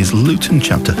for his Luton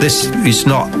chapter. This is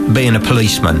not being a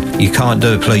policeman. You can't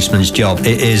do a policeman's job.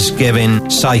 It is giving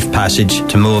safe passage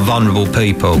to more vulnerable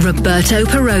people. Roberto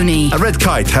Perrone. A red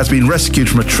kite has been rescued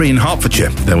from a tree in Hertfordshire.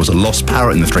 There was a lost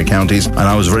parrot in the 3 counties, and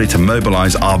I was ready to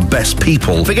mobilise our best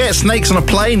people. Forget snakes on a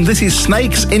plane. This is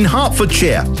snakes in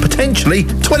Hertfordshire. Potentially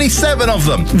 27 of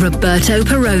them. Roberto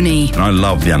Perrone. And I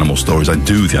love the animal stories. I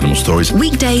do the animal stories.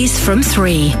 Weekdays from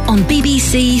 3 on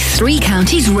BBC 3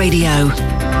 Counties Radio.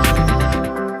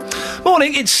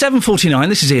 Morning, it's 7:49.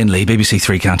 This is Iain Lee, BBC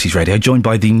 3 Counties Radio, joined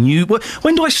by the new...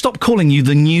 When do I stop calling you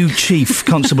the new Chief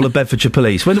Constable of Bedfordshire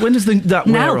Police? When does that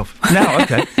wear off? Now,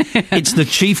 OK. It's the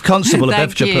Chief Constable of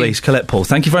Bedfordshire Police, Colette Paul.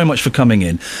 Thank you very much for coming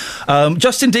in.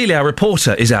 Justin Dealey, our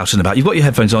reporter, is out and about. You've got your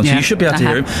headphones on, so you should be able to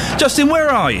hear him. Justin, where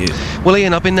are you? Well,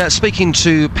 Iain, I've been speaking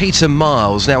to Peter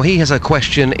Miles. Now, he has a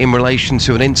question in relation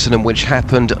to an incident which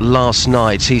happened last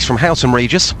night. He's from Houghton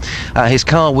Regis. His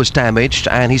car was damaged,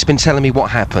 and he's been telling me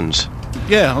what happened.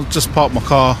 Yeah, I just parked my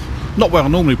car, not where I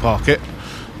normally park it,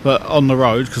 but on the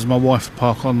road, because my wife would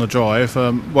park on the drive.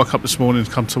 Woke up this morning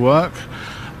to come to work,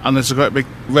 and there's a great big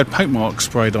red paint mark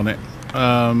sprayed on it,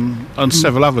 and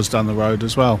several others down the road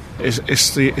as well.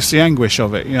 It's the anguish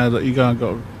of it, you know, that you go and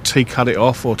got to cut it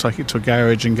off or take it to a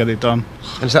garage and get it done.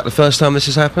 And is that the first time this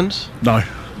has happened? No,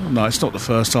 it's not the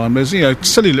first time. There's, you know,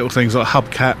 silly little things like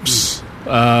hubcaps,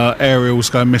 aerials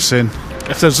go missing.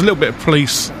 If there's a little bit of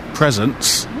police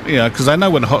presence, you know, because they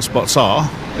know where the hotspots are,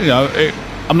 you know,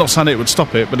 I'm not saying it would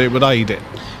stop it, but it would aid it.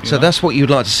 So that's what you'd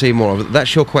like to see more of.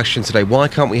 That's your question today. Why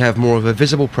can't we have more of a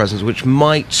visible presence which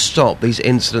might stop these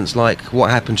incidents like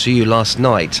what happened to you last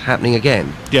night happening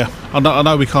again? Yeah, I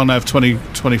know we can't have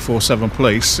 24/7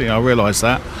 police, I realise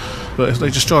that, but if they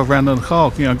just drive around in the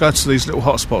car, go to these little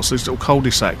hotspots, these little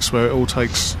cul-de-sacs where it all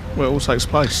takes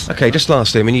place. Okay, just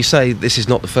lastly, you say this is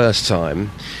not the first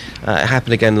time. It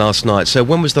happened again last night. So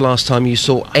when was the last time you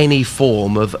saw any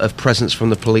form of presence from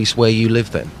the police where you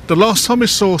live then? The last time we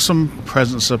saw some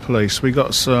presence of police, we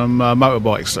got some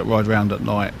motorbikes that ride around at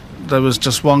night. There was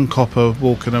just one copper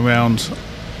walking around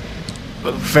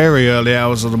at very early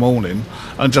hours of the morning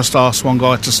and just asked one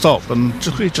guy to stop, and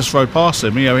he just rode past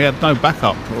him. He had no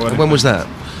backup. When was that?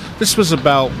 This was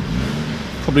about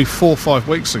probably 4 or 5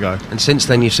 weeks ago. And since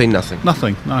then you've seen nothing?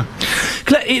 Nothing, no.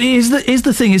 It is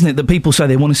the thing, isn't it, that people say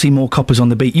they want to see more coppers on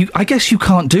the beat. I guess you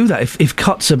can't do that. If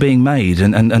cuts are being made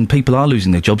and people are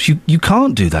losing their jobs, you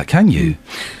can't do that, can you?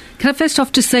 Can I first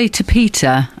off just say to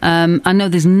Peter, I know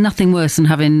there's nothing worse than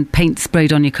having paint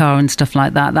sprayed on your car and stuff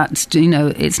like that. That's,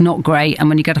 it's not great. And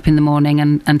when you get up in the morning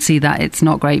and see that, it's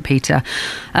not great, Peter.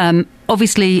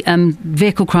 Obviously,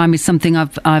 vehicle crime is something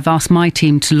I've asked my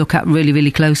team to look at really,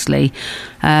 really closely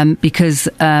because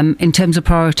in terms of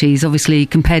priorities, obviously,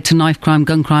 compared to knife crime,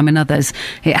 gun crime and others,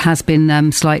 it has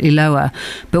been slightly lower.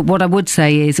 But what I would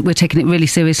say is we're taking it really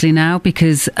seriously now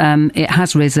because it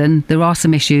has risen. There are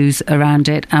some issues around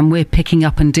it and we're picking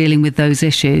up and dealing with those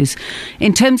issues.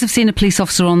 In terms of seeing a police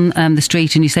officer on the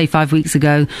street, and you say 5 weeks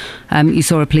ago you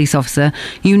saw a police officer,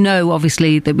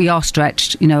 obviously, that we are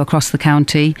stretched, across the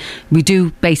county. We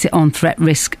do base it on threat,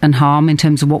 risk and harm in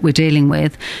terms of what we're dealing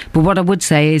with. But what I would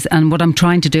say is, and what I'm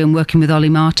trying to do and working with Ollie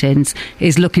Martins,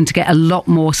 is looking to get a lot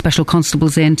more special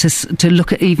constables in to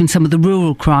look at even some of the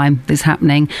rural crime that's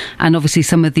happening, and obviously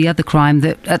some of the other crime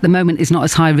that at the moment is not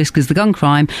as high risk as the gun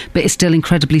crime, but is still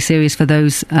incredibly serious for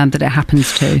those that it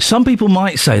happens to. Some people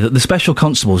might say that the special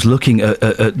constables looking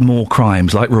at more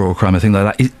crimes like rural crime and things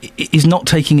like that is not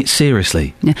taking it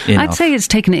seriously. Yeah. I'd say it's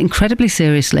taken it incredibly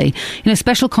seriously.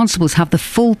 Special constables have the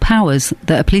full powers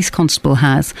that a police constable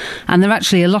has, and they're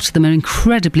actually, a lot of them are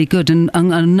incredibly good, and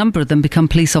a number of them become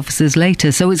police officers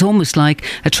later, so it's almost like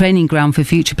a training ground for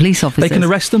future police officers. They can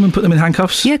arrest them and put them in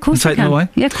handcuffs? Yeah, of course and take they can. them away?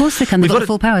 Yeah, of course they can. They've got the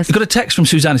full powers. We've got a text from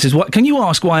Suzanne. It says, can you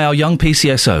ask why our young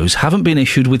PCSOs haven't been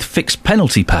issued with fixed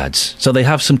penalty pads so they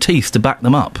have some teeth to back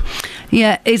them up?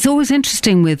 Yeah, it's always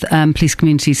interesting with police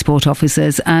community support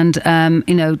officers, and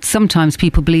sometimes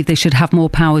people believe they should have more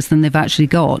powers than they've actually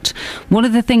got. One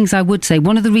of the things I would say,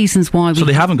 one of the reasons why So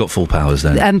they haven't got full powers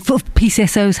then?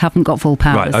 PCSOs haven't got full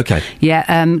powers. Right, okay.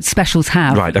 Yeah, specials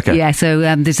have. Right, okay. Yeah, so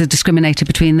there's a discriminator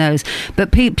between those.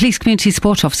 But police community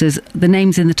support officers, the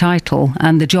name's in the title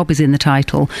and the job is in the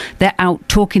title. They're out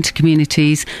talking to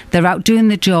communities. They're out doing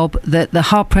the job that the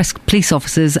hard-pressed police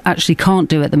officers actually can't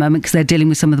do at the moment because they're dealing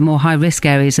with some of the more high-risk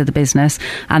areas of the business,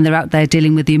 and they're out there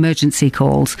dealing with the emergency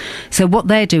calls. So what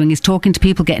they're doing is talking to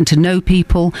people, getting to know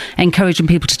people, encouraging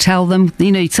people to tell them.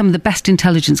 Some of the best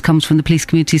intelligence comes from the police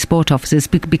community support officers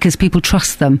because people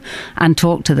trust them and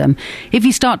talk to them. If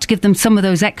you start to give them some of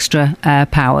those extra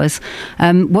powers,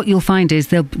 what you'll find is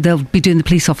they'll be doing the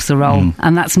police officer role,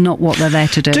 and that's not what they're there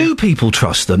to do. Do people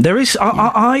trust them? There is,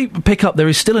 I pick up there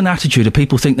is still an attitude of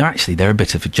people think they're a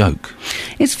bit of a joke.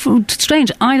 It's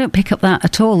strange. I don't pick up that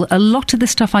at all. A lot of the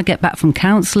stuff I get back from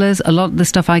counsellors, a lot of the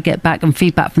stuff I get back and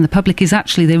feedback from the public is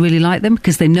actually they really like them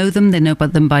because they know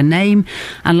them by name,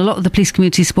 and a lot of the police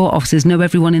community support officers know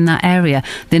everyone in that area.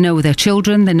 They know their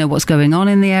children, they know what's going on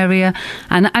in the area,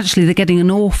 and actually they're getting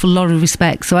an awful lot of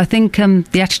respect. So I think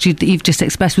the attitude that you've just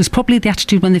expressed was probably the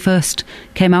attitude when they first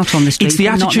came out on the street.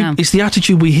 It's the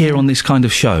attitude we hear on this kind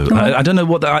of show. I don't know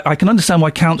what I can understand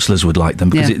why counsellors would like them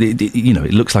because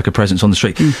it looks like a presence on the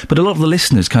street, but a lot of the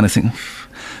listeners kind of think,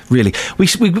 really. We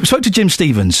spoke to Jim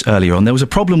Stevens earlier on. There was a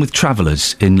problem with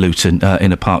travellers in Luton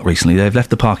in a park recently. They've left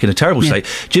the park in a terrible state.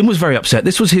 Jim was very upset.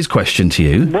 This was his question to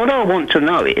you. What I want to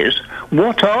know is,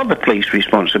 what are the police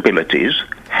responsibilities?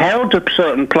 How do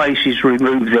certain places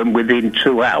remove them within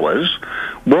 2 hours?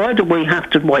 Why do we have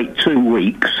to wait 2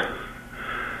 weeks?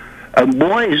 And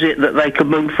why is it that they can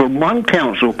move from one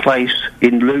council place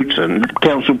in Luton,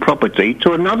 council property,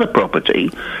 to another property,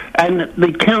 and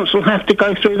the council have to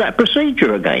go through that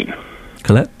procedure again?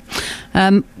 Colette?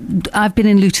 I've been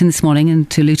in Luton this morning,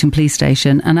 into Luton Police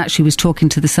Station, and actually was talking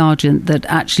to the sergeant that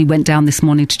actually went down this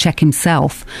morning to check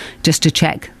himself, just to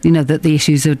check, that the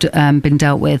issues had been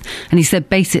dealt with. And he said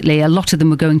basically a lot of them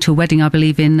were going to a wedding, I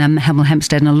believe, in Hemel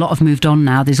Hempstead, and a lot have moved on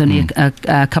now. There's only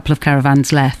a couple of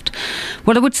caravans left. involved.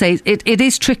 What I would say is it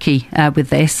is tricky with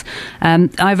this.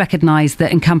 I recognise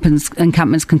that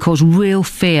encampments can cause real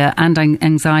fear and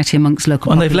anxiety amongst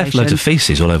local population. And they've left loads of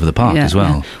faeces all over the park as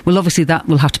well. Yeah. Well, obviously that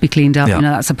will have to be cleaned up. Yeah.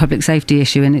 That's a public safety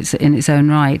issue in its own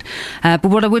right. But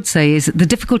what I would say is the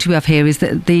difficulty we have here is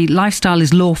that the lifestyle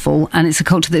is lawful and it's a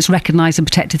culture that's recognised and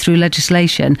protected through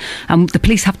legislation. And the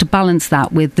police have to balance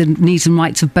that with the needs and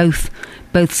rights of both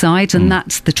sides, and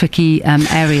that's the tricky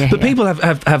area But here. people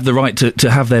have the right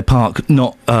to have their park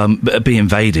not be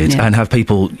invaded and have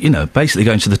people, basically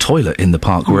going to the toilet in the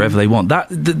park wherever they want.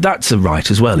 That's a right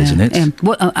as well, isn't it?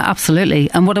 Absolutely.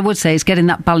 And what I would say is getting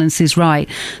that balance is right.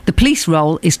 The police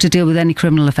role is to deal with any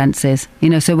criminal offences.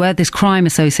 So where there's crime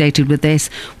associated with this,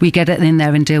 we get it in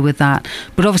there and deal with that.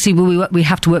 But obviously we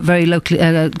have to work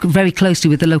very closely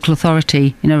with the local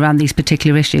authority, around these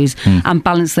particular issues and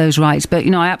balance those rights. But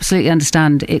I absolutely understand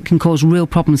it can cause real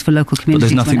problems for local communities.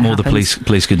 But there's nothing more the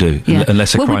police could do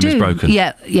unless a crime is broken.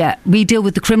 Yeah. We deal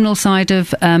with the criminal side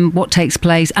of what takes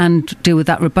place and deal with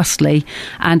that robustly,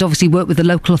 and obviously work with the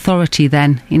local authority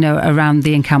then, around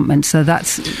the encampment. So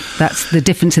that's the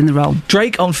difference in the role.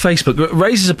 Drake on Facebook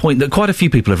raises a point that quite a few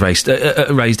people have raised.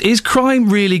 Is crime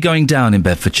really going down in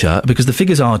Bedfordshire? Because the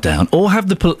figures are down. Or have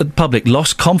the public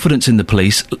lost confidence in the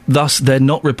police, thus they're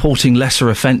not reporting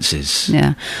lesser offences?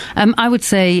 Yeah. I would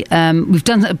say we've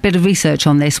done a bit of research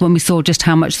on this when we saw just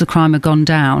how much the crime had gone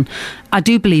down. I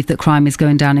do believe that crime is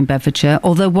going down in Bedfordshire,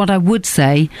 although what I would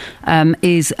say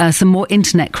is some more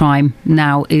internet crime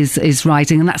now is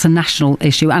rising, and that's a national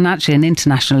issue and actually an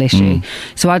international issue.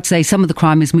 So I'd say some of the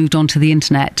crime has moved on to the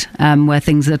internet, where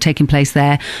things are taking place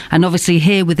there. And obviously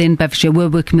here within Bedfordshire, we're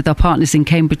working with our partners in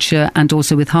Cambridgeshire and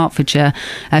also with Hertfordshire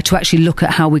to actually look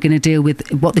at how we're going to deal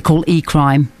with what they call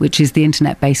e-crime, which is the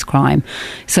internet-based crime.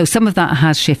 So some of that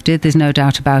has shifted, there's no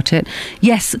doubt about it.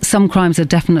 Yes, some crimes are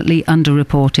definitely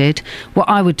underreported. What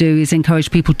I would do is encourage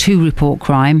people to report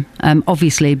crime,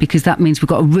 obviously, because that means we've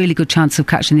got a really good chance of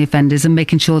catching the offenders and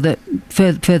making sure that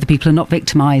further people are not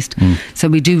victimised. So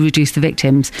we do reduce the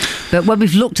victims. But when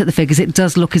we've looked at the figures, it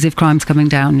does look as if crime's coming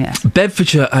down, yes.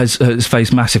 Bedfordshire has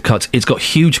faced massive cuts. It's got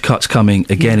huge cuts coming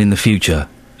again in the future.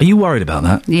 Are you worried about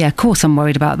that? Yeah, of course I'm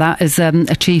worried about that. As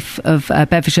a chief of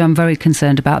Bedfordshire, I'm very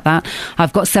concerned about that.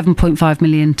 I've got 7.5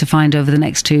 million to find over the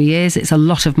next 2 years. It's a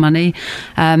lot of money.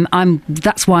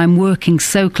 That's why I'm working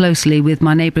so closely with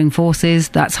my neighbouring forces.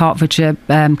 That's Hertfordshire,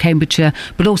 Cambridgeshire,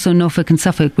 but also Norfolk and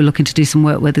Suffolk we're looking to do some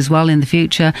work with as well in the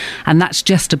future. And that's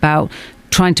just about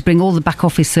trying to bring all the back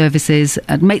office services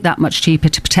and make that much cheaper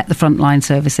to protect the frontline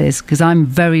services, because I'm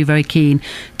very, very keen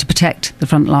to protect the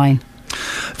front line.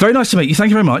 Very nice to meet you. Thank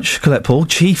you very much, Colette Paul,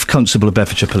 Chief Constable of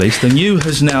Bedfordshire Police. The new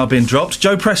has now been dropped.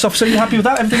 Joe Press Officer, you happy with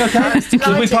that? Everything okay?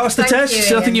 Did we pass the test?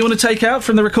 Nothing you want to take out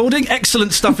from the recording?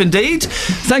 Excellent stuff indeed.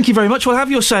 Thank you very much. Well, have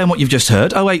your say on what you've just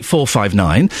heard.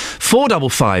 08459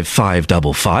 455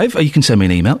 555. Or you can send me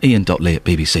an email,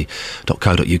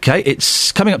 ian.lee@bbc.co.uk.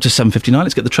 It's coming up to 7:59.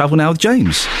 Let's get the travel now with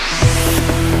James.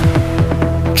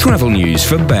 Travel news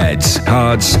for beds,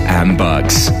 cards and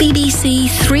bugs. BBC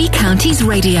Three Counties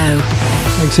Radio.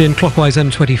 Thanks, Ian. Clockwise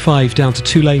M25 down to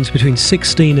 2 lanes between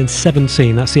 16 and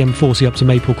 17. That's the M40 up to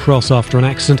Maple Cross after an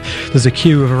accident. There's a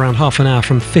queue of around half an hour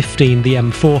from 15, the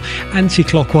M4.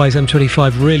 Anti-clockwise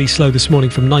M25 really slow this morning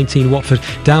from 19 Watford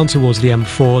down towards the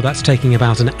M4. That's taking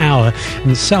about an hour.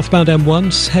 And southbound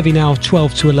M1's heavy now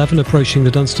 12 to 11 approaching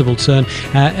the Dunstable turn.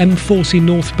 M40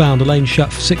 northbound, a lane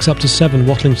shut 6 up to 7,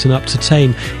 Watlington up to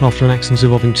Tame after an accident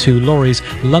involving 2 lorries.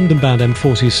 London-bound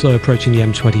M40 is slow approaching the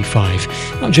M25.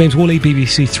 I'm James Woolley,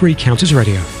 BBC Three Counties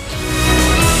Radio.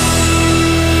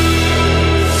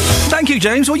 Thank you,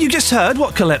 James. Well, you just heard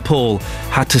what Colette Paul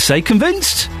had to say.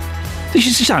 Convinced?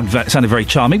 She sounded very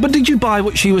charming, but did you buy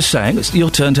what she was saying? It's your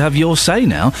turn to have your say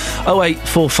now.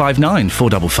 08459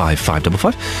 455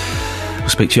 555. We'll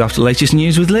speak to you after the latest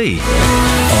news with Lee.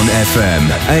 On FM,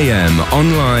 AM,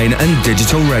 online and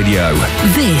digital radio.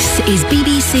 This is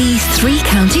BBC Three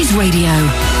Counties Radio.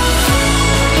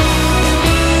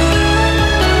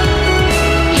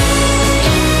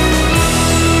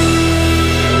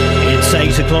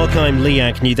 It's 8 o'clock, I'm Lee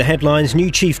Ackney. The headlines: new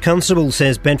Chief Constable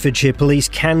says Bedfordshire Police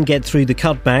can get through the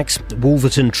cutbacks.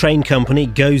 Wolverton Train Company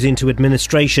goes into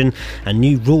administration, and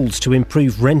new rules to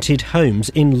improve rented homes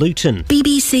in Luton.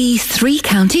 BBC Three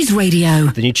Counties Radio.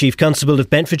 The new Chief Constable of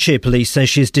Bedfordshire Police says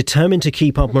she's determined to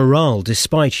keep up morale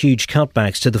despite huge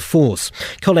cutbacks to the force.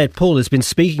 Colette Paul has been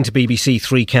speaking to BBC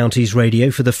Three Counties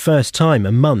Radio for the first time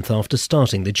a month after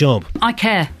starting the job. I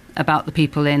care about the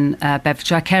people in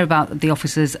Bedfordshire. I care about the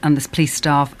officers and the police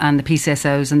staff and the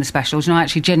PCSOs and the specials. I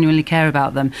actually genuinely care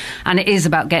about them. And it is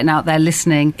about getting out there,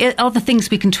 listening. Are the things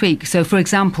we can tweak? So, for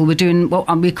example, we're doing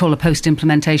what we call a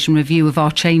post-implementation review of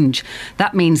our change.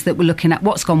 That means that we're looking at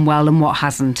what's gone well and what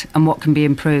hasn't and what can be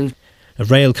improved. A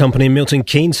rail company in Milton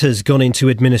Keynes has gone into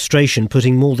administration,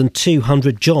 putting more than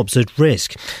 200 jobs at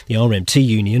risk. The RMT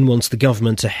union wants the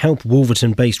government to help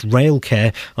Wolverton-based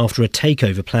Railcare after a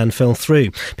takeover plan fell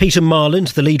through. Peter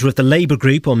Marland, the leader of the Labour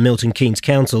group on Milton Keynes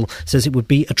Council, says it would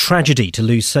be a tragedy to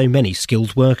lose so many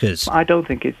skilled workers. I don't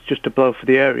think it's just a blow for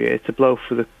the area, it's a blow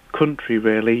for the country,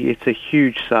 really. It's a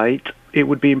huge site. It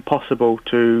would be impossible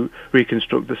to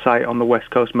reconstruct the site on the West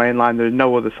Coast Main Line. There's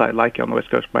no other site like it on the West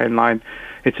Coast Main Line.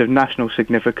 It's of national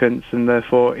significance and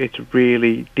therefore it's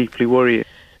really deeply worrying.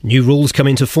 New rules come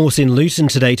into force in Luton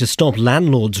today to stop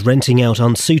landlords renting out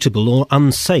unsuitable or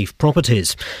unsafe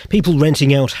properties. People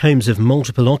renting out homes of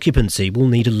multiple occupancy will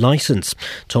need a licence.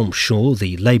 Tom Shaw,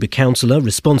 the Labour councillor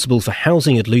responsible for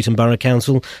housing at Luton Borough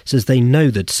Council, says they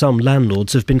know that some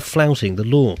landlords have been flouting the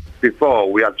law.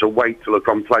 Before, we had to wait till a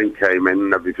complaint came in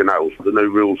and everything else. The new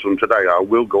rules from today are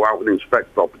we'll go out and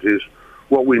inspect properties.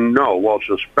 What we know or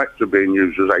suspect are being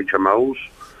used as HMOs.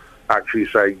 Actually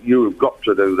say, you have got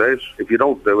to do this. If you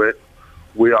don't do it,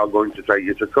 we are going to take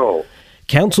you to court.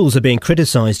 Councils are being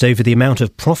criticised over the amount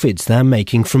of profits they're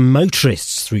making from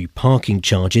motorists through parking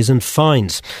charges and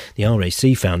fines. The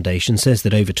RAC Foundation says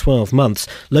that over 12 months,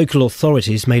 local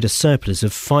authorities made a surplus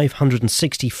of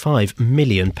 £565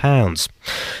 million.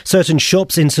 Certain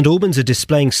shops in St Albans are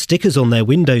displaying stickers on their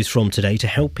windows from today to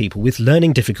help people with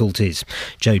learning difficulties.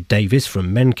 Joe Davis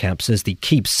from Mencap says the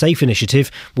Keep Safe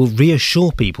initiative will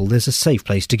reassure people there's a safe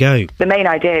place to go. The main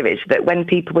idea is that when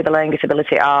people with a learning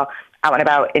disability are out and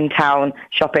about in town,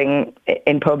 shopping,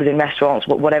 in pubs, in restaurants,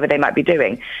 whatever they might be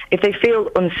doing, if they feel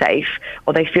unsafe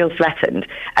or they feel threatened,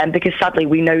 because sadly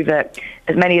we know that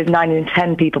as many as 9 in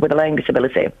 10 people with a learning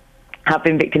disability have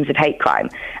been victims of hate crime.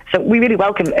 So we really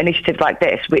welcome initiatives like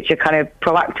this, which are kind of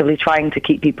proactively trying to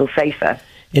keep people safer.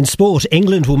 In sport,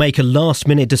 England will make a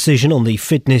last-minute decision on the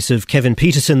fitness of Kevin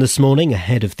Peterson this morning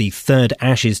ahead of the third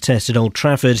Ashes test at Old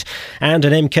Trafford. And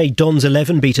an MK Dons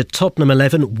 11 beat a Tottenham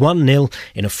 11 1-0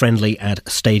 in a friendly at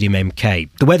Stadium MK.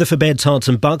 The weather for Beds, Herts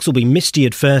and Bucks will be misty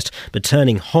at first, but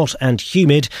turning hot and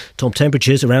humid. Top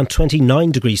temperatures around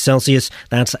 29 degrees Celsius,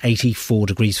 that's 84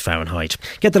 degrees Fahrenheit.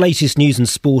 Get the latest news and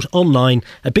sport online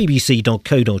at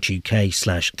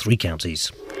bbc.co.uk/3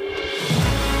 counties.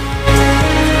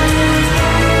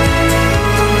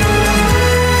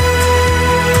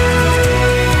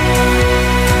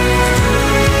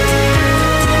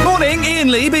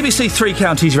 Iain Lee, BBC Three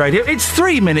Counties Radio. It's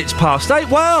 3 minutes past 8.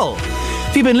 Well,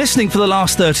 if you've been listening for the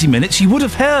last 30 minutes, you would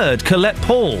have heard Colette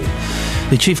Paul,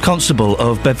 the Chief Constable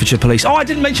of Bedfordshire Police. Oh, I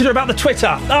didn't mention her about the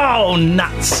Twitter. Oh,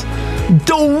 nuts.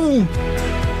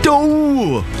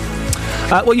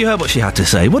 Well, you heard what she had to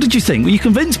say. What did you think? Were you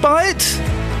convinced by it?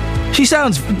 She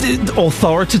sounds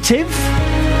authoritative.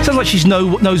 Sounds like she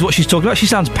knows what she's talking about. She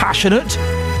sounds passionate.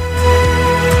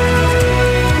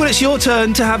 Well, it's your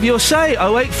turn to have your say.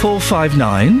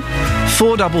 08459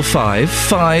 455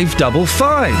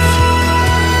 555.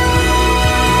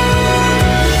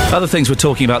 Other things we're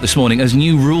talking about this morning as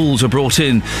new rules are brought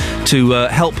in to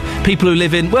help people who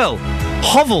live in, well,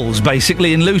 hovels,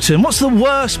 basically, in Luton. What's the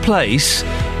worst place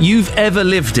you've ever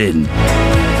lived in?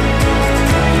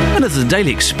 And as the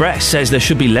Daily Express says there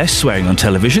should be less swearing on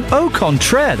television, au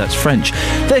contraire, that's French,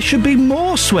 there should be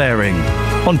more swearing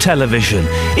on television.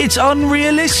 It's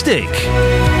unrealistic.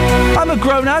 I'm a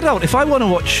grown adult. If I want to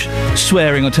watch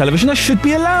swearing on television, I should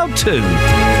be allowed to.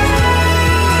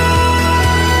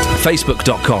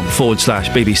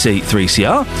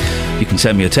 Facebook.com/BBC3CR. You can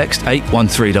send me a text,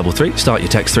 81333, start your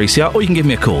text 3CR, or you can give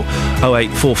me a call,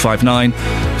 08459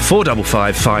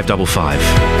 455 555.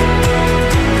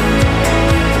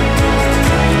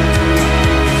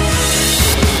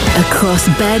 Across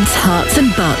Beds, Herts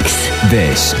and Bucks.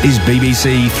 This is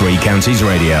BBC Three Counties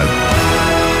Radio.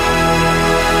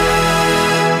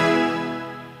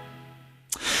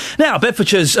 Now,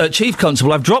 Bedfordshire's Chief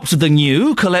Constable, I've dropped the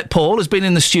new. Colette Paul has been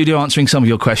in the studio answering some of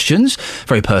your questions.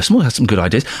 Very personal, has some good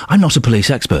ideas. I'm not a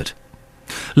police expert.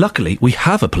 Luckily, we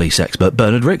have a police expert,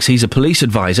 Bernard Ricks. He's a police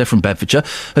advisor from Bedfordshire,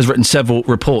 has written several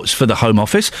reports for the Home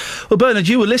Office. Well, Bernard,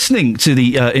 you were listening to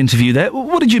the interview there.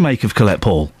 What did you make of Colette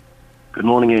Paul? Good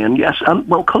morning, Ian. Yes,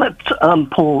 well, Colette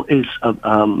Paul is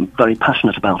very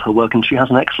passionate about her work, and she has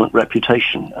an excellent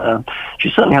reputation. She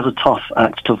certainly has a tough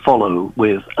act to follow,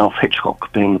 with Alf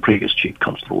Hitchcock being the previous Chief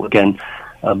Constable. Again,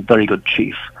 very good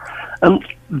chief.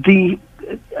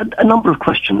 a number of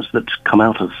questions that come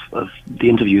out of the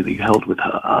interview that you held with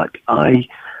her. I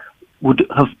would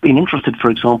have been interested, for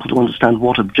example, to understand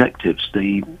what objectives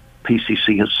the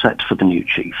PCC has set for the new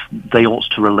chief. They ought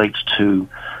to relate to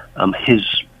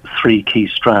his three key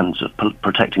strands of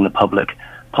protecting the public,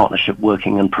 partnership,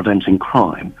 working and preventing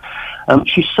crime.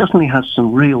 She certainly has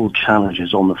some real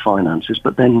challenges on the finances,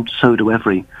 but then so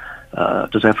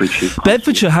does every chief.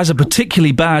 Bedfordshire has a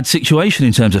particularly bad situation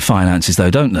in terms of finances, though,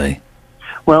 don't they?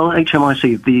 Well,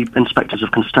 HMIC, the Inspectors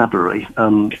of Constabulary,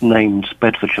 named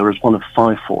Bedfordshire as one of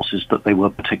 5 forces that they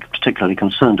were particularly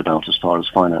concerned about as far as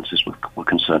finances were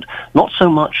concerned. Not so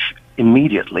much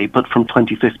immediately, but from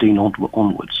 2015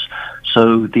 onwards.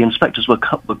 So the inspectors were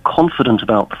confident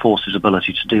about the force's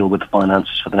ability to deal with the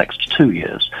finances for the next 2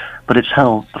 years, but it's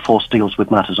how the force deals with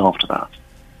matters after that.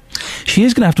 She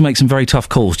is going to have to make some very tough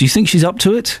calls. Do you think she's up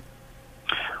to it?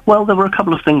 Well, there were a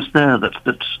couple of things there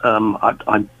that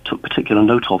I took particular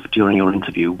note of during your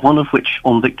interview, one of which,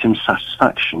 on victim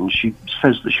satisfaction, she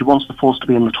says that she wants the force to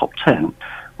be in the top 10,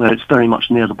 where it's very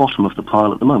much near the bottom of the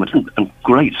pile at the moment. And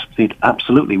great,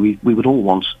 absolutely, we would all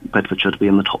want Bedfordshire to be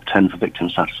in the top 10 for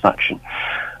victim satisfaction.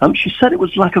 She said it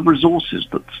was lack of resources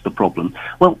that's the problem.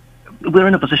 Well, we're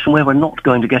in a position where we're not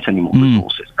going to get any more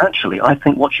resources. Actually, I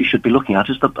think what she should be looking at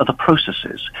is the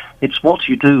processes. It's what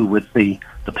you do with the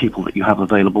people that you have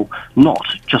available, not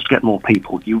just get more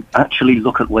people. You actually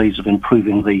look at ways of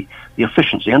improving the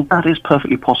efficiency, and that is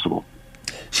perfectly possible.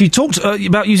 She talked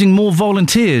about using more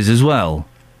volunteers as well.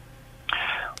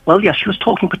 Well, yes, she was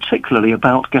talking particularly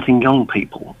about getting young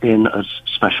people in as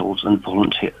specials and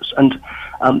volunteers. And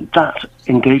that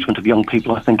engagement of young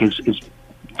people, I think, is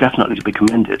definitely to be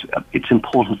commended. It's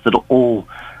important that all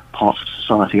parts of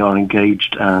society are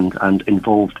engaged and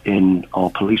involved in our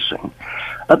policing.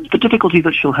 The difficulty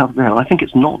that she'll have there, I think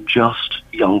it's not just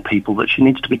young people that she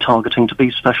needs to be targeting to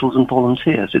be specials and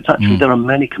volunteers. It's actually there are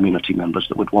many community members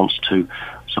that would want to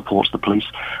support the police.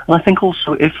 And I think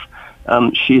also if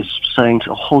she is saying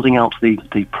to holding out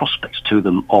the prospects to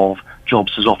them of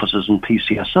jobs as officers and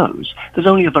PCSOs, there's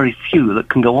only a very few that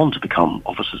can go on to become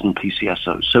officers and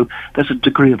PCSOs. So there's a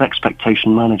degree of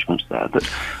expectation management there that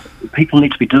people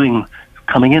need to be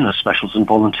coming in as specials and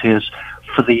volunteers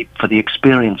for the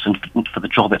experience and for the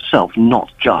job itself, not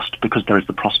just because there is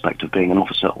the prospect of being an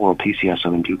officer or a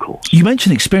PCSO in due course. You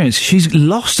mentioned experience. She's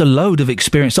lost a load of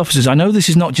experienced officers. I know this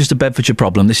is not just a Bedfordshire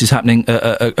problem. This is happening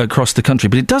across the country,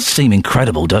 but it does seem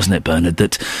incredible, doesn't it, Bernard,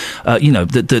 that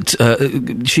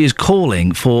she is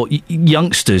calling for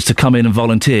youngsters to come in and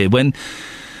volunteer when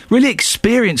really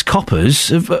experienced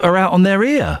coppers are out on their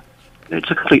ear. It's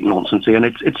a complete nonsense, Ian.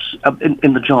 It's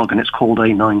in the jargon, it's called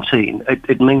A19.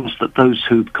 It means that those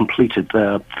who've completed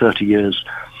their 30 years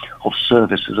of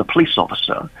service as a police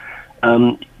officer,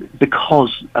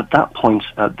 because at that point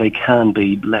they can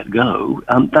be let go,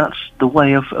 that's the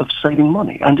way of saving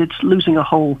money. And it's losing a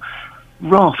whole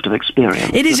raft of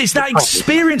experience. It is. It's that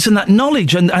experience and that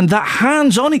knowledge and that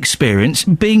hands-on experience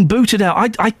being booted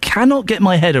out. I cannot get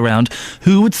my head around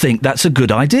who would think that's a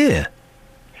good idea.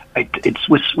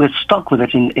 We're stuck with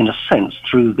it in a sense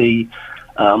through the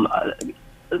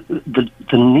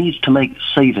need to make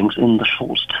savings in the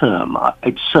short term.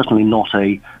 It's certainly not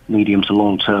a medium to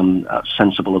long term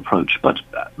sensible approach, but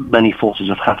many forces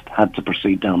have had to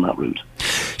proceed down that route.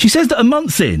 She says that a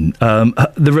month in,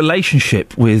 the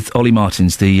relationship with Ollie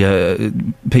Martins, the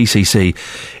PCC,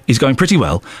 is going pretty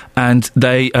well, and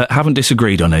they haven't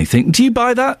disagreed on anything. Do you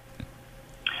buy that?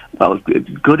 Well,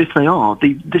 good if they are.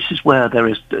 This is where there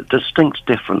is a distinct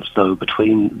difference, though,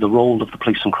 between the role of the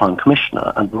Police and Crime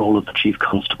Commissioner and the role of the Chief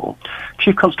Constable.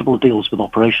 Chief Constable deals with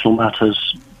operational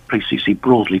matters. PCC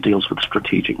broadly deals with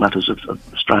strategic matters of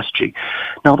strategy.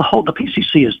 Now, the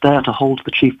PCC is there to hold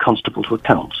the Chief Constable to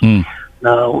account.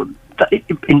 Now,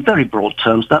 in very broad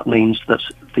terms, that means that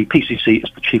the PCC is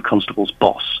the Chief Constable's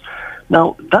boss.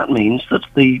 Now, that means that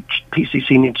the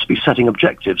PCC needs to be setting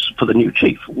objectives for the new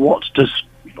chief. What does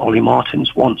Ollie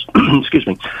Martins wants, excuse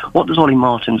me, what does Ollie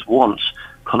Martins want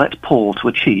Colette Paul to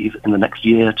achieve in the next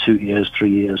year, 2 years,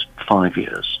 3 years, 5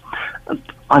 years?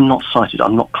 I'm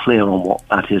not clear on what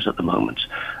that is at the moment.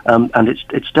 And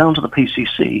it's down to the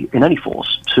PCC in any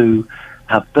force to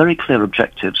have very clear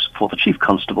objectives for the Chief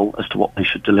Constable as to what they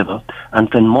should deliver, and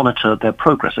then monitor their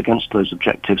progress against those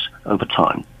objectives over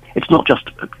time. It's not just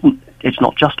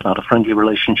about a friendly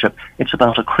relationship, it's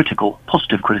about a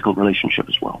positive critical relationship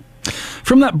as well.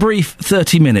 From that brief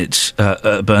 30 minutes,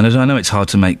 Bernard, I know it's hard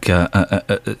to make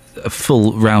a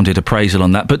full rounded appraisal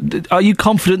on that, but are you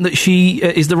confident that she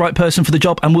is the right person for the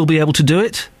job and will be able to do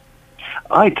it?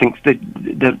 I think that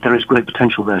there is great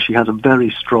potential there. She has a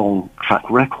very strong track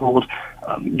record.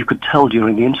 You could tell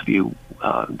during the interview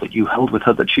that you held with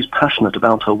her that she's passionate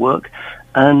about her work,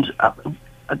 and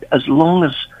as long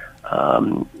as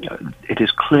it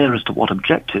is clear as to what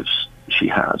objectives she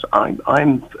has,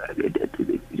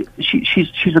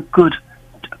 she's a good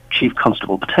Chief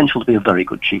Constable, potential to be a very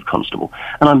good Chief Constable,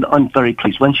 and I'm very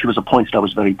pleased. When she was appointed, I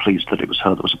was very pleased that it was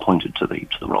her that was appointed to the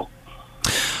role.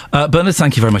 Bernard,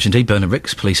 thank you very much indeed. Bernard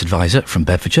Ricks, police advisor from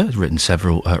Bedfordshire, has written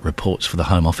several reports for the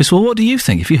Home Office. Well, what do you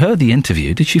think? If you heard the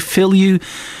interview, did she fill you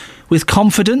with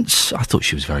confidence? I thought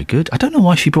she was very good. I don't know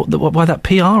why she brought why that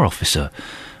PR officer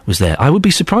was there. I would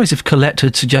be surprised if Colette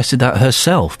had suggested that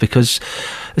herself, because,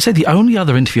 I say, the only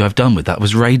other interview I've done with that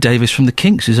was Ray Davies from the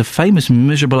Kinks, who's a famous,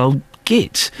 miserable old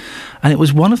git. And it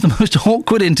was one of the most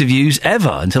awkward interviews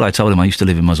ever, until I told him I used to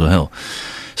live in Muswell Hill.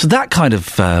 So that kind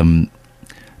of...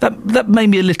 That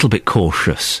made me a little bit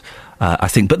cautious, I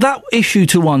think. But that issue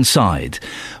to one side,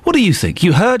 what do you think?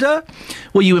 You heard her?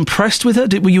 Were you impressed with her?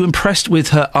 Were you impressed with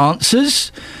her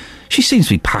answers? She seems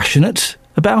to be passionate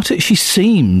about it. She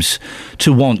seems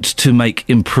to want to make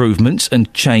improvements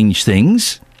and change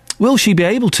things. Will she be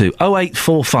able to?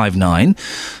 08459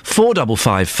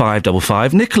 455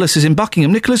 555. Nicholas is in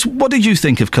Buckingham. Nicholas, what did you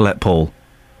think of Colette Paul?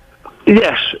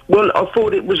 Yes, well, I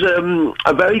thought it was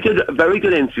a very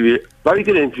good interview,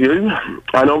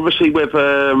 and obviously with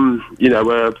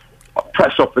a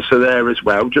press officer there as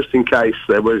well, just in case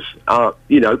there was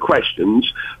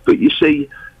questions. But you see,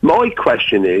 my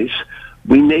question is,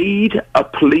 we need a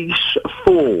police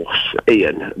force,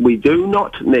 Ian. We do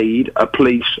not need a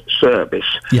police service,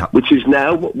 which is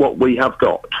now what we have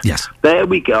got. Yes. There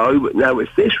we go. Now, if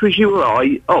this was you or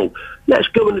I, let's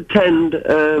go and attend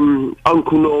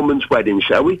Uncle Norman's wedding,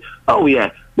 shall we? Oh, yeah.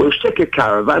 We'll stick a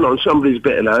caravan on somebody's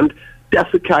bit of land,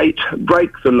 defecate,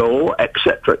 break the law,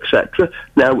 etc., etc.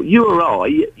 Now, you or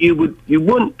I, you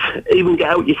wouldn't even get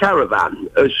out your caravan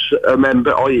as a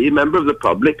member, i.e. a member of the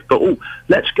public, but,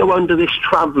 let's go under this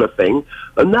traveller thing,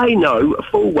 and they know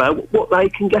full well what they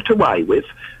can get away with.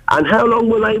 And how long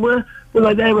were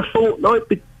they there a fortnight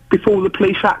before the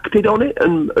police acted on it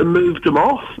and moved them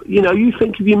off? You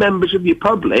think of your members of your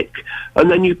public, and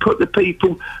then you put the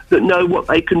people that know what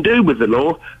they can do with the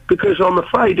law, because I'm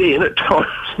afraid, Ian, at times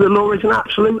the law is an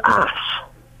absolute ass.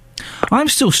 I'm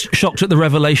still shocked at the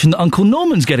revelation that Uncle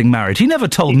Norman's getting married. He never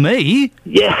told me.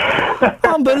 Yeah.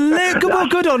 Unbelievable.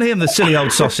 Good on him, the silly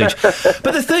old sausage.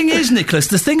 But the thing is, Nicholas,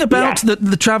 the thing about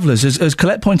the travellers, as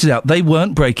Colette pointed out, they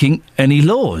weren't breaking any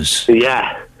laws.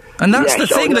 Yeah. And that's the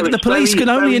thing, that the police can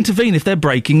only intervene if they're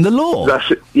breaking the law.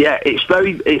 It's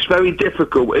very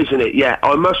difficult, isn't it? Yeah,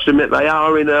 I must admit they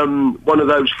are in one of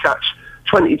those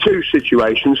catch-22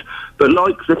 situations, but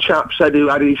like the chap said who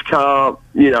had his car,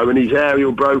 and his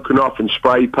aerial broken off and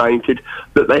spray painted,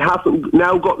 that they haven't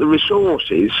now got the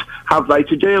resources, have they,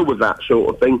 to deal with that sort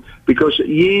of thing? Because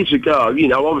years ago,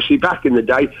 obviously back in the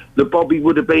day, the Bobby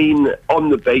would have been on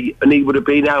the beat and he would have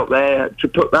been out there to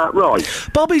put that right.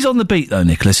 Bobby's on the beat, though,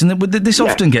 Nicholas, and this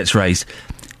often gets raised.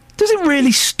 Does it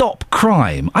really stop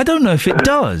crime? I don't know if it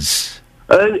does.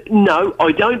 No,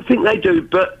 I don't think they do,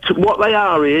 but what they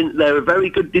are they're a very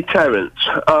good deterrent,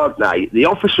 aren't they? The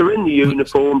officer in the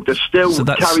uniform does still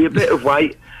carry a bit of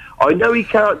weight. I know he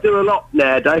can't do a lot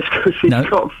nowadays because he's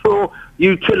got more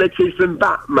utilities than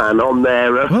Batman on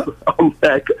their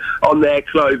on their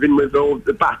clothing, with all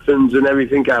the batons and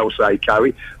everything else they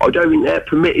carry. I don't think they're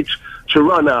permitted to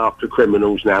run after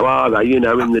criminals now, are they? In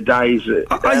the days...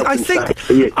 I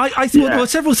think well,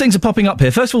 several things are popping up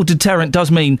here. First of all, deterrent does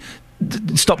mean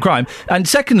stop crime, and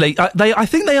secondly, I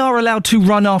think they are allowed to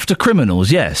run after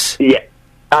criminals. Yes. Yeah,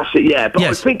 that's it. Yeah, but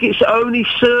I think it's only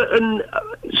certain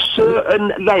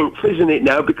length, isn't it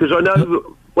now? Because I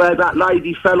know where that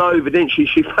lady fell over, didn't she?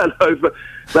 She fell over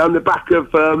round the back of.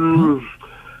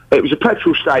 It was a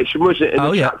petrol station, wasn't it?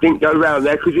 And the chap didn't go round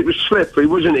there because it was slippery,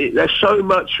 wasn't it? There's so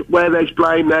much where there's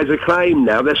blame, there's a claim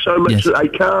now. There's so much that they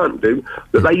can't do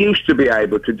that they used to be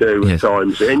able to do at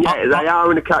times. And they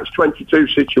are in a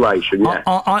catch-22 situation,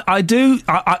 I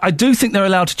do think they're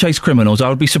allowed to chase criminals. I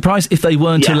would be surprised if they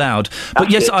weren't allowed. But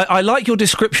yes, I like your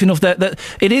description of that.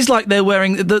 It is like they're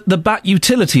wearing the bat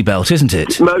utility belt, isn't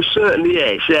it? Most certainly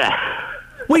is, yeah.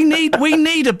 We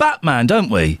need a Batman, don't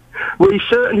we? We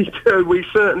certainly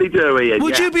do, Ian.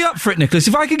 Would you be up for it, Nicholas?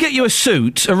 If I could get you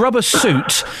a rubber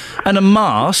suit, and a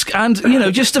mask, and,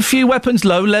 just a few weapons,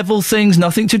 low-level things,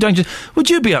 nothing too dangerous, would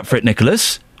you be up for it,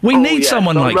 Nicholas? We need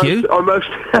someone like you. I most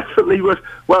definitely would.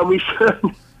 Well, we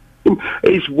certainly...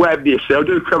 It's Webb, you see. I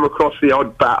do come across the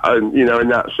odd bat, in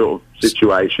that sort of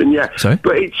situation, yeah. Sorry?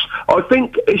 But I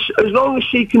think as long as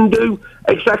she can do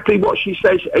exactly what she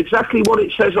says, exactly what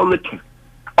it says on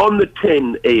on the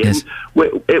tin, Ian,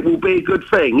 it will be a good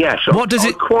thing. Yes. What does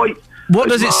it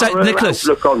say, Nicholas?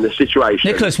 Look on the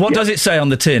situation. Nicholas, what does it say on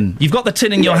the tin? You've got the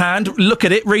tin in your hand. Look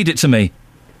at it. Read it to me.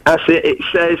 That's it. It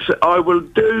says, I will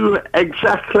do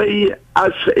exactly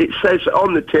as it says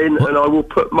on the tin, and I will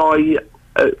put my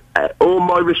all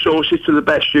my resources to the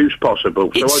best use possible.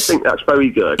 So I think that's very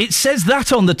good. It says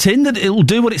that on the tin, that it will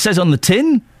do what it says on the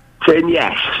tin? Tin,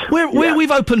 yes.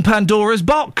 We've opened Pandora's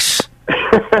box.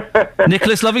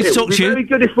 Nicholas, lovely to talk to you. Very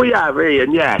good if we have,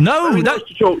 Ian, yes. No, nice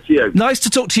to talk to you. Nice to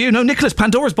talk to you. No, Nicholas,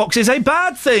 Pandora's box is a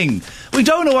bad thing. We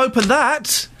don't want to open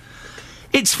that.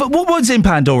 It's what was in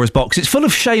Pandora's box? It's full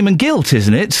of shame and guilt,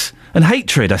 isn't it? And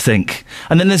hatred, I think.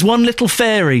 And then there's one little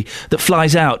fairy that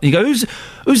flies out. You go, who's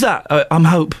that? I'm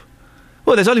Hope.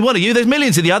 Well, there's only one of you. There's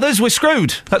millions of the others. We're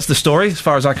screwed. That's the story, as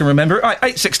far as I can remember. Right,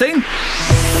 8:16.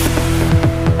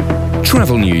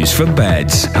 Travel news for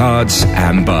beds, cards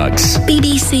and bugs.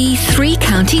 BBC Three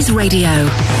Counties Radio.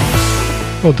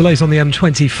 Well, delays on the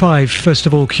M25. First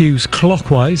of all, queues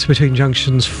clockwise between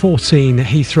junctions 14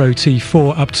 Heathrow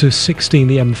T4 up to 16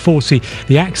 the M40.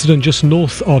 The accident just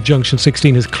north of junction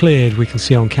 16 has cleared, we can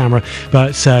see on camera,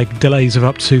 but delays of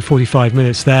up to 45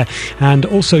 minutes there. And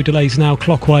also delays now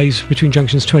clockwise between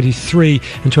junctions 23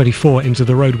 and 24 into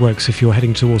the roadworks if you're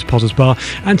heading towards Potters Bar.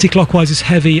 Anti-clockwise is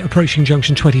heavy approaching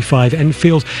junction 25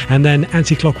 Enfield, and then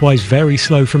anti-clockwise very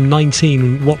slow from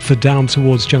 19 Watford down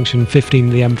towards junction 15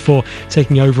 the M4,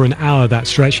 taking over an hour that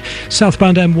stretch.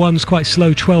 Southbound M1's quite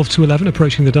slow, 12 to 11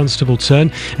 approaching the Dunstable turn.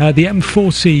 The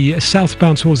M40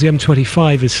 southbound towards the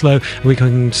M25 is slow, we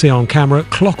can see on camera.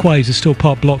 Clockwise is still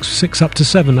part blocks 6 up to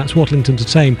 7, that's Watlington to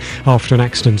Tame after an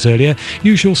accident earlier.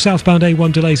 Usual southbound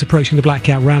A1 delays approaching the Black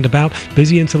Cat roundabout,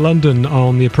 busy into London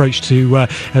on the approach to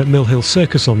Mill Hill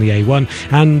Circus on the A1,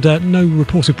 and no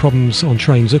reported problems on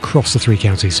trains across the three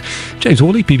counties. James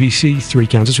Worley, BBC Three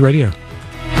Counties Radio.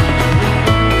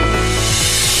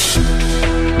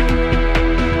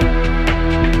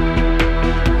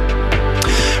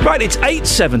 Right, it's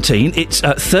 8:17. It's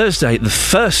Thursday, the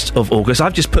 1st of August.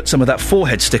 I've just put some of that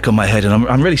forehead stick on my head, and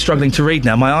I'm really struggling to read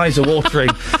now. My eyes are watering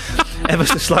ever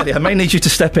so slightly. I may need you to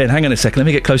step in. Hang on a second. Let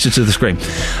me get closer to the screen.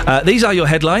 These are your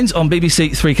headlines on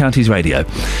BBC Three Counties Radio.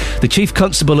 The Chief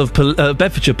Constable of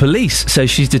Bedfordshire Police says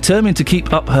she's determined to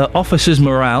keep up her officers'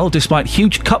 morale despite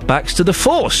huge cutbacks to the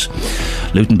force.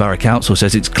 Luton Borough Council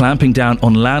says it's clamping down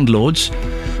on landlords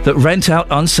that rent out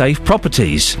unsafe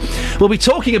properties. We'll be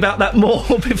talking about that more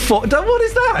before... What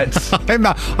is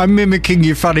that? I'm mimicking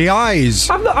your funny eyes.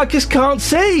 I just can't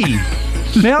see.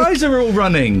 My eyes are all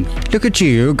running. Look at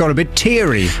you, got a bit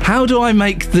teary. How do I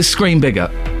make the screen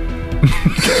bigger?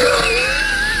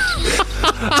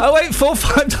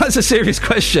 0845, that's a serious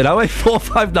question.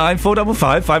 08459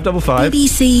 455 555.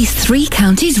 BBC Three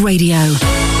Counties Radio.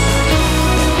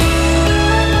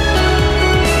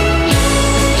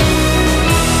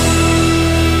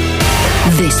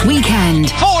 This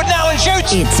weekend, forward now and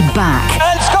shoots. It's back.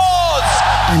 And scores.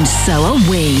 And so are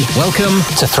we. Welcome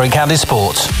to Three Counties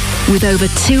Sports. With over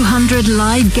 200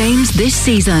 live games this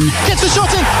season. Gets the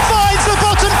shot in, finds the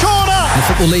bottom corner. The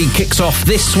Football League kicks off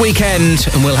this weekend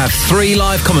and we'll have 3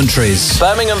 live commentaries.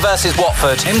 Birmingham versus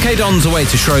Watford. MK Dons away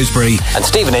to Shrewsbury. And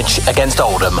Stevenage against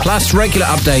Oldham. Plus regular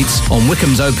updates on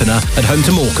Wycombe's opener at home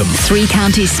to Morecambe. Three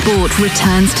Counties Sport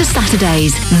returns to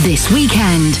Saturdays this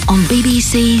weekend on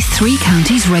BBC Three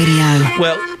Counties Radio.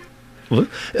 Well,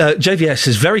 JVS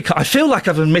is very... I feel like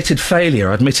I've admitted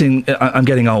failure, admitting I'm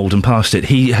getting old and past it.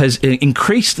 He has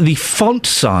increased the font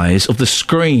size of the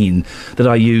screen that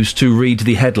I use to read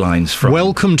the headlines from.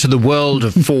 Welcome to the world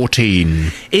of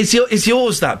 14. Is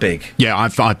yours that big? Yeah,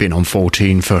 I've been on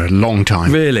 14 for a long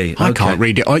time. Really? I can't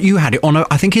read it. You had it on,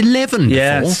 I think, 11 before.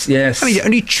 Yes. I mean,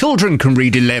 only children can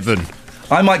read 11.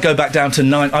 I might go back down to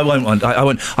 9. I won't.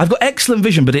 I've got excellent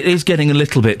vision, but it is getting a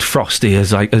little bit frosty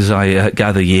as I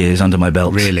gather years under my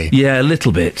belt. Really? Yeah, a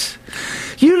little bit.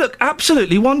 You look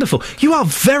absolutely wonderful. You are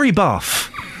very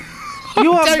buff.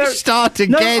 You are Don't start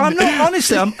again. No, I'm not.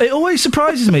 Honestly, it always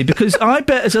surprises me because I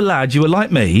bet as a lad you were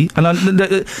like me, and I'm a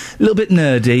little bit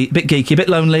nerdy, a bit geeky, a bit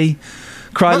lonely.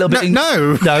 Cry a little bit.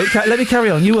 No. Let me carry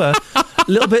on. You were a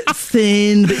little bit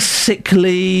thin, a bit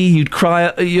sickly. You'd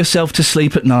cry yourself to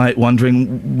sleep at night,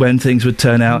 wondering when things would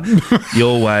turn out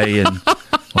your way and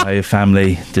why your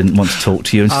family didn't want to talk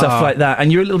to you and stuff like that.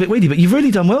 And you're a little bit weedy, but you've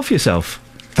really done well for yourself.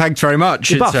 Thanks very much.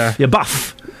 You're buff. You're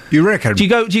buff. You reckon? Do you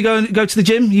go to the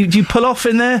gym? Do you pull off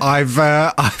in there? I've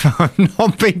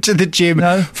not been to the gym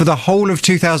for the whole of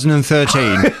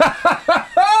 2013.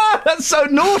 That's so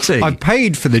naughty. I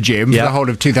paid for the gym for the whole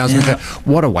of 2013.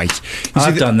 What a waste.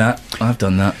 I've done that.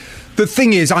 The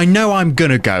thing is, I know I'm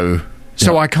going to go.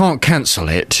 So I can't cancel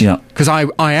it. Because I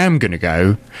am going to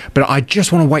go, but I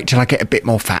just want to wait till I get a bit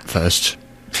more fat first.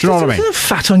 Do you know what I mean? There's no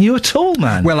fat on you at all,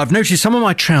 man. Well, I've noticed some of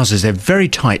my trousers, they're very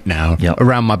tight now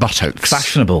around my buttocks.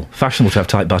 Fashionable to have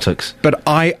tight buttocks. But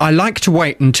I like to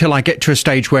wait until I get to a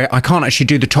stage where I can't actually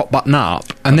do the top button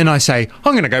up, and then I say,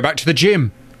 I'm going to go back to the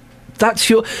gym.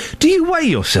 Do you weigh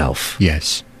yourself?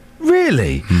 Yes.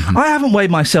 Really? Mm-hmm. I haven't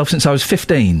weighed myself since I was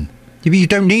 15. You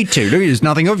don't need to, do you? There's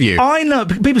nothing of you. I know.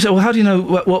 People say, well, how do you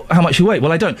know how much you weigh?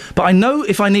 Well, I don't. But I know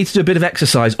if I need to do a bit of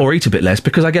exercise or eat a bit less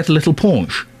because I get a little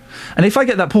paunch. And if I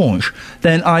get that paunch,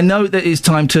 then I know that it's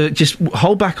time to just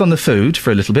hold back on the food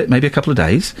for a little bit, maybe a couple of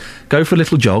days, go for a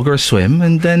little jog or a swim,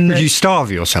 and then... You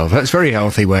starve yourself. That's a very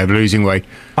healthy way of losing weight.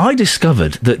 I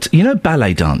discovered that,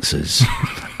 ballet dancers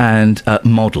and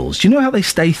models, do you know how they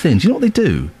stay thin? Do you know what they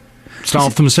do?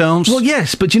 Starve themselves? Well,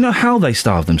 yes, but do you know how they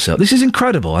starve themselves? This is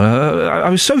incredible. I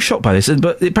was so shocked by this,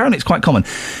 but apparently it's quite common.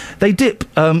 They dip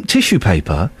tissue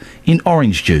paper in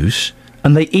orange juice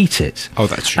and they eat it. Oh,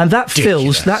 that's and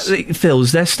ridiculous. It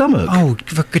fills their stomach. Oh,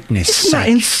 for goodness sake. Isn't that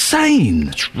insane?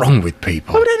 What's wrong with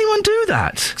people? Why would anyone do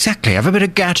that? Exactly. Have a bit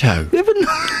of gatto.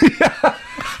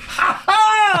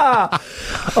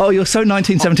 Oh, you're so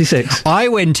 1976. I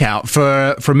went out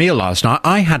for a meal last night.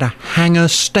 I had a hanger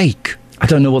steak. I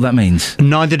don't know what that means.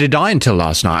 Neither did I until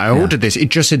last night. I ordered this. It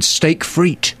just said steak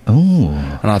frite. Oh.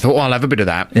 And I thought, well, I'll have a bit of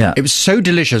that. Yeah. It was so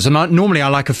delicious. And normally I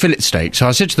like a fillet steak. So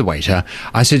I said to the waiter,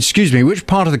 I said, excuse me, which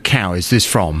part of the cow is this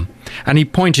from? And he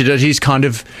pointed at his kind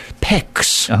of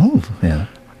pecs. Oh, yeah.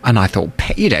 And I thought,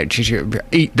 you don't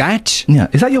eat that. Yeah.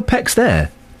 Is that your pecs there?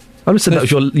 I would have said that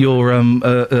was your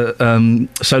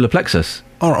solar plexus.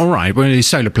 Oh, all right. Well, it's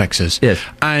solar plexus. Yes.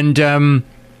 And...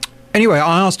 Anyway,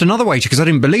 I asked another waiter because I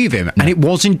didn't believe him, and it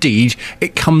was indeed.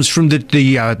 It comes from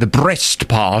the breast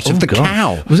part of the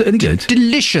cow. Was it any good?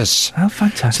 Delicious. How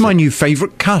fantastic! It's my new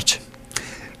favourite cut.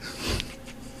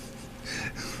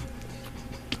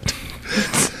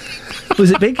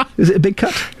 Was it big? Was it a big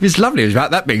cut? It was lovely. It was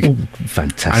about that big. Oh,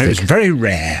 fantastic! And it was very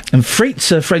rare. And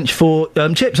frites are French for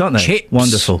chips, aren't they? Chips.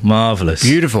 Wonderful, marvellous,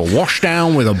 beautiful. Washed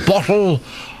down with a bottle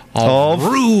of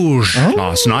rouge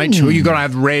last night. Well, you've got to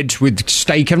have red with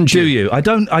steak, haven't you? Do you? I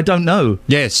don't know.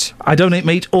 Yes. I don't eat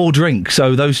meat or drink,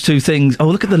 so those two things... Oh,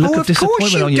 look at the look of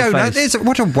disappointment on your face.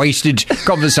 What a wasted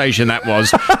conversation that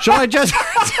was. Shall I just...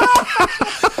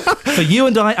 For you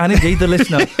and I, and indeed the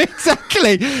listener.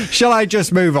 Exactly. Shall I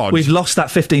just move on? We've lost that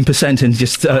 15% in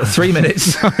just 3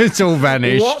 minutes. It's all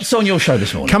vanished. What's on your show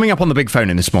this morning? Coming up on the big phone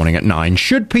in this morning at 9,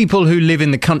 should people who live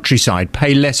in the countryside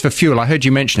pay less for fuel? I heard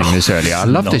you mentioning this earlier. I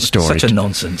love this story. Such a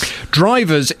nonsense.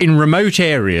 Drivers in remote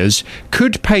areas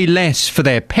could pay less for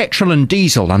their petrol and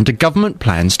diesel under government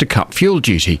plans to cut fuel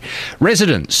duty.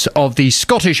 Residents of the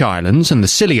Scottish Islands and the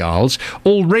Scilly Isles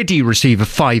already receive a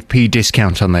 5p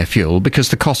discount on their fuel because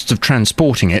the costs of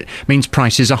transporting it means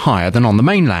prices are higher than on the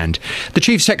mainland. The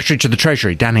Chief Secretary to the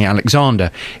Treasury, Danny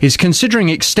Alexander, is considering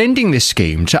extending this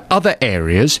scheme to other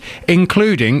areas,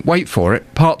 including, wait for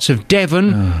it, parts of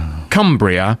Devon,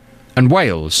 Cumbria and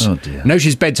Wales. Oh dear.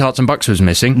 Notice Beds, Herts and Bucks was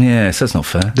missing. Yes, that's not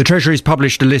fair. The Treasury's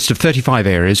published a list of 35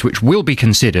 areas which will be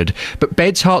considered, but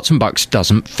Beds, Herts and Bucks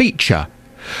doesn't feature.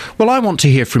 Well, I want to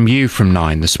hear from you from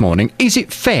 9 this morning. Is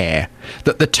it fair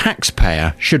that the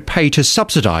taxpayer should pay to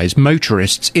subsidise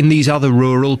motorists in these other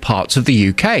rural parts of the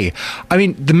UK? I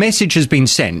mean, the message has been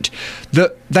sent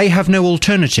that they have no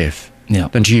alternative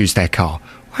than to use their car.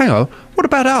 Hang on, what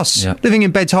about us living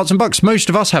in Beds, Herts and Bucks? Most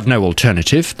of us have no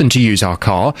alternative than to use our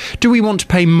car. Do we want to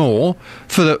pay more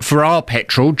for our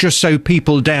petrol just so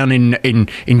people down in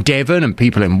Devon and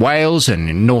people in Wales and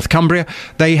in North Cumbria,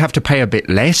 they have to pay a bit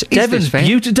less?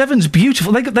 Devon's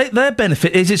beautiful. Their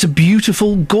benefit is it's a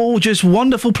beautiful, gorgeous,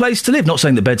 wonderful place to live. Not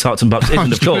saying that Beds, Herts and Bucks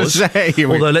isn't, of course.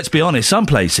 Although, let's be honest, some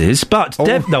places. But,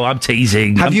 no, I'm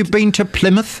teasing. Have you been to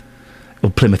Plymouth?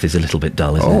 Well, Plymouth is a little bit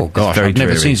dull, isn't it? Oh, gosh, I've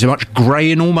never seen so much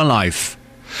grey in all my life.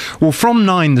 Well, from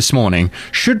 9 this morning,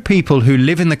 should people who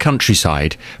live in the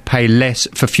countryside pay less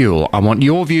for fuel? I want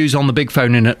your views on the big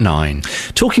phone in at 9.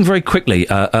 Talking very quickly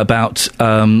about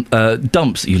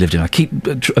dumps that you lived in. I keep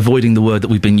avoiding the word that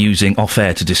we've been using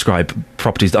off-air to describe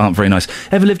properties that aren't very nice.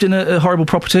 Ever lived in a horrible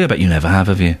property? I bet you never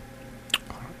have you?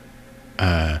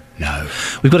 No.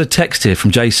 We've got a text here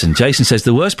from Jason. Jason says,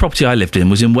 the worst property I lived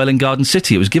in was in Welwyn Garden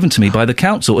City. It was given to me by the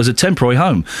council as a temporary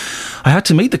home. I had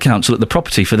to meet the council at the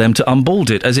property for them to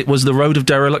unboard it, as it was the road of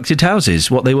derelicted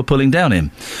houses, what they were pulling down in.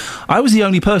 I was the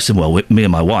only person, me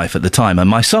and my wife at the time, and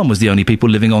my son was the only people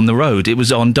living on the road. It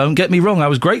was on, don't get me wrong, I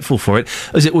was grateful for it,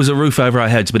 as it was a roof over our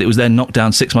heads, but it was then knocked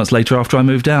down 6 months later after I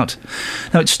moved out.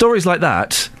 Now, it's stories like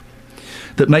that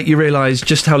that make you realise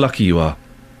just how lucky you are,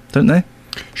 don't they?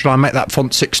 Should I make that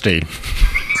font 16?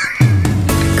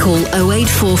 Call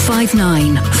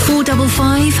 08459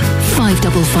 455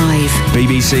 555.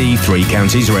 BBC Three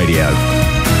Counties Radio.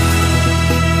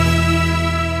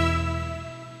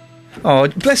 Oh,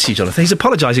 bless you, Jonathan. He's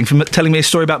apologising for telling me a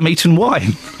story about meat and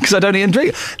wine, because I don't eat and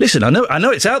drink. Listen, I know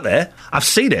it's out there. I've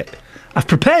seen it. I've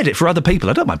prepared it for other people.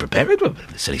 I don't mind preparing it.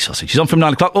 Silly sausage. She's on from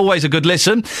 9 o'clock. Always a good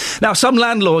listen. Now, some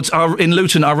landlords in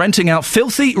Luton are renting out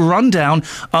filthy, run-down,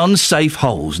 unsafe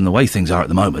holes. And the way things are at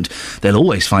the moment, they'll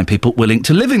always find people willing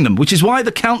to live in them, which is why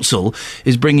the council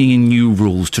is bringing in new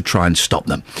rules to try and stop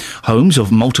them. Homes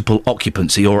of multiple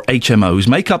occupancy, or HMOs,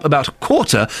 make up about a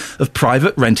quarter of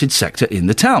private rented sector in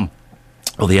the town.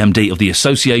 Well, the MD of the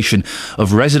Association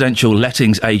of Residential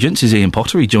Lettings Agents is Iain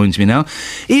Potter. He joins me now.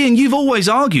 Iain, you've always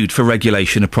argued for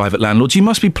regulation of private landlords. You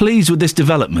must be pleased with this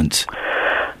development.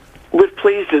 We're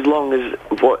pleased as long as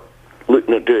what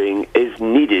Luton are doing is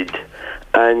needed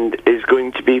and is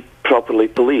going to be properly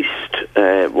policed.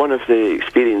 One of the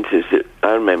experiences that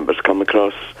our members come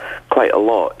across quite a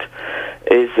lot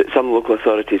is that some local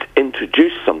authorities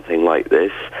introduce something like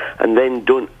this and then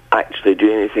don't actually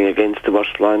do anything against the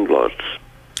worst landlords.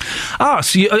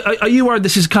 So are you worried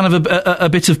this is kind of a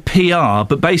bit of PR,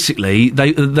 but basically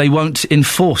they won't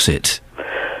enforce it?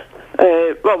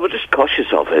 Well, we're just cautious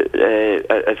of it,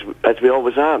 as we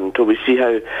always are, until we see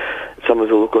how some of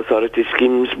the local authority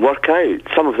schemes work out.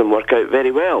 Some of them work out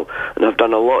very well and have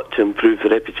done a lot to improve the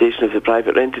reputation of the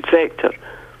private rented sector.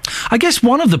 I guess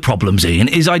one of the problems, Iain,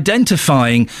 is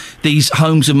identifying these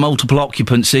homes of multiple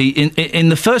occupancy in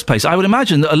the first place. I would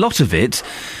imagine that a lot of it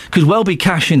could well be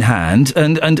cash in hand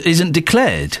and isn't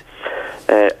declared.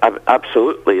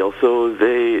 Absolutely, although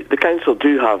the council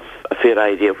do have a fair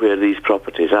idea of where these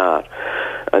properties are,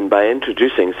 and by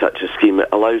introducing such a scheme it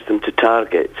allows them to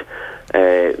target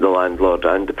the landlord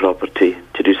and the property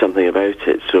to do something about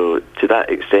it. So to that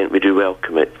extent we do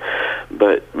welcome it,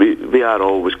 but we are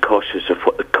always cautious of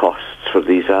what the costs for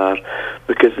these are,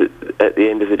 because at the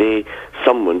end of the day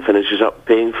someone finishes up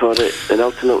paying for it and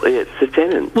ultimately it's the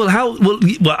tenant.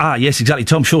 Yes, exactly.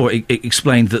 Tom Shaw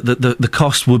explained that the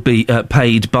cost would be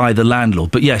paid by the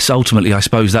landlord, but yes, ultimately I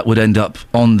suppose that would end up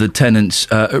on the tenant's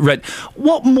rent.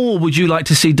 What more would you like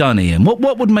to see done, Iain?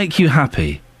 What would make you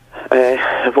happy?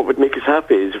 What would make us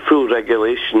happy is full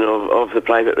regulation of the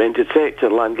private rented sector,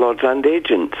 landlords and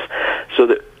agents, so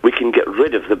that we can get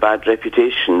rid of the bad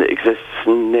reputation that exists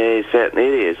in certain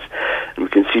areas, and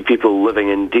we can see people living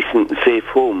in decent and safe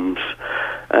homes,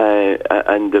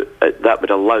 and that would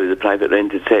allow the private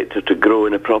rented sector to grow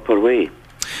in a proper way.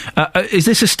 Is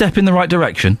this a step in the right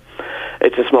direction?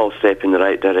 It's a small step in the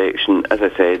right direction, as I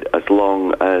said, as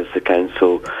long as the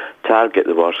council target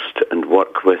the worst and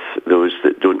work with those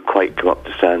that don't quite come up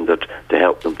to standard to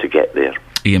help them to get there.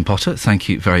 Iain Potter, thank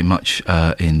you very much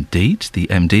indeed, the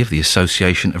MD of the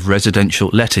Association of Residential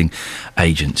Letting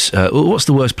Agents. What's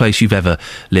the worst place you've ever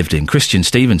lived in? Christian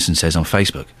Stevenson says on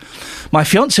Facebook, my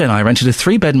fiancé and I rented a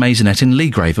 3-bed maisonette in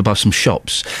Leagrave above some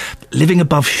shops. Living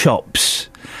above shops,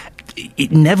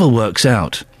 it never works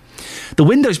out. The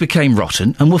windows became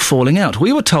rotten and were falling out.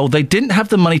 We were told they didn't have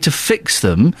the money to fix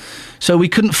them, so we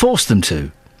couldn't force them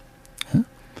to.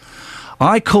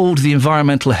 I called the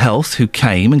environmental health, who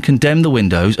came and condemned the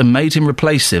windows and made him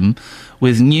replace them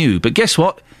with new. But guess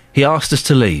what? He asked us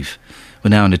to leave. We're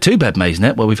now in a 2-bed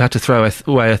maisonette where we've had to throw away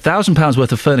 £1,000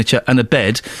 worth of furniture and a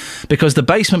bed because the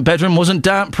basement bedroom wasn't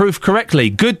damp-proof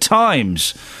correctly. Good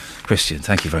times. Christian,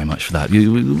 thank you very much for that.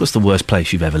 What's the worst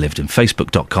place you've ever lived in?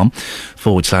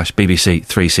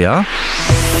 Facebook.com/BBC3CR.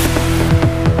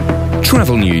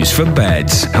 Travel news for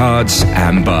beds, cards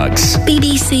and bugs.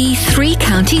 BBC Three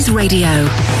Counties Radio.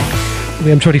 The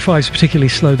M25 is particularly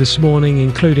slow this morning,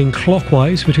 including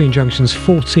clockwise between junctions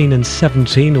 14 and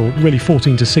 17, or really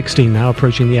 14 to 16 now,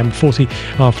 approaching the M40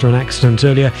 after an accident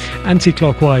earlier.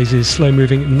 Anti-clockwise is slow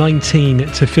moving 19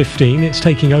 to 15. It's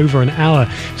taking over an hour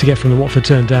to get from the Watford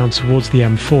turn down towards the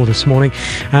M4 this morning.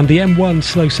 And the M1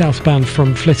 slow southbound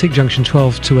from Flitwick, junction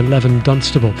 12 to 11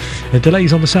 Dunstable.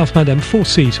 Delays on the southbound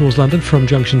M4C towards London from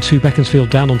junction 2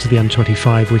 Beaconsfield down onto the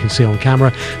M25, we can see on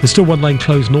camera. There's still one lane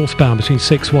closed northbound between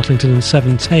 6 Watlington and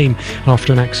 7 Tame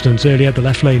after an accident earlier. The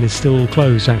left lane is still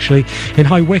closed, actually. In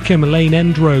High Wycombe, Lane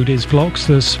End Road is blocked.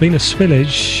 There's been a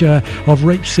spillage of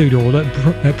rapeseed oil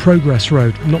at Progress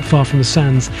Road, not far from the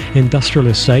Sands Industrial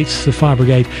Estates. The fire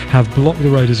brigade have blocked the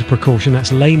road as a precaution.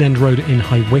 That's Lane End Road in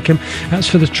High Wycombe. As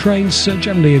for the trains,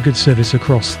 generally a good service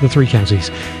across the 3 counties.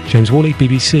 James Worley,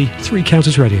 BBC 3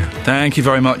 Counties Radio. Thank you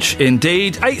very much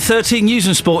indeed. 8:13 News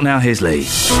and Sport now. Here's Lee.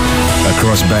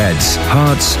 Across beds,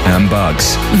 hearts and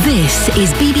bugs. This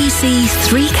is BBC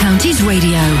Three Counties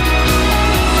Radio.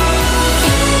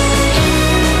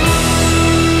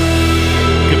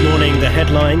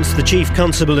 headlines. The Chief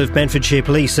Constable of Bedfordshire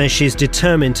Police says she's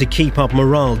determined to keep up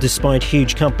morale despite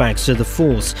huge cutbacks to the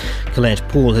force. Colette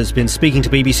Paul has been speaking to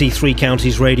BBC Three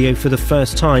Counties Radio for the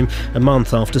first time a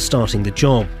month after starting the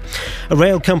job. A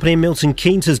rail company in Milton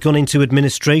Keynes has gone into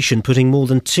administration, putting more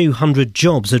than 200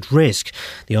 jobs at risk.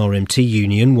 The RMT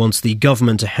union wants the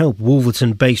government to help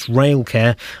Wolverton-based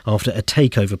Railcare after a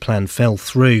takeover plan fell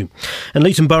through. And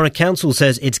Luton Borough Council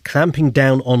says it's clamping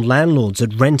down on landlords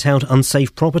that rent out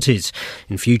unsafe properties.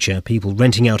 In future, people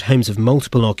renting out homes of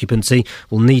multiple occupancy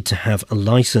will need to have a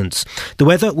licence. The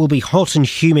weather will be hot and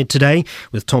humid today,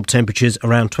 with top temperatures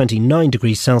around 29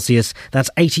 degrees Celsius. That's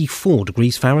 84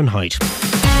 degrees Fahrenheit.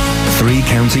 Three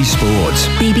Counties Sports.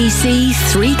 BBC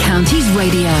Three Counties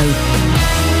Radio.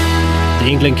 The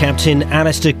England captain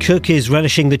Alistair Cook is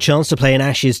relishing the chance to play an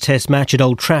Ashes Test match at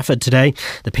Old Trafford today.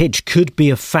 The pitch could be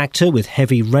a factor with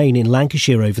heavy rain in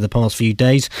Lancashire over the past few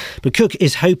days, but Cook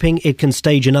is hoping it can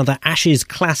stage another Ashes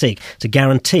classic to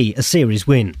guarantee a series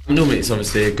win. Normally it's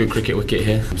obviously a good cricket wicket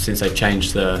here. Since they've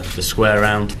changed the square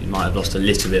round, you might have lost a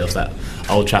little bit of that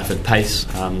Old Trafford pace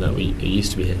that we used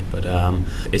to be here, but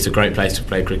it's a great place to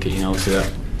play cricket. Obviously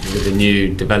that with the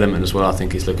new development as well, I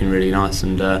think it's looking really nice,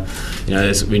 and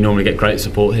we normally get great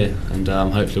support here, and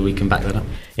hopefully we can back that up.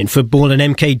 In football, an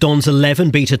MK Dons 11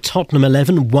 beat a Tottenham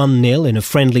 11 1-0 in a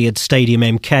friendly at Stadium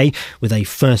MK with a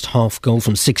first-half goal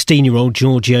from 16-year-old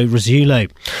Giorgio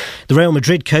Rossullo. The Real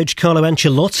Madrid coach Carlo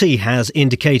Ancelotti has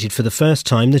indicated for the first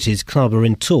time that his club are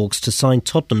in talks to sign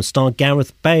Tottenham star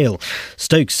Gareth Bale.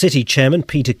 Stoke City chairman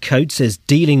Peter Coates says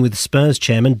dealing with Spurs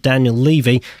chairman Daniel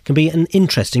Levy can be an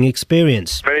interesting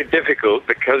experience. Very difficult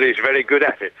because he's very good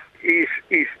at it. He's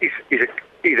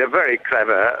a very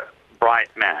clever, bright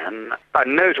man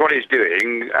and knows what he's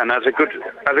doing and has a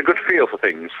good feel for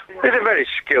things. He's a very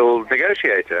skilled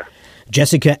negotiator.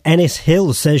 Jessica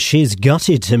Ennis-Hill says she's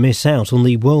gutted to miss out on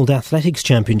the World Athletics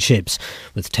Championships.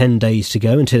 With 10 days to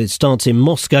go until it starts in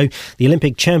Moscow, the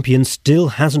Olympic champion still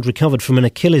hasn't recovered from an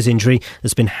Achilles injury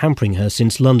that's been hampering her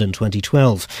since London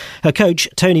 2012. Her coach,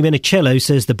 Tony Minicello,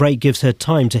 says the break gives her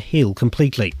time to heal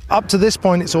completely. Up to this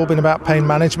point, it's all been about pain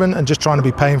management and just trying to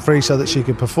be pain-free so that she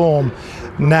can perform.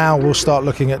 Now we'll start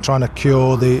looking at trying to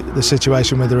cure the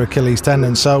situation with her Achilles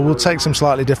tendon. So we'll take some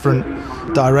slightly different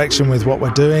direction with what we're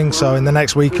doing. So in the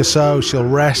next week or so, she'll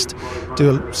rest,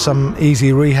 do some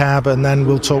easy rehab, and then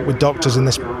we'll talk with doctors in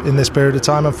this period of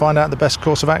time and find out the best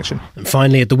course of action. And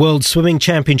finally, at the World Swimming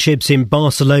Championships in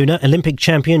Barcelona, Olympic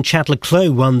champion Chad le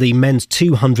Clos won the men's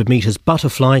 200 metres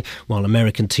butterfly, while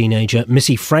American teenager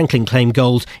Missy Franklin claimed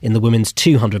gold in the women's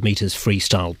 200 metres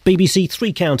freestyle. BBC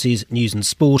Three Counties News and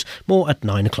Sport, more at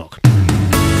 9 o'clock.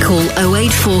 Call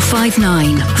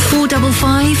 08459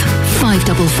 455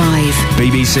 555.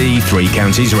 BBC Three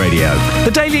Counties Radio.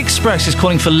 The Daily Express is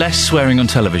calling for less swearing on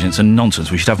television. It's a nonsense.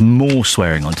 We should have more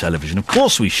swearing on television. Of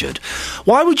course we should.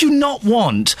 Why would you not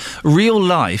want real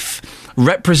life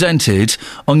represented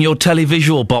on your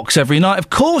televisual box every night? Of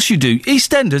course you do.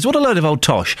 EastEnders, what a load of old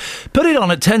tosh. Put it on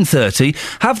at 10:30,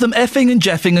 have them effing and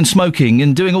jeffing and smoking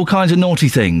and doing all kinds of naughty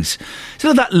things.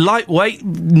 Instead of that lightweight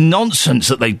nonsense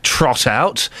that they trot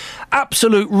out.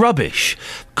 Absolute rubbish.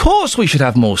 Of course we should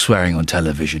have more swearing on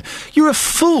television. You're a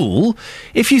fool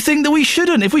if you think that we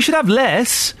shouldn't. If we should have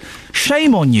less,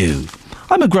 shame on you.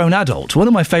 I'm a grown adult. One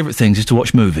of my favourite things is to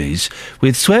watch movies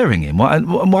with swearing in.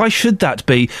 Why should that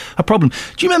be a problem?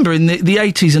 Do you remember in the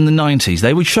 80s and the 90s,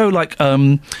 they would show, like,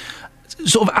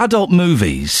 sort of adult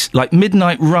movies, like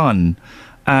Midnight Run,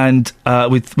 and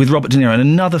with Robert De Niro, and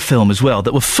another film as well,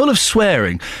 that were full of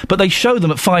swearing, but they show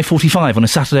them at 5:45 on a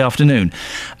Saturday afternoon.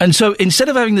 And so instead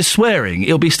of having the swearing,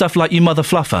 it'll be stuff like "you mother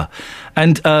fluffer,"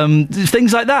 and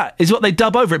things like that is what they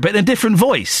dub over it, but in a different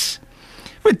voice.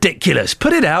 Ridiculous.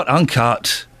 Put it out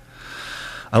uncut.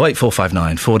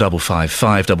 08459 455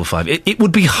 555. It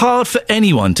would be hard for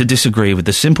anyone to disagree with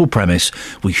the simple premise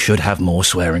we should have more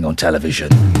swearing on television.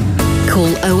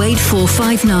 Call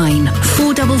 08459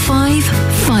 455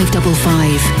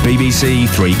 555. BBC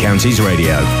Three Counties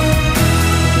Radio.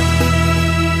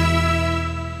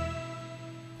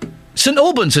 St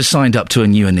Albans has signed up to a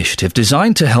new initiative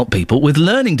designed to help people with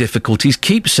learning difficulties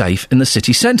keep safe in the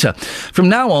city centre. From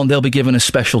now on, they'll be given a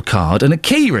special card and a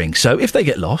key ring, so if they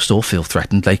get lost or feel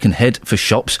threatened, they can head for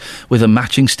shops with a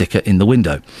matching sticker in the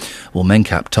window. Well,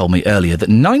 Mencap told me earlier that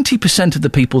 90% of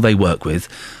the people they work with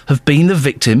have been the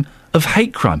victim of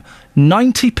hate crime.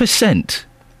 90%.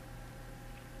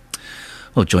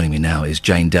 Well, joining me now is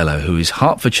Jane Dello, who is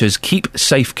Hertfordshire's Keep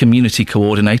Safe Community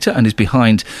Coordinator and is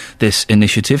behind this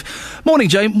initiative. Morning,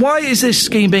 Jane. Why is this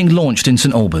scheme being launched in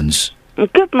St Albans?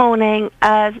 Good morning.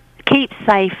 Keep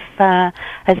Safe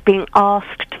has been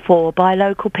asked for by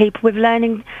local people with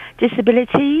learning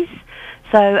disabilities.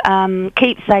 So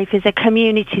Keep Safe is a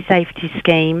community safety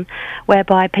scheme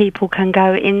whereby people can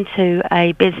go into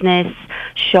a business,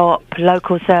 shop,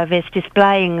 local service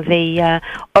displaying the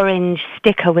orange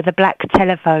sticker with a black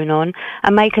telephone on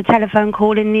and make a telephone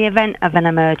call in the event of an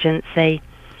emergency.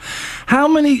 How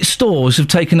many stores have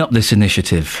taken up this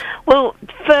initiative? Well,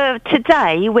 for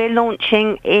today, we're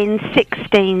launching in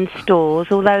 16 stores,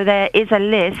 although there is a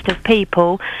list of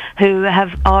people who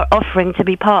are offering to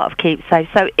be part of Keep Safe.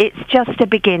 So it's just a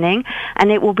beginning,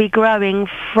 and it will be growing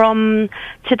from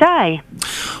today.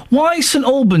 Why St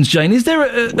Albans, Jane? Is there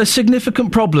a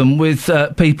significant problem with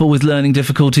people with learning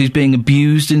difficulties being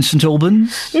abused in St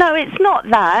Albans? No, it's not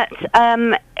that.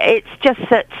 It's just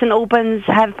that St Albans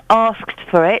have asked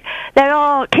for it.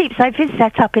 Keep Safe is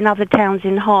set up in other towns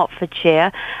in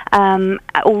Hertfordshire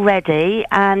already,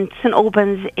 and St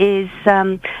Albans is,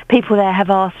 people there have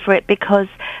asked for it because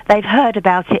they've heard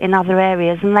about it in other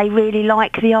areas and they really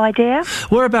like the idea.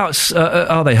 Whereabouts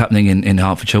are they happening in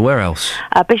Hertfordshire? Where else?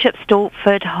 Bishop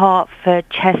Stortford, Hertford,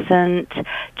 Cheshunt,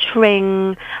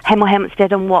 Tring, Hemel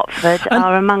Hempstead and Watford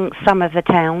are amongst some of the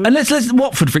towns. And let's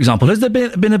Watford, for example. Has there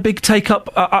been a big take-up?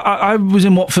 I was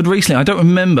in Watford recently. I don't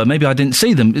remember. Maybe I didn't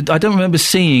see them. I don't remember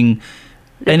seeing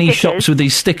any stickers. Shops with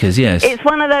these stickers, yes. It's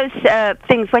one of those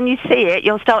things, when you see it,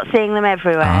 you'll start seeing them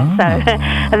everywhere.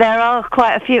 So there are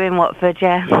quite a few in Watford,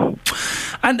 yeah.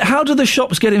 And how do the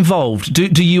shops get involved?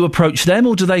 Do you approach them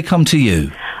or do they come to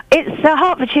you? It's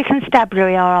Hertfordshire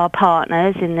Constabulary are our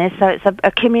partners in this, so it's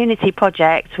a community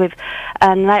project with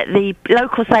the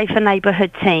local Safer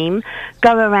Neighbourhood team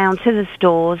go around to the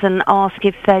stores and ask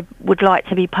if they would like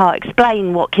to be part,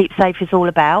 explain what Keep Safe is all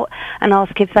about and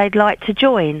ask if they'd like to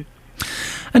join.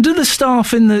 And do the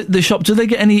staff in the shop, do they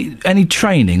get any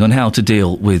training on how to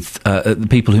deal with the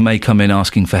people who may come in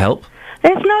asking for help?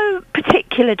 There's no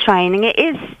particular training. It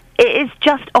is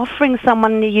just offering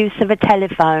someone the use of a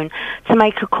telephone to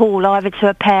make a call either to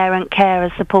a parent,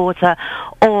 carer, supporter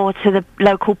or to the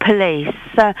local police.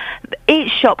 So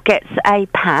each shop gets a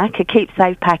pack, a Keep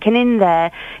Safe pack, and in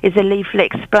there is a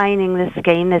leaflet explaining the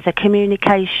scheme. There's a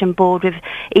communication board with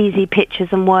easy pictures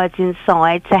and words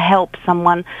inside to help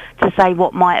someone to say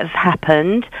what might have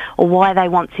happened or why they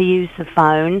want to use the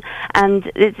phone.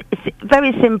 And it's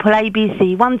very simple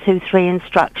ABC 1, 2, 3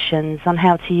 instructions on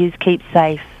how to use Keep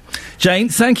Safe. Jane,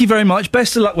 thank you very much.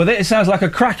 Best of luck with it. It sounds like a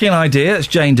cracking idea. That's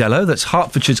Jane Dello. That's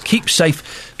Hertfordshire's Keep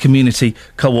Safe Community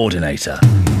Coordinator.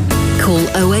 Call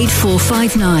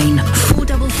 08459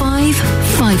 455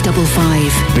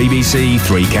 555. BBC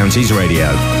Three Counties Radio.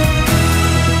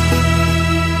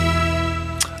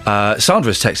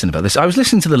 Sandra's texting about this. I was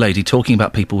listening to the lady talking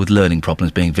about people with learning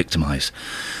problems being victimised.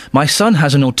 My son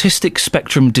has an autistic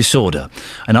spectrum disorder,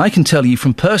 and I can tell you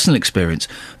from personal experience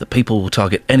that people will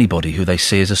target anybody who they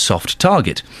see as a soft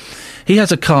target. He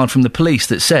has a card from the police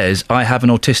that says, I have an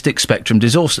autistic spectrum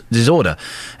disorder,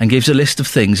 and gives a list of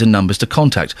things and numbers to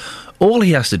contact. All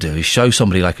he has to do is show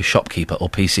somebody like a shopkeeper or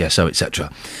PCSO,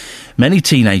 etc. Many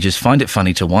teenagers find it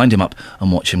funny to wind him up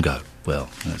and watch him go. Well,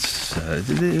 that's,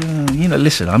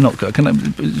 listen, I'm not... Can I,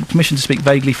 permission to speak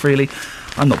vaguely, freely?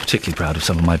 I'm not particularly proud of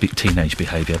some of my teenage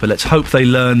behaviour, but let's hope they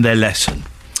learn their lesson.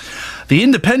 The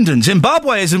Independent.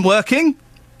 Zimbabwe isn't working.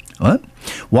 What?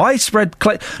 Widespread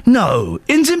No,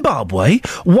 in Zimbabwe,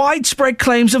 widespread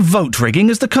claims of vote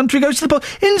rigging as the country goes to the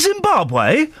polls. In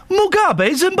Zimbabwe?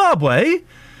 Mugabe, Zimbabwe?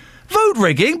 Vote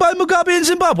rigging by Mugabe in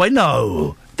Zimbabwe?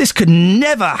 No, this could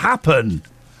never happen.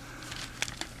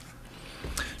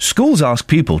 Schools ask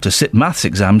pupils to sit maths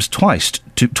exams twice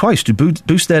to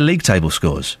boost their league table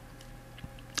scores.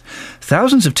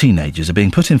 Thousands of teenagers are being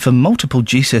put in for multiple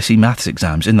GCSE maths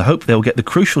exams in the hope they'll get the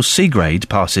crucial C grade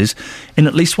passes in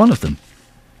at least one of them.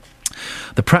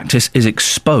 The practice is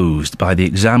exposed by the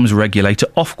exams regulator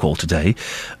Ofqual today,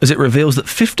 as it reveals that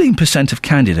 15% of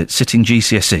candidates sitting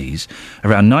GCSEs,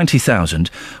 around 90,000,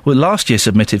 were last year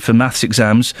submitted for maths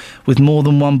exams with more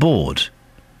than one board.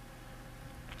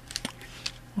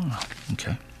 Oh,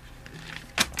 okay.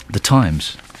 The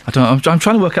Times. I'm trying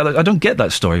to work out... I don't get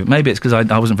that story. Maybe it's because I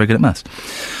wasn't very good at maths.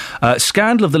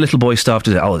 Scandal of the little boy starved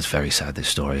to death. Oh, it's very sad, this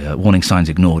story. Warning signs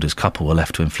ignored as couple were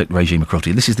left to inflict regime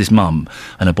cruelty. This is this mum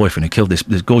and her boyfriend who killed this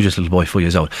gorgeous little boy, 4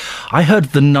 years old. I heard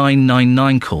the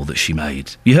 999 call that she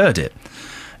made. You heard it?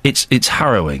 It's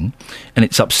harrowing and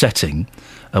it's upsetting,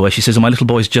 where she says, my little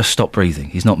boy's just stopped breathing.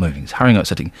 He's not moving. It's harrowing and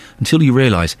upsetting. Until you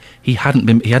realise he hadn't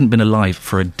been alive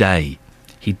for a day.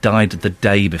 He died the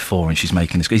day before and she's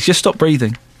making this... He's just stopped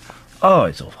breathing. Oh,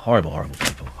 it's horrible, horrible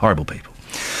people. Horrible people.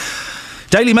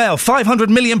 Daily Mail, £500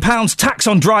 million tax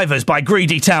on drivers by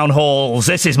greedy town halls.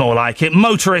 This is more like it.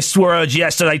 Motorists were urged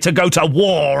yesterday to go to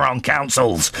war on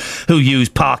councils who use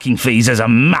parking fees as a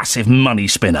massive money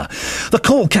spinner. The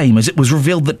call came as it was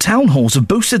revealed that town halls have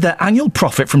boosted their annual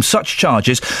profit from such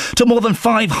charges to more than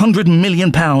 £500 million,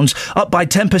 up by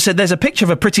 10%. There's a picture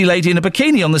of a pretty lady in a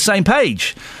bikini on the same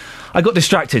page. I got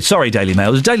distracted. Sorry, Daily Mail.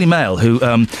 It was Daily Mail who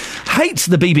hates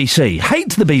the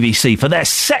BBC for their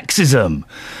sexism.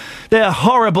 Their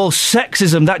horrible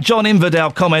sexism, that John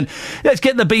Inverdale comment. Let's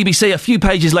get the BBC. A few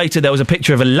pages later, there was a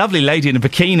picture of a lovely lady in a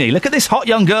bikini. Look at this hot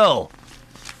young girl.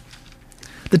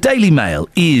 The Daily Mail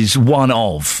is one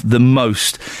of the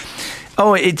most...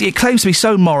 Oh, it claims to be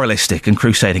so moralistic and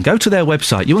crusading. Go to their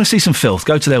website. You want to see some filth?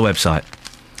 Go to their website.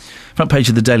 Front page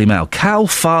of the Daily Mail. Cal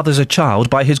fathers a child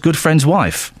by his good friend's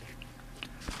wife.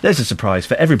 There's a surprise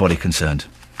for everybody concerned.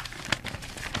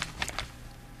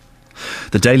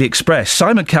 The Daily Express.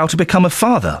 Simon Cowell to become a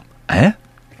father. Eh?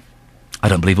 I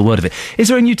don't believe a word of it. Is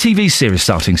there a new TV series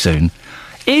starting soon?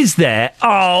 Is there?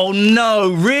 Oh,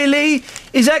 no. Really?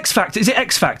 Is it X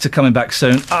Factor coming back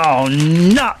soon? Oh,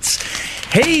 nuts.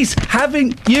 He's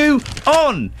having you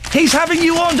on. He's having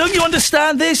you on. Don't you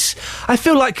understand this? I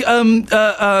feel like the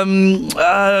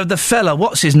fella,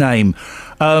 what's his name?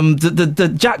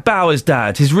 The Jack Bauer's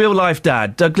dad, his real-life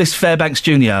dad, Douglas Fairbanks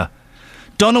Jr.,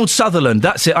 Donald Sutherland,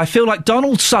 that's it. I feel like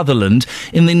Donald Sutherland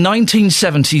in the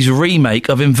 1970s remake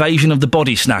of Invasion of the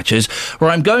Body Snatchers, where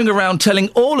I'm going around telling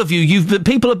all of you,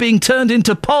 people are being turned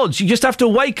into pods. You just have to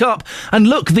wake up and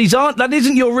look. That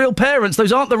isn't your real parents.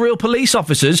 Those aren't the real police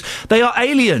officers. They are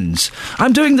aliens.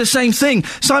 I'm doing the same thing.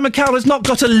 Simon Cowell has not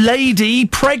got a lady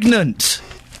pregnant.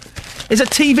 There's a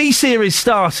TV series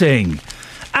starting.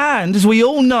 And, as we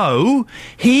all know,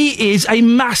 he is a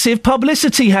massive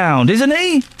publicity hound, isn't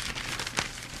he?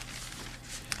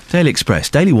 Daily Express.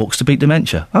 Daily walks to beat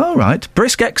dementia. Oh, right.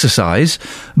 Brisk exercise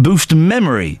boost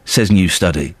memory, says new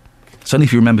study. It's only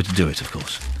if you remember to do it, of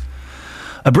course.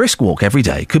 A brisk walk every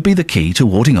day could be the key to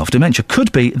warding off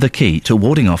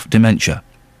dementia.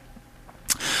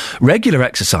 Regular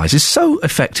exercise is so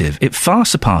effective, it far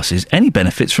surpasses any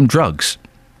benefits from drugs.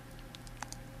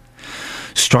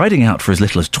 Striding out for as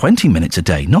little as 20 minutes a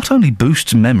day not only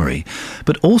boosts memory,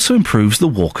 but also improves the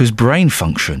walker's brain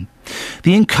function.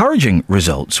 The encouraging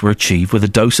results were achieved with a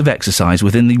dose of exercise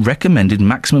within the recommended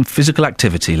maximum physical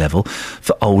activity level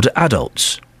for older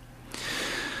adults.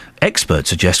 Experts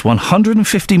suggest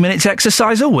 150 minutes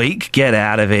exercise a week. Get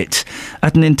out of it.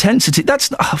 At an intensity...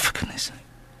 That's... Oh, for goodness sake.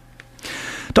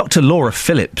 Dr. Laura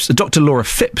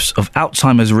Phipps of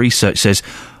Alzheimer's Research says...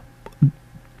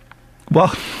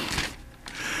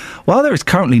 While there is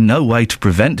currently no way to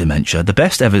prevent dementia, the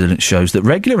best evidence shows that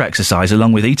regular exercise,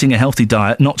 along with eating a healthy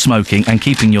diet, not smoking, and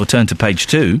keeping your turn to page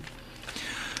 2,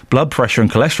 blood pressure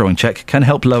and cholesterol in check, can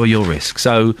help lower your risk.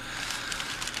 So,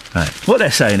 what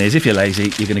they're saying is, if you're lazy,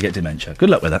 you're going to get dementia.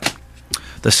 Good luck with that.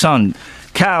 The Sun.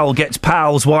 Cal gets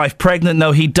Pal's wife pregnant.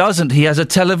 No, he doesn't. He has a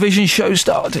television show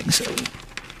starting soon.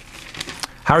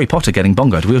 Harry Potter getting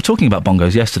bongoed. We were talking about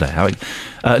bongos yesterday.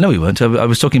 No, we weren't. I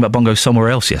was talking about bongos somewhere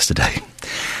else yesterday.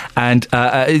 And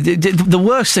the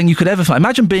worst thing you could ever find...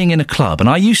 Imagine being in a club. And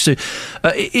I used to...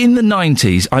 in the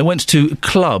 90s, I went to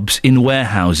clubs in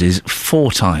warehouses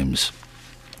 4 times.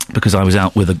 Because I was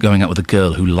going out with a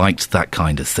girl who liked that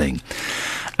kind of thing.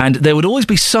 And there would always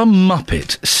be some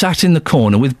muppet sat in the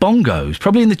corner with bongos.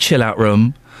 Probably in the chill-out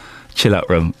room.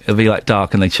 It'll be like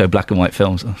dark and they'd show black and white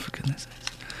films. Oh, for goodness sake.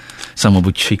 Someone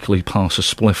would cheekily pass a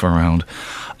spliff around.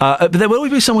 But there will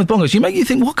always be someone with bongos. You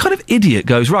think, what kind of idiot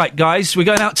goes, right, guys, we're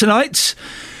going out tonight?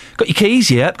 Got your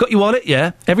keys, yeah? Got your wallet,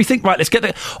 yeah? Everything? Right, let's get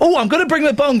there. Oh, I'm going to bring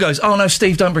the bongos. Oh, no,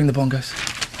 Steve, don't bring the bongos.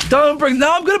 No, I'm going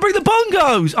to bring the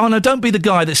bongos. Oh, no, don't be the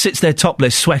guy that sits there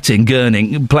topless, sweating,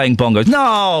 gurning, playing bongos.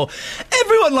 No,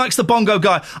 everyone likes the bongo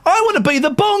guy. I want to be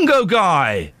the bongo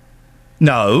guy.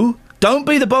 No, don't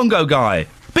be the bongo guy.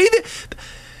 Be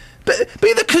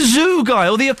the kazoo guy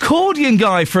or the accordion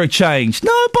guy for a change.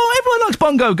 No, everyone likes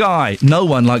bongo guy. No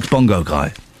one likes bongo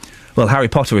guy. Well, Harry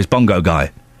Potter is bongo guy.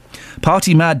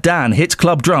 Party Mad Dan hits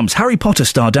club drums. Harry Potter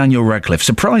star Daniel Radcliffe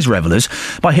surprised revellers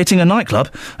by hitting a nightclub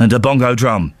and a bongo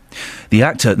drum. The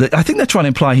actor, I think they're trying to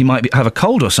imply he might have a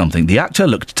cold or something. The actor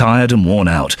looked tired and worn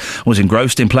out, was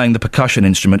engrossed in playing the percussion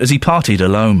instrument as he partied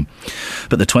alone.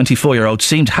 But the 24-year-old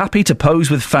seemed happy to pose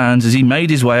with fans as he made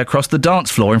his way across the dance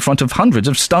floor in front of hundreds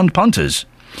of stunned punters.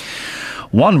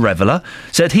 One reveller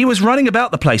said he was running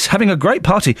about the place having a great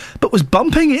party, but was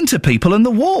bumping into people and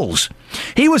the walls.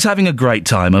 He was having a great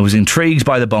time and was intrigued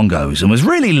by the bongos and was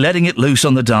really letting it loose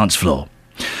on the dance floor.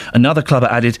 Another clubber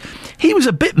added, he was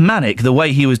a bit manic the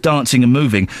way he was dancing and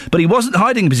moving, but he wasn't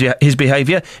hiding his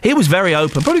behaviour. He was very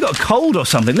open. Probably got a cold or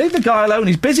something. Leave the guy alone.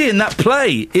 He's busy in that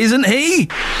play, isn't he?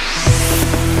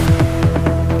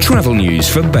 Travel news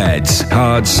for beds,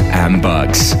 cards and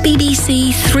bugs.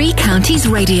 BBC Three Counties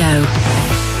Radio.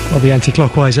 Well, the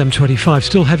anti-clockwise M25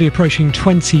 still heavy approaching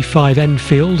 25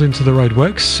 Enfield into the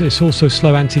roadworks. It's also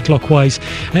slow anti-clockwise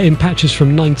in patches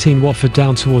from 19 Watford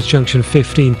down towards junction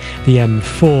 15, the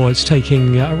M4. It's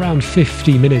taking around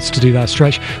 50 minutes to do that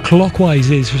stretch. Clockwise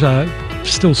is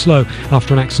still slow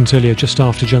after an accident earlier just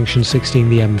after junction 16,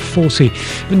 the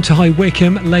M40. Into High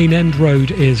Wycombe, Lane End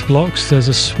Road is blocked. There's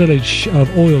a spillage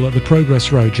of oil at the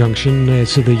Progress Road junction near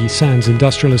to the Sands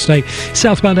Industrial Estate.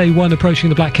 Southbound A1 approaching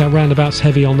the Black Cat roundabouts,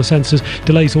 heavy on the sensors.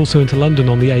 Delays also into London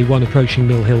on the A1 approaching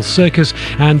Mill Hill Circus.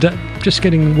 And just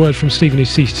getting word from Stephen who's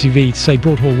CCTV to say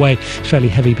Broadhall Way fairly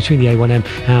heavy between the A1M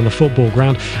and the football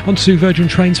ground. Onto Virgin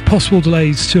Trains, possible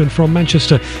delays to and from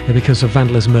Manchester because of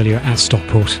vandalism earlier at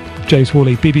Stockport. James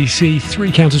Worley, BBC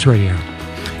Three Counties Radio.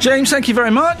 James, thank you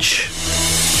very much.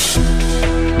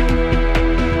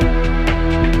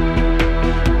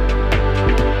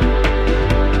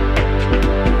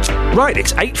 Right,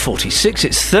 it's 8:46.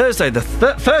 It's Thursday, the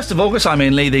 1st of August. I'm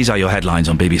Iain Lee. These are your headlines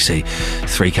on BBC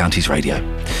Three Counties Radio.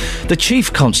 The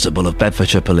Chief Constable of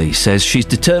Bedfordshire Police says she's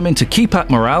determined to keep up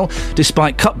morale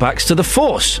despite cutbacks to the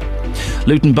force.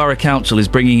 Luton Borough Council is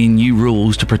bringing in new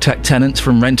rules to protect tenants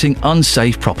from renting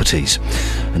unsafe properties.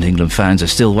 And England fans are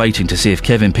still waiting to see if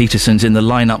Kevin Peterson's in the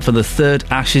lineup for the third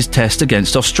Ashes Test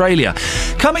against Australia.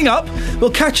 Coming up,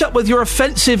 we'll catch up with your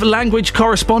offensive language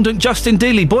correspondent Justin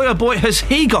Dealey. Boy, oh boy, has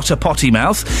he got a potty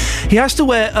mouth. He has to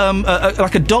wear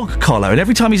like a dog collar, and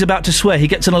every time he's about to swear, he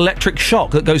gets an electric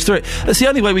shock that goes through it. That's the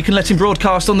only way we can let him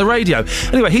broadcast on the radio.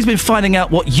 Anyway, he's been finding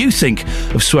out what you think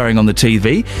of swearing on the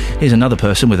TV. Here's another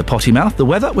person with a potty mouth. The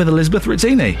weather with Elizabeth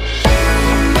Rizzini.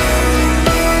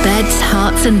 Beds,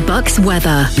 Herts and Bucks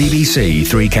weather. BBC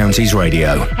Three Counties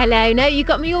Radio. Hello, no, you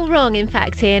got me all wrong, in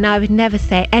fact, Ian. I would never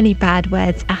say any bad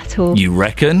words at all. You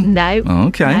reckon? No.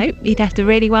 Okay. No, you'd have to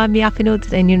really wind me up in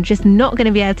order, and you're just not going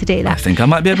to be able to do that. I think I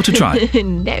might be able to try.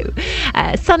 No.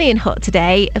 Sunny and hot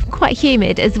today, quite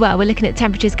humid as well. We're looking at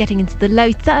temperatures getting into the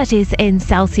low 30s in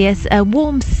Celsius. A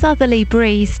warm southerly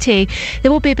breeze too.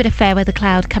 There will be a bit of fair weather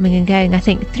cloud coming and going, I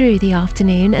think, through the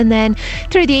afternoon. And then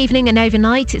through the evening and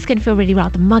overnight, it's going to feel really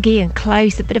rather muggy and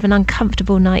close, a bit of an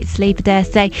uncomfortable night's sleep, I dare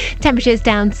say. Temperatures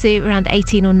down to around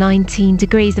 18 or 19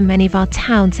 degrees in many of our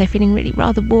towns, so feeling really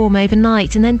rather warm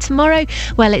overnight. And then tomorrow,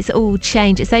 well, it's all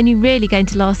changed. It's only really going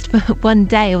to last for one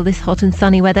day, all this hot and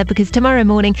sunny weather, because tomorrow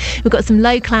morning we've got some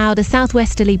low cloud, a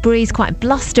southwesterly breeze, quite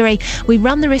blustery. We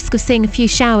run the risk of seeing a few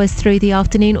showers through the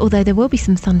afternoon, although there will be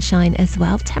some sunshine as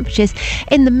well. Temperatures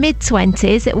in the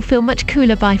mid-20s. It will feel much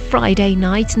cooler by Friday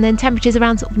night, and then temperatures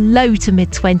around sort of low to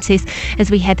mid-20s as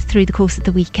we head through the course of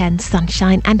the weekend.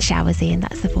 Sunshine and showers, Ian.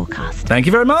 That's the forecast. Thank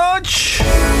you very much.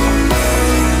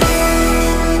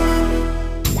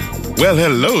 Well,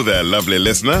 hello there, lovely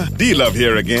listener. D-Love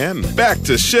here again, back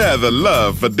to share the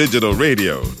love for digital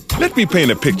radio. Let me paint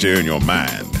a picture in your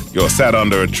mind. You're sat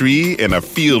under a tree in a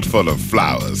field full of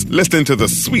flowers, listening to the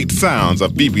sweet sounds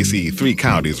of BBC Three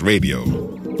Counties Radio.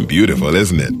 Beautiful,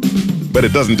 isn't it? But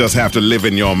it doesn't just have to live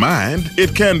in your mind.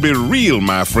 It can be real,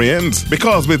 my friends,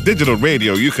 because with digital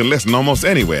radio, you can listen almost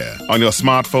anywhere, on your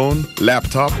smartphone,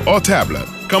 laptop, or tablet.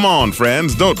 Come on,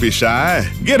 friends, don't be shy.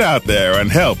 Get out there and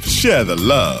help share the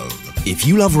love. If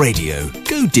you love radio,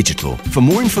 go digital. For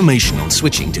more information on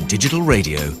switching to digital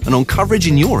radio and on coverage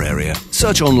in your area,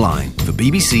 search online for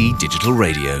BBC Digital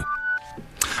Radio.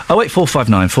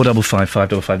 08459 455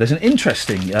 555. There's an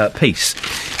interesting piece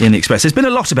in the Express. There's been a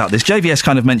lot about this. JVS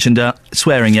kind of mentioned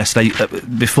swearing yesterday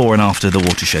before and after the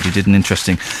watershed. He did an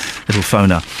interesting little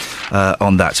phoner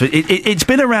on that. So it's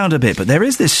been around a bit, but there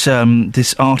is this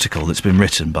this article that's been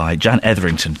written by Jan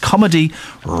Etherington, comedy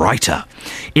writer.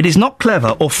 It is not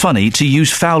clever or funny to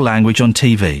use foul language on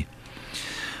TV.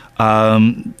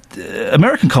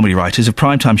 American comedy writers of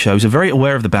primetime shows are very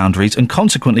aware of the boundaries and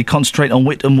consequently concentrate on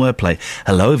wit and wordplay.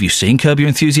 Hello, have you seen Curb Your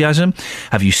Enthusiasm?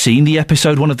 Have you seen the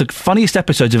episode, one of the funniest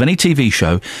episodes of any TV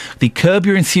show, the Curb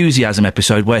Your Enthusiasm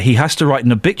episode where he has to write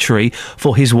an obituary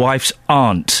for his wife's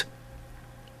aunt?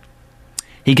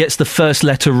 He gets the first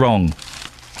letter wrong.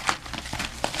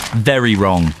 Very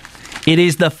wrong. It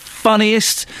is the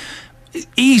funniest,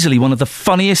 easily one of the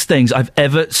funniest things I've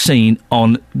ever seen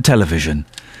on television.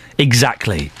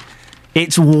 Exactly.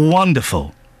 It's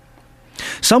wonderful.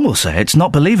 Some will say it's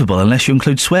not believable unless you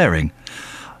include swearing.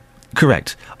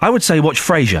 Correct. I would say watch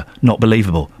Frasier, not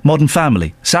believable. Modern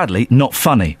Family, sadly, not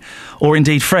funny. Or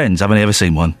indeed Friends, I've only ever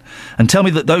seen one. And tell me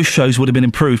that those shows would have been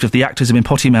improved if the actors had been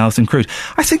potty-mouthed and crude.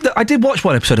 I think that I did watch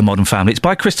one episode of Modern Family. It's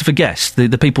by Christopher Guest,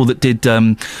 the people that did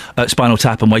Spinal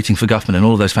Tap and Waiting for Guffman and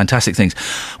all of those fantastic things.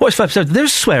 Watched the episode. There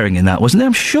was swearing in that, wasn't there?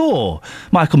 I'm sure.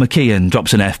 Michael McKean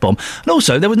drops an F-bomb. And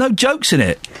also, there were no jokes in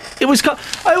it. It was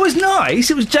nice.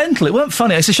 It was gentle. It weren't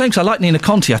funny. It's a shame because I like Nina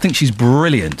Conti. I think she's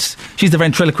brilliant. She's the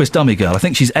ventriloquist dummy girl. I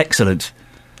think she's excellent.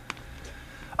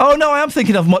 Oh, no, I'm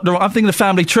thinking of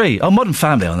Family Tree. Oh, Modern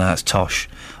Family. Oh, no, that's tosh.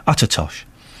 Utter tosh.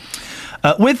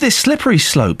 With this slippery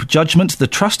slope judgment, the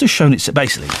Trust has shown its...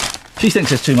 Basically, she thinks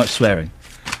there's too much swearing.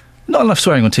 Not enough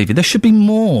swearing on TV. There should be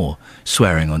more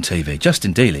swearing on TV.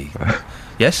 Justin Dealey.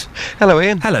 Yes? Hello,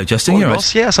 Ian. Hello, Justin. Morning, You're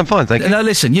Ross. Yes, I'm fine, thank you. No,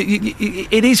 listen,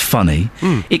 it is funny.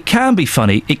 It can be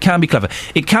funny. It can be clever.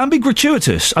 It can be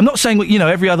gratuitous. I'm not saying,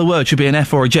 every other word should be an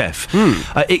F or a Jeff.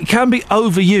 It can be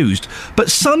overused. But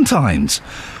sometimes,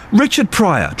 Richard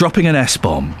Pryor dropping an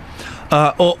S-bomb,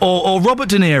 or Robert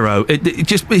De Niro,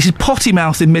 his potty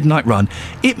mouth in Midnight Run,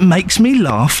 it makes me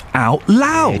laugh out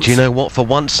loud. Yeah, do you know what? For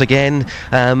once again,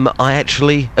 I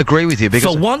actually agree with you.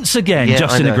 Because for once again,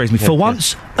 Justin agrees with me. For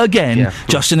once again,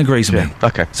 Justin agrees with me.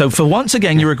 Okay. So for once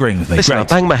again, you're agreeing with me. Listen, I'll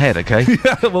bang my head, okay?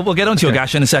 Well, we'll get on to your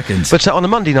gash in a second. But on a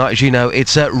Monday night, as you know,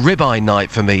 it's ribeye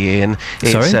night for me, Ian.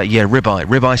 It's, Sorry? Ribeye.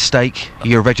 Ribeye steak.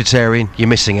 You're a vegetarian. You're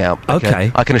missing out.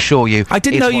 Okay. I can assure you. I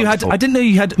didn't know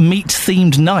you had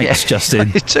meat-themed nights,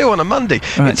 Justin. It's two on a Monday.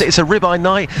 Right. It's a ribeye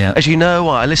night. Yeah. As you know,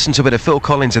 I listen to a bit of Phil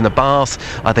Collins in the bath.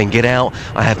 I then get out.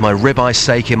 I have my ribeye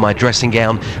steak in my dressing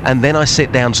gown, and then I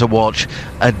sit down to watch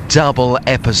a double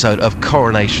episode of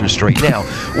Coronation Street. Now,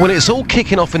 when it's all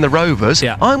kicking off in the Rovers,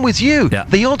 I'm with you. Yeah.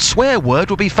 The odd swear word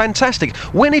would be fantastic.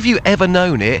 When have you ever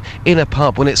known it in a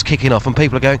pub when it's kicking off and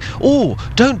people are going, "Oh,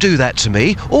 don't do that to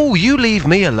me. Oh, you leave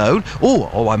me alone.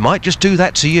 Oh, I might just do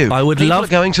that to you." People are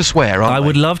going to swear, aren't they? I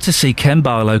would love to see Ken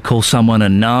Barlow call someone a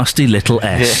nasty little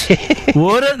S.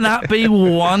 Wouldn't that be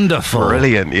wonderful?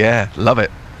 Brilliant, yeah. Love it.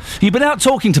 You've been out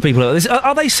talking to people about this.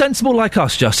 Are they sensible like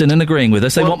us, Justin, and agreeing with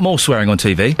us? They want more swearing on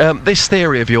TV? This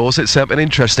theory of yours, it's an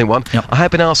interesting one. Yep. I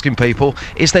have been asking people,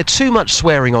 is there too much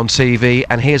swearing on TV?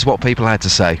 And here's what people had to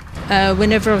say.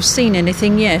 Whenever I've seen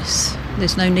anything, yes.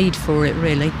 There's no need for it,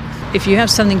 really. If you have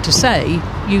something to say,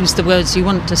 use the words you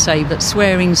want to say, but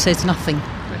swearing says nothing.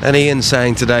 And Ian's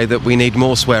saying today that we need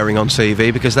more swearing on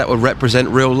TV because that would represent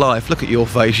real life. Look at your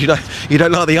face. You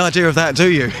don't like the idea of that,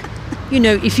 do you?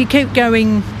 If you keep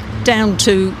going down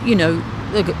to,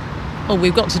 look,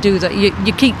 we've got to do that.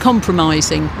 You keep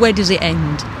compromising. Where does it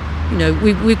end?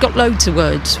 We've got loads of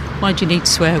words. Why do you need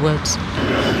swear words?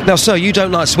 Now, sir, you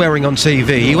don't like swearing on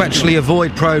TV. You actually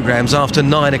avoid programmes after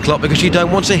 9 o'clock because you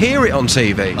don't want to hear it on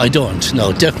TV. I don't.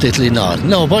 No, definitely not.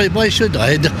 No, why should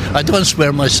I? I don't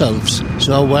swear myself.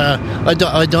 So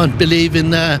I don't believe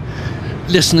in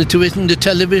listening to it in the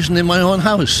television in my own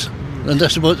house. And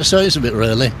that's about the size of it,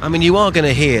 really. I mean, you are going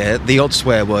to hear the odd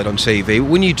swear word on TV.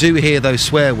 When you do hear those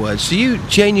swear words, do you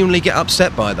genuinely get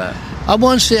upset by that? I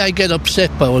won't say I get upset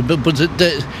by it, but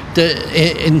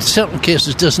in certain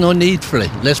cases there's no need for it.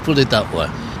 Let's put it that way.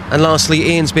 And lastly,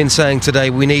 Ian's been saying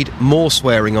today we need more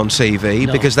swearing on TV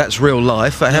because that's real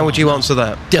life. How would you answer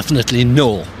that? Definitely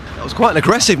no. That was quite an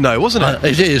aggressive no, wasn't it?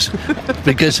 It is,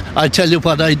 because I tell you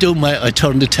what I do, I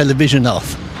turn the television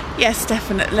off. Yes,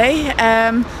 definitely.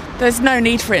 There's no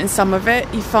need for it in some of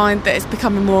it. You find that it's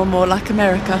becoming more and more like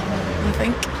America, I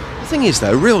think. The thing is,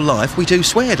 though, real life, we do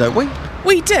swear, don't we?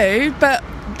 We do, but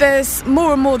there's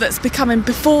more and more that's becoming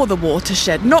before the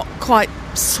watershed. Not quite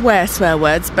swear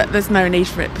words, but there's no need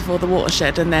for it before the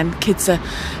watershed, and then kids are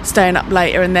staying up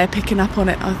later and they're picking up on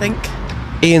it, I think.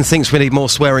 Ian thinks we need more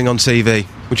swearing on TV.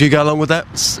 Would you go along with that?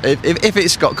 If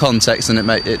it's got context, then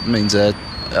it means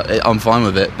I'm fine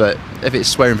with it, but if it's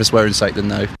swearing for swearing's sake, then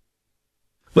no.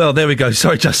 Well, there we go.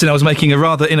 Sorry, Justin, I was making a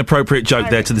rather inappropriate joke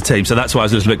there to the team, so that's why I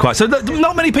was a little bit quiet. So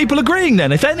not many people agreeing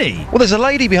then, if any. Well, there's a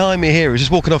lady behind me here who's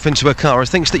just walking off into her car and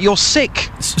thinks that you're sick.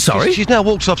 Sorry? She's now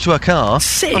walked off to her car.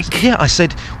 Sick? I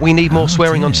said, we need more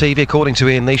swearing on TV, according to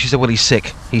Ian Lee. She said, well, he's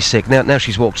sick. He's sick. Now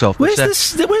she's walked off. Where's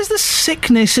the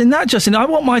sickness in that, Justin? I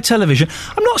want my television.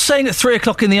 I'm not saying at 3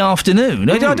 o'clock in the afternoon.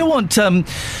 I don't want, them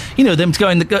to go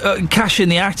in cash in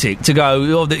the attic to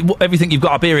go, everything you've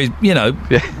got up here is,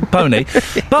 pony.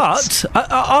 But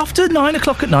after 9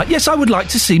 o'clock at night, yes, I would like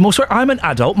to see more swearing. I'm an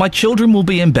adult. My children will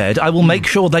be in bed. I will make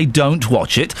sure they don't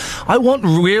watch it. I want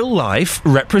real life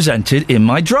represented in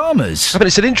my dramas. But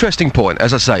it's an interesting point,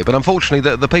 as I say, but unfortunately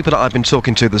the people that I've been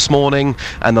talking to this morning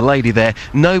and the lady there,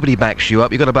 nobody backs you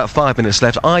up. You've got about 5 minutes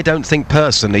left. I don't think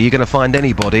personally you're going to find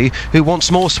anybody who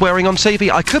wants more swearing on TV.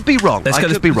 I could be wrong. I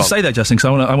could be wrong. Say that, Justin, because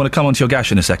I want to come on to your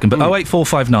gash in a second. But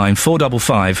 08459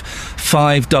 455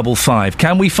 555.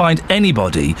 Can we find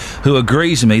anybody who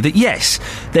agrees with me that, yes,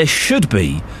 there should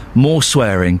be more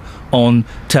swearing on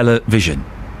television?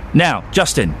 Now,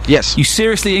 Justin. Yes. You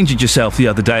seriously injured yourself the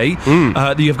other day.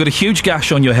 You've got a huge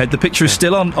gash on your head. The picture is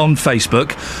still on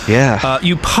Facebook. Yeah.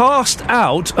 You passed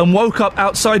out and woke up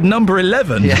outside number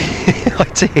 11. Yeah, I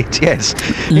did, yes.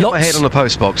 Hit my head on the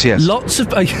postbox, yes. Lots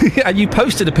of... and you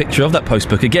posted a picture of that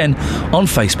postbook, again, on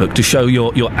Facebook to show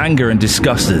your anger and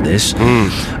disgust at this.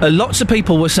 Lots of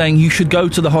people were saying you should go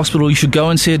to the hospital, you should go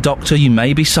and see a doctor, you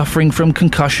may be suffering from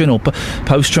concussion or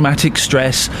post-traumatic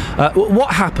stress.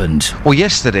 What happened? Well,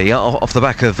 yesterday, off the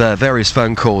back of various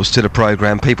phone calls to the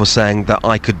programme, people saying that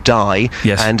I could die.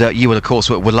 Yes. And you, of course,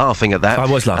 were laughing at that. I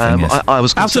was laughing, yes. I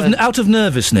was concerned. Out of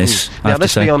nervousness, Now,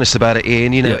 let's be honest about it,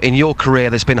 Ian. You know, in your career,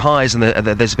 there's been highs and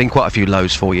there's been quite a few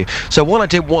lows for you. So what I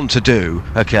didn't want to do,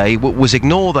 was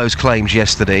ignore those claims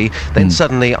yesterday. Then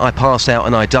suddenly I passed out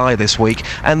and I die this week.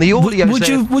 And the audio...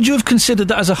 Would you have considered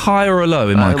that as a high or a low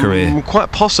in my career?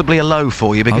 Quite possibly a low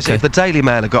for you, because if the Daily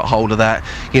Mail had got hold of that,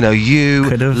 you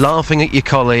laughing at your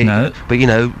colleague, but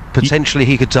potentially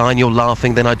he could die and you're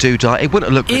laughing, then I do die. It wouldn't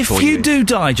have looked good for you. If you do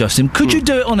die, Justin, could you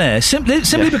do it on air? Simply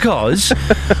because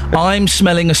I'm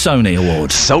smelling a Sony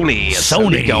award.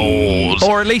 Sony goals.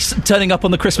 Or at least turning up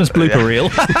on the Christmas blooper reel.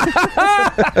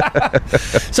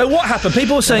 So what happened?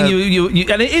 People were saying you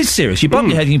and it is serious. You bump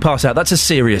your head and you pass out. That's a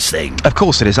serious thing. Of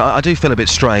course it is. I do feel a bit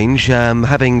strange,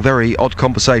 having very odd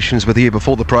conversations with you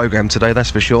before the programme today,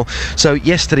 that's for sure. So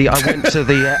yesterday I went to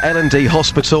the L&D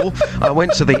hospital. I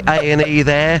went to the A&E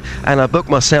there, and I booked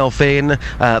myself in.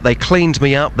 They cleaned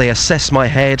me up, they assessed my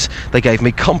head, they gave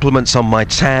me compliments on my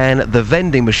tan. The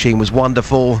vending machine was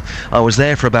wonderful. I was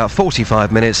there for about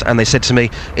 45 minutes, and they said to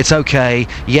me, it's okay,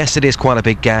 yes, it is quite a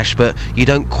big gash, but you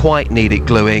don't quite need it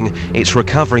gluing. It's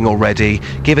recovering already.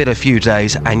 Give it a few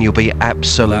days and you'll be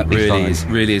absolutely fine. That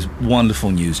really is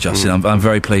wonderful news, Justin. I'm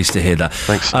very pleased to hear that.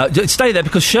 Thanks. Stay there,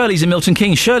 because Shirley's in Milton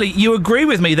Keynes. Shirley, you agree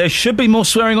with me, there should be more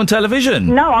swearing on television?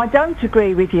 No, I don't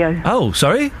agree with you. Oh,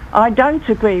 sorry? I don't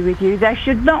agree with you. There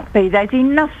should not be. There's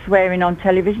enough swearing on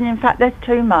television. In fact, there's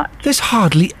too much. There's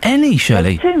hardly any,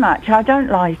 Shirley. There's too much. I don't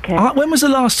like it. When was the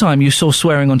last time you saw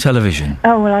swearing on television?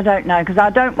 Oh, well, I don't know, because I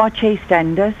don't watch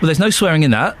EastEnders. Well, there's no swearing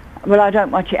in that. Well, I don't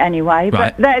watch it anyway.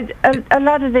 Right. But there's a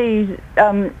lot of these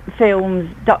films,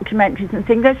 documentaries and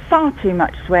things, there's far too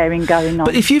much swearing going on.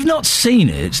 But if you've not seen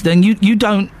it, then you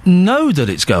don't know that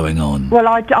it's going on. Well,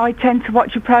 I tend to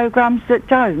watch the programmes that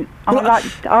don't.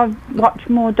 I watch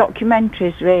more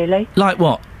documentaries, really. Like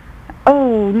what?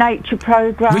 Oh, nature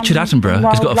programmes. Richard Attenborough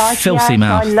has got a filthy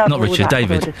mouth. Not Richard,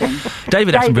 David.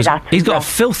 David Attenborough. He's got a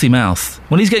filthy mouth.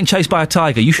 When he's getting chased by a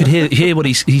tiger, you should hear what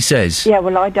he says. Yeah,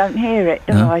 well, I don't hear it,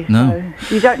 do I? No.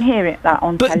 So you don't hear it that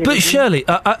on television. But Shirley,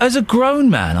 as a grown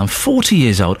man, I'm 40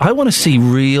 years old. I want to see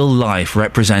real life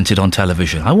represented on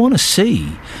television. I want to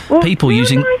see people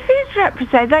using. Real life is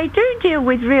represented. They do deal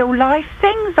with real life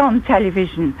things on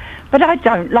television, but I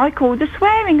don't like all the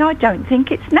swearing. I don't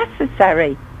think it's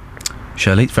necessary.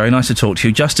 Shirley, very nice to talk to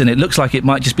you. Justin, it looks like it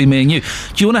might just be me and you. Do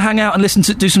you want to hang out and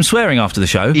do some swearing after the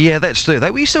show? Yeah, let's do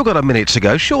that. We've still got a minute to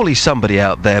go. Surely somebody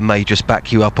out there may just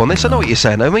back you up on this. I know what you're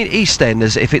saying. I mean,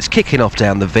 EastEnders, if it's kicking off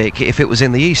down the Vic, if it was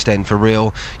in the East End for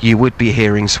real, you would be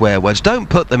hearing swear words. Don't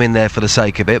put them in there for the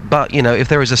sake of it, but, if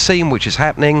there is a scene which is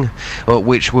happening, or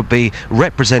which would be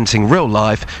representing real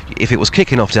life, if it was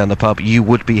kicking off down the pub, you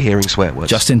would be hearing swear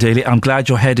words. Justin Dealey, I'm glad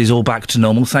your head is all back to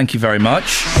normal. Thank you very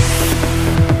much.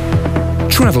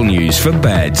 Travel news for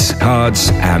beds,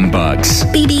 cards and bugs.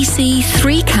 BBC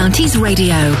Three Counties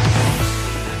Radio.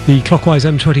 The clockwise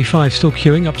M25 still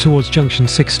queuing up towards junction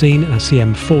 16. That's the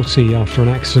M40 after an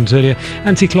accident earlier.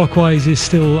 Anti-clockwise is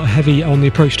still heavy on the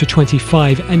approach to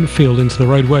 25 Enfield into the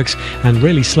roadworks, and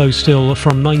really slow still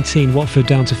from 19 Watford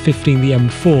down to 15 the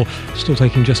M4. Still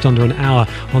taking just under an hour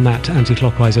on that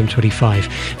anti-clockwise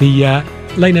M25. The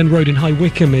Lane End Road in High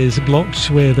Wycombe is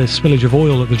blocked with a spillage of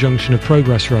oil at the junction of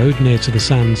Progress Road near to the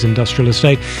Sands Industrial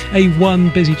Estate.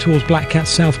 A1 busy towards Black Cat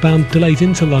southbound, delays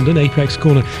into London, Apex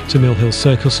Corner to Mill Hill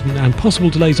Circus, and possible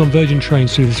delays on Virgin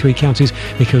trains through the three counties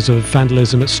because of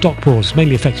vandalism at Stockport,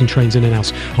 mainly affecting trains in and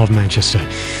out of Manchester.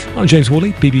 I'm James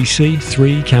Worley, BBC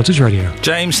Three Counties Radio.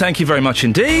 James, thank you very much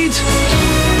indeed.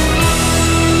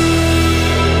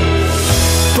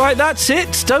 Right, that's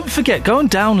it. Don't forget, go and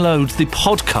download the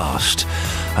podcast.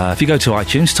 If you go to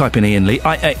iTunes, type in Iain Lee,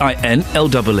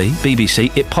 IAINLEE,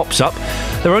 BBC, it pops up.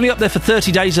 They're only up there for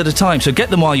 30 days at a time, so get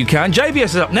them while you can. JVS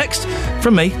is up next.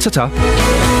 From me, ta-ta.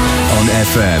 On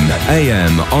FM,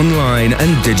 AM, online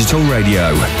and digital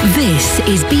radio. This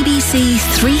is BBC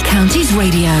Three Counties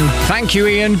Radio. Thank you,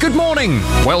 Iain. Good morning.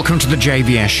 Welcome to the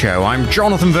JVS show. I'm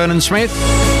Jonathan Vernon-Smith.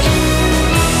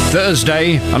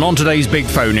 Thursday, and on today's big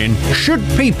phone-in, should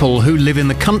people who live in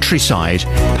the countryside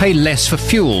pay less for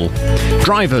fuel?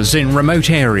 Drivers in remote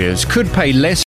areas could pay less